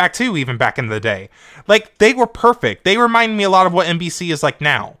reel it back too, even back in the day. Like, they were perfect. They remind me a lot of what NBC is like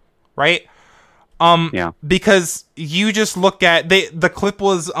now, right? Because you just look at the clip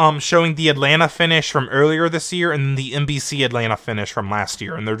was showing the Atlanta finish from earlier this year and the NBC Atlanta finish from last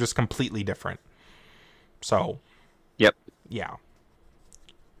year, and they're just completely different. So, Yep. yeah.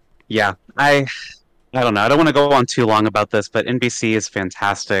 Yeah, I don't know. I don't want to go on too long about this, but NBC is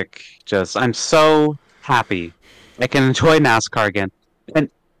fantastic. I'm so happy I can enjoy NASCAR again. And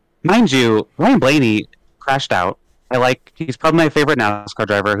mind you, Ryan Blaney crashed out. He's probably my favorite NASCAR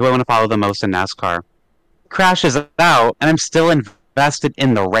driver, who I want to follow the most in NASCAR. Crashes out, and I'm still invested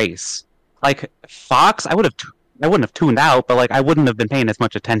in the race. Like Fox, I wouldn't have tuned out, but like I wouldn't have been paying as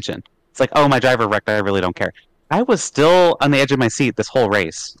much attention. It's like, oh, my driver wrecked. I really don't care. I was still on the edge of my seat this whole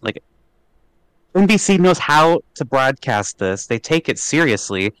race. Like, NBC knows how to broadcast this. They take it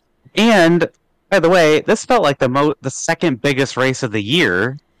seriously. And by the way, this felt like the second biggest race of the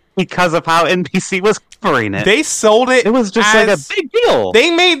year because of how NBC was covering it. They sold it. It was just like a big deal.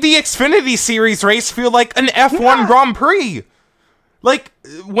 They made the Xfinity Series race feel like an F1 Grand Prix. Like,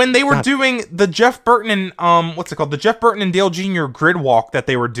 when they were doing the Jeff Burton and the Jeff Burton and Dale Jr. grid walk that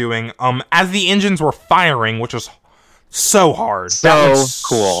they were doing as the engines were firing, which was so hard. That was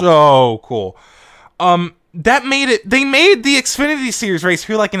cool. So cool. They made the Xfinity Series race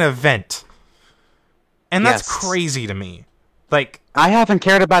feel like an event. And that's crazy to me. Like, I haven't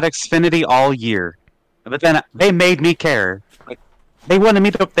cared about Xfinity all year. But then they made me care. Like, they wanted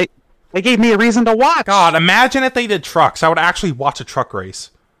me to they gave me a reason to watch. God, imagine if they did trucks. I would actually watch a truck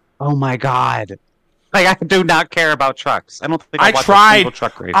race. Oh my god. Like, I do not care about trucks. I don't think I watch tried. a single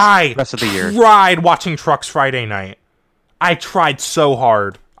truck race the rest of the year. I tried watching trucks Friday night. I tried so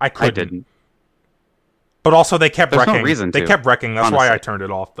hard. I couldn't. I didn't. But also, they kept There's wrecking. no reason they to, kept wrecking. That's why honestly. I turned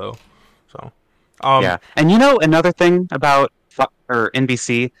it off, though. So, yeah. And another thing about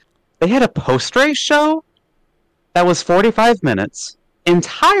NBC, they had a post-race show that was 45 minutes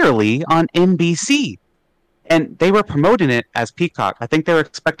entirely on NBC. And they were promoting it as Peacock. I think they were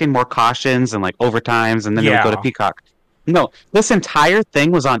expecting more cautions and like overtimes, and then they would go to Peacock. No, this entire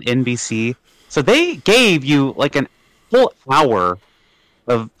thing was on NBC. So they gave you like a full hour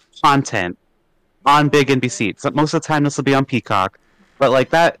of content on big NBC. So most of the time this will be on Peacock. But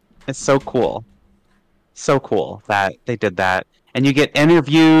like that is so cool. So cool that they did that. And you get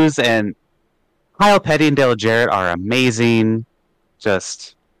interviews, and Kyle Petty and Dale Jarrett are amazing.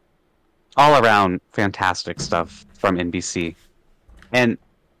 Just all around fantastic stuff from NBC. And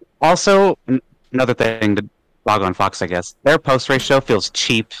also, another thing to log on Fox, I guess, their post-race show feels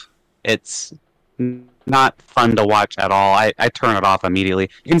cheap. It's not fun to watch at all. I turn it off immediately.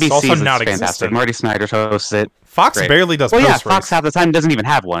 NBC's also is not fantastic. existent. Marty Snyder hosts it. Fox Great. barely does Well, yeah, post-race. Fox half the time doesn't even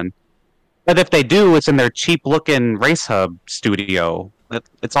have one. But if they do, it's in their cheap-looking Race Hub studio.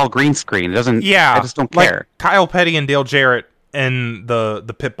 It's all green screen. It doesn't. Yeah, I just don't like care. Kyle Petty and Dale Jarrett in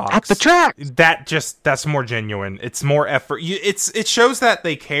the pit box At the track. That's more genuine. It's more effort. It shows that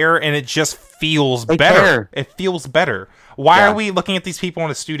they care, and it just feels They better. care. It feels better. Why Yeah. are we looking at these people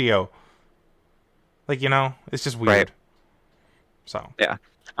in a studio? Like, it's just weird. Right. So Yeah.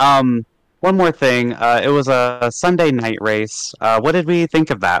 One more thing. It was a Sunday night race. What did we think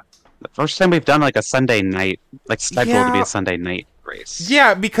of that? The first time we've done like a Sunday night, like scheduled to be Yeah. a Sunday night race.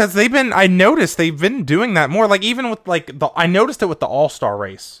 yeah, because I noticed they've been doing that more. Like even with I noticed it with the All-Star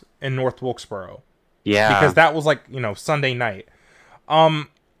race in North Wilkesboro. Yeah. Because that was like, Sunday night.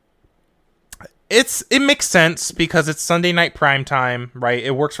 It makes sense because it's Sunday night prime time, right?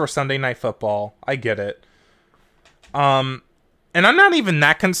 It works for Sunday night football. I get it. And I'm not even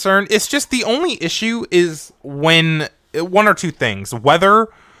that concerned. It's just the only issue is when one or two things. Weather,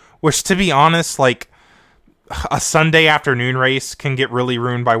 which to be honest, like a Sunday afternoon race can get really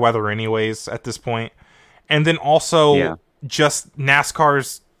ruined by weather anyways at this point. And then also just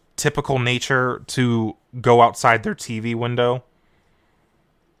NASCAR's typical nature to go outside their TV window.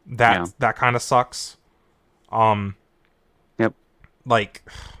 That kind of sucks. Yep. Like,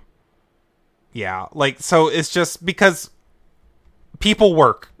 yeah, like, so it's just because people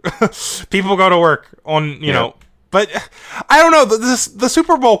work. People go to work on, you know, but I don't know. The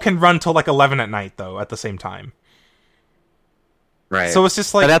Super Bowl can run till like 11 at night though at the same time. Right. So it's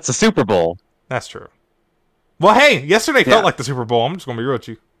just like, but that's the Super Bowl. That's true. Well, hey, yesterday felt like the Super Bowl. I'm just going to be real with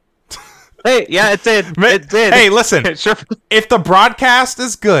you. Hey, yeah, it did. It did. Hey, listen. Sure. If the broadcast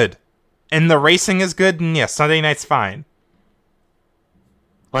is good and the racing is good, then yes, Sunday night's fine.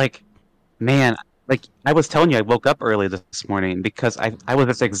 Like, man, like I was telling you, I woke up early this morning because I was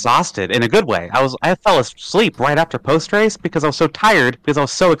just exhausted in a good way. I fell asleep right after post race because I was so tired because I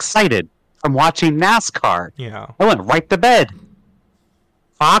was so excited from watching NASCAR. Yeah. I went right to bed.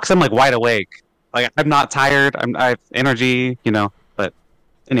 Fox, I'm like wide awake. Like I'm not tired. I have energy, But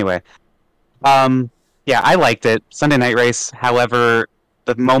anyway, yeah, I liked it. Sunday night race. However,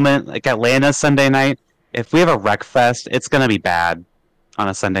 the moment like Atlanta Sunday night, if we have a wreck fest, it's gonna be bad on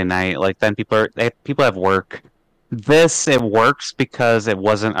a Sunday night. Like then people have work. It works because it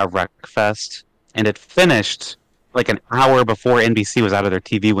wasn't a wreck fest and it finished like an hour before NBC was out of their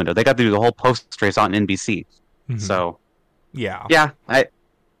TV window. They got to do the whole post race on NBC. Mm-hmm. So yeah,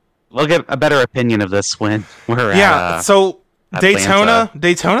 we'll get a better opinion of this when we're at so Atlanta.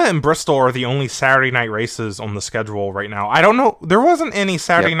 Daytona and Bristol are the only Saturday night races on the schedule right now. I don't know. There wasn't any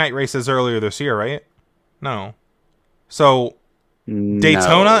Saturday night races earlier this year, right? No. So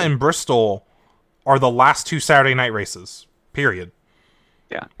Daytona and Bristol are the last two Saturday night races. Period.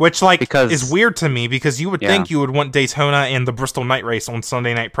 Yeah. Which is weird to me because you would think you would want Daytona and the Bristol night race on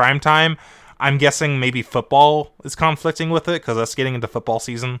Sunday night primetime. I'm guessing maybe football is conflicting with it because that's getting into football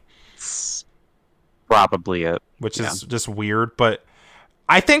season. Probably it. Which is just weird, but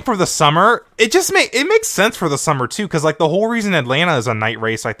I think for the summer, it makes sense for the summer too, because like the whole reason Atlanta is a night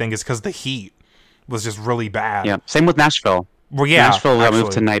race, I think, is because the heat was just really bad. Yeah, same with Nashville. Well, yeah, Nashville got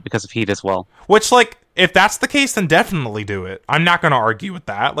moved to night because of heat as well. Which, like, if that's the case, then definitely do it. I'm not going to argue with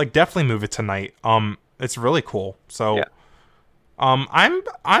that. Like, definitely move it to night. It's really cool. So, I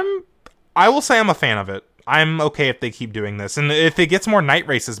will say I'm a fan of it. I'm okay if they keep doing this, and if it gets more night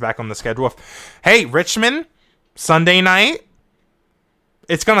races back on the schedule. Hey, Richmond Sunday night,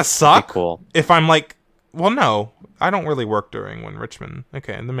 it's gonna suck. Cool. If I'm like, well, no, I don't really work during when Richmond.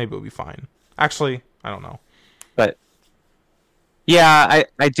 Okay, and then maybe it'll be fine. Actually, I don't know. But yeah,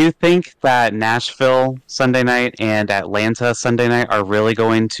 I do think that Nashville Sunday night and Atlanta Sunday night are really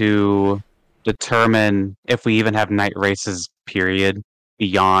going to determine if we even have night races, period,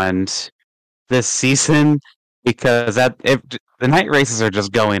 beyond this season, because if the night races are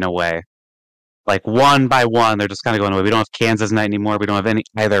just going away. Like one by one, they're just kind of going away. We don't have Kansas night anymore. We don't have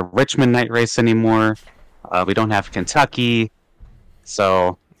either Richmond night race anymore. We don't have Kentucky.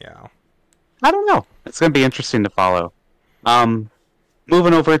 So yeah, I don't know. It's going to be interesting to follow.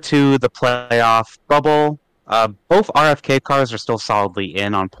 Moving over to the playoff bubble, both RFK cars are still solidly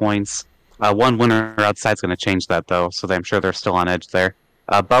in on points. One winner outside is going to change that, though, so I'm sure they're still on edge there.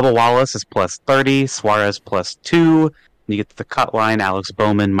 Bubba Wallace is plus 30, Suarez plus 2. You get to the cut line, Alex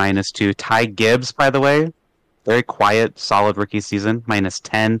Bowman minus 2. Ty Gibbs, by the way, very quiet, solid rookie season, minus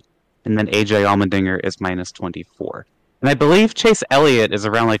 10. And then AJ Allmendinger is minus 24. And I believe Chase Elliott is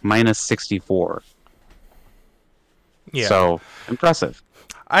around like minus 64. Yeah. So, impressive.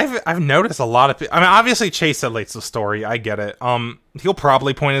 I've noticed a lot of people. I mean, obviously Chase elevates the story. I get it. He'll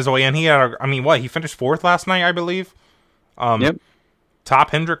probably point his way in. He had, he finished 4th last night, I believe. Yep.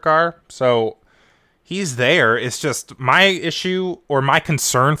 Top Hendrick car. So he's there. It's just my issue or my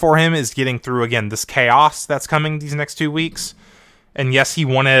concern for him is getting through again this chaos that's coming these next 2 weeks. And yes, he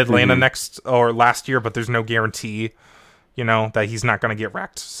won at Atlanta last year, but there's no guarantee, that he's not going to get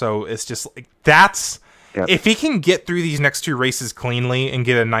wrecked. So it's just like that's. Yep. If he can get through these next 2 races cleanly and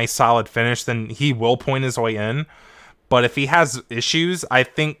get a nice solid finish, then he will point his way in. But if he has issues, I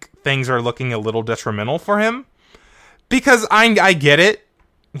think things are looking a little detrimental for him. Because I get it.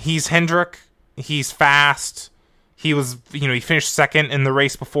 He's Hendrick. He's fast. He was, he finished 2nd in the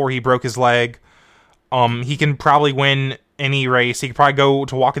race before he broke his leg. He can probably win any race. He could probably go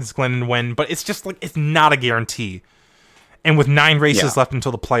to Watkins Glen and win. But it's just like, it's not a guarantee. And with 9 races left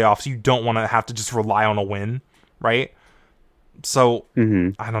until the playoffs, you don't want to have to just rely on a win, right? So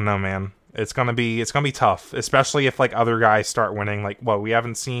I don't know, man. It's gonna be tough, especially if like other guys start winning. Like, we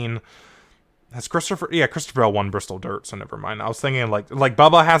haven't seen. Has Christopher? Yeah, Christopher Bell won Bristol Dirt, so never mind. I was thinking like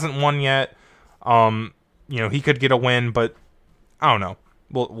Bubba hasn't won yet. He could get a win, but I don't know.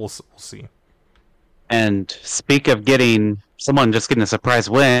 We'll see. And speak of getting a surprise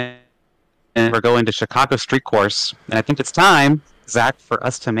win. And we're going to Chicago Street Course, and I think it's time, Zach, for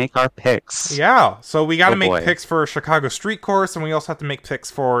us to make our picks. Yeah, so we got to make picks for Chicago Street Course, and we also have to make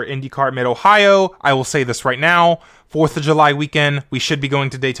picks for IndyCar Mid-Ohio. I will say this right now, 4th of July weekend, we should be going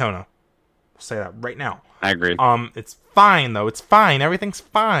to Daytona. I'll say that right now. I agree. It's fine, though. It's fine. Everything's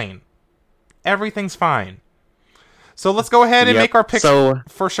fine. Everything's fine. So let's go ahead and make our picks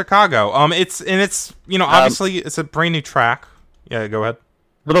for Chicago. It's obviously it's a brand new track. Yeah, go ahead.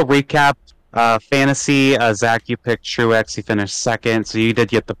 Little recap. Fantasy, Zach, you picked Truex. He finished 2nd, so you did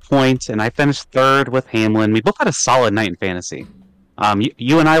get the point, and I finished 3rd with Hamlin. We both had a solid night in fantasy.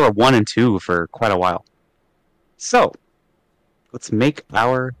 You and I were 1 and 2 for quite a while. So, let's make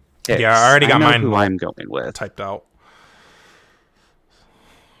our picks. Yeah, I already got mine. Who I'm going with typed out.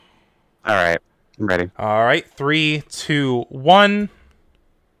 All right, I'm ready. All right, 3, 2, 1.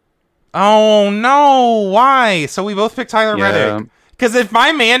 Oh no! Why? So we both picked Tyler Reddick. Because if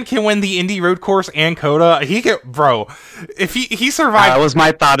my man can win the Indy Road Course and COTA, he could, bro. If he survived, that was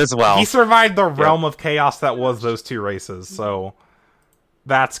my thought as well. He survived the realm of chaos that was those 2 races, so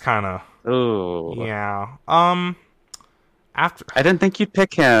that's kind of, yeah. After I didn't think you'd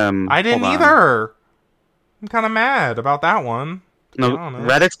pick him. I didn't either. I'm kind of mad about that one. No,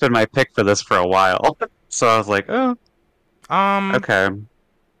 Reddick's been my pick for this for a while, so I was like, oh, okay.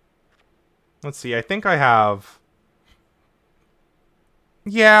 Let's see. I think I have.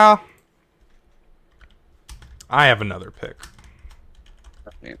 Yeah. I have another pick.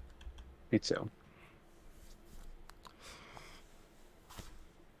 Me too.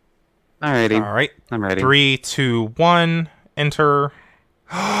 Alrighty. All right. I'm ready. 3, 2, 1. Enter.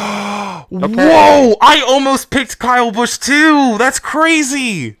 Okay. Whoa! I almost picked Kyle Busch too! That's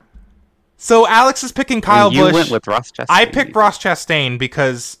crazy! So Alex is picking Kyle Busch. You went with Ross Chastain. I picked Ross Chastain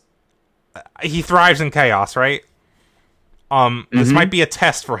because he thrives in chaos, right? This might be a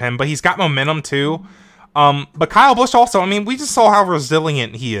test for him, but he's got momentum too. But Kyle Busch also, we just saw how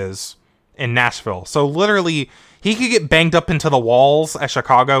resilient he is in Nashville. So literally, he could get banged up into the walls at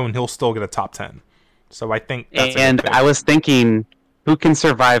Chicago and he'll still get a top 10. So I think that's I was thinking, who can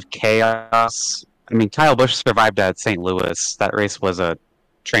survive chaos? Kyle Busch survived at St. Louis. That race was a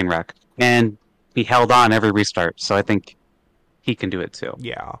train wreck. And he held on every restart. So I think he can do it too.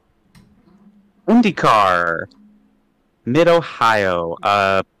 Yeah. IndyCar. Mid-Ohio,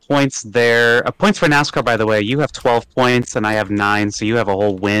 points there. Points for NASCAR, by the way. You have 12 points, and I have 9, so you have a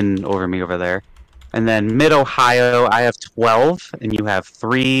whole win over me over there. And then Mid-Ohio, I have 12, and you have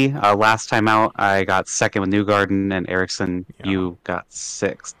 3. Last time out, I got 2nd with Newgarden, and Ericsson, you got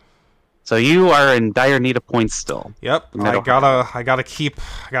 6th. So you are in dire need of points still. Yep, I gotta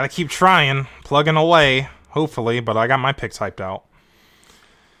keep trying, plugging away, hopefully, but I got my picks hyped out.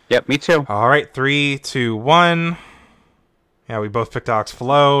 Yep, me too. All right, 3, 2, 1. Yeah, we both picked Alex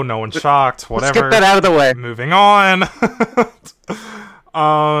Flo. No one's shocked. Whatever. Let's get that out of the way. Moving on.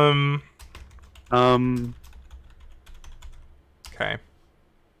 Okay.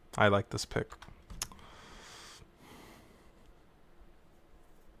 I like this pick.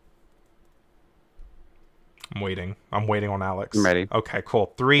 I'm waiting on Alex. I'm ready. Okay,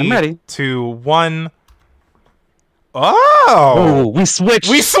 cool. 3, I'm ready. 2, 1. Oh! We switched.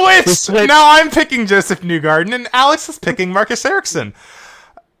 We switched! Now I'm picking Joseph Newgarden, and Alex is picking Marcus Ericsson.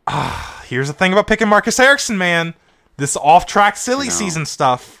 Here's the thing about picking Marcus Ericsson, man. This off-track silly season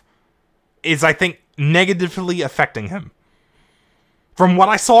stuff is, I think, negatively affecting him. From what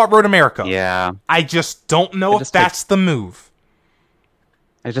I saw at Road America. Yeah. I just don't know if that's the move.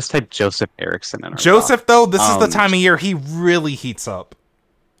 I just typed Joseph Erickson in. Joseph, though, this is the time of year he really heats up.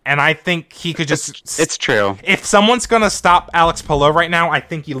 And I think he could just... It's true. If someone's going to stop Alex Palou right now, I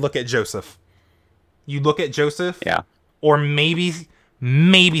think you look at Joseph. You look at Joseph. Yeah. Or maybe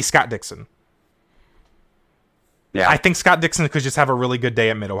Scott Dixon. Yeah. I think Scott Dixon could just have a really good day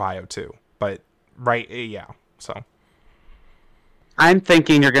at Mid-Ohio, too. But, yeah. So... I'm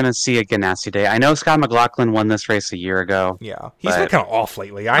thinking you're going to see a Ganassi day. I know Scott McLaughlin won this race a year ago. Yeah. He's been kind of off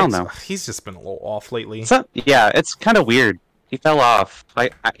lately. I don't know. He's just been a little off lately. Yeah, it's kind of weird. He fell off.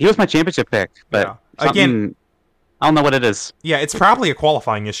 He was my championship pick, but again, I don't know what it is. Yeah, it's probably a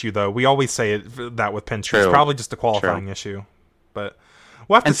qualifying issue, though. We always say that with Penske. It's probably just a qualifying issue. But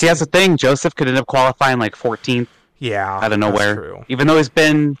we'll have to see. That's the thing. Joseph could end up qualifying like 14th. Yeah, out of nowhere. True. Even though he's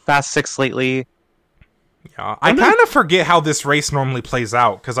been Fast 6 lately. Yeah, I kind of forget how this race normally plays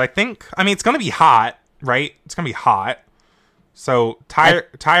out because it's going to be hot, right? It's going to be hot. So tire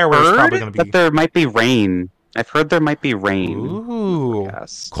wear is probably going to be. But there might be rain. I've heard there might be rain. Ooh,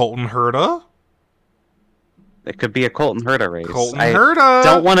 yes. Colton Herta. It could be a Colton Herta race. Herta.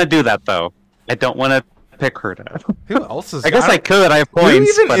 Don't want to do that though. I don't want to pick Herta. Who else is? I guess I could. I have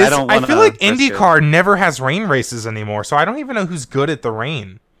points, but I don't. I feel like IndyCar never has rain races anymore, so I don't even know who's good at the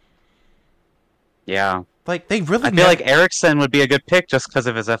rain. Yeah. Like, they really... I feel like Ericsson would be a good pick just because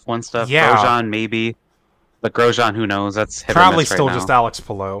of his F1 stuff. Yeah. Grosjean, maybe. But Grosjean, who knows? That's hit probably or miss still right just now. Alex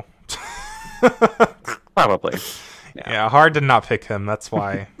Palou. Probably. Yeah, hard to not pick him. That's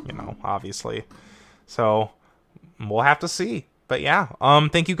why, obviously. So, we'll have to see. But yeah,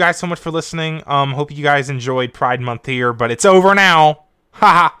 thank you guys so much for listening. Hope you guys enjoyed Pride Month here, but it's over now.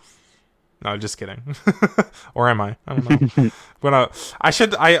 Haha. No, just kidding. Or am I? I don't know.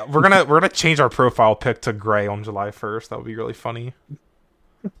 We're gonna change our profile pic to gray on July 1st. That would be really funny.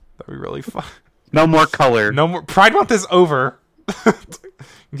 That'd be really fun. No more color. No more. Pride Month is over.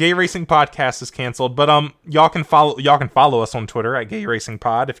 Gay Racing Podcast is canceled, but y'all can follow us on Twitter at Gay Racing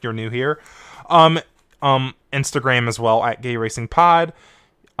Pod if you're new here. Instagram as well at Gay Racing Pod.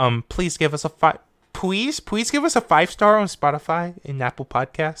 Please give us a 5. Please give us a 5-star on Spotify and Apple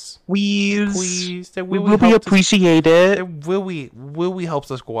Podcasts. Please. That we will be appreciated. It really helps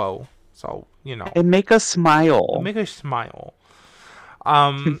us grow. So, And make us smile.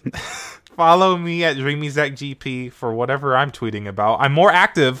 Follow me at DreamyZachGP for whatever I'm tweeting about. I am more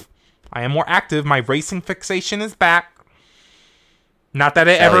active. My racing fixation is back. Not that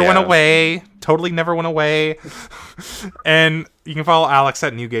it ever went away. Totally never went away. And you can follow Alex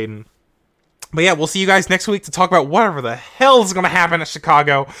at Newgaden. But yeah, we'll see you guys next week to talk about whatever the hell is going to happen at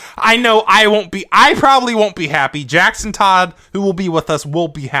Chicago. I know I probably won't be happy. Jackson Todd, who will be with us, will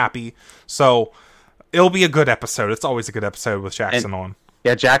be happy. So it'll be a good episode. It's always a good episode with Jackson on.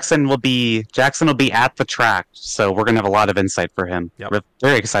 Yeah, Jackson will be at the track. So we're going to have a lot of insight for him. Yep. We're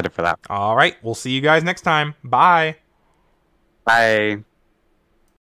very excited for that. All right. We'll see you guys next time. Bye. Bye.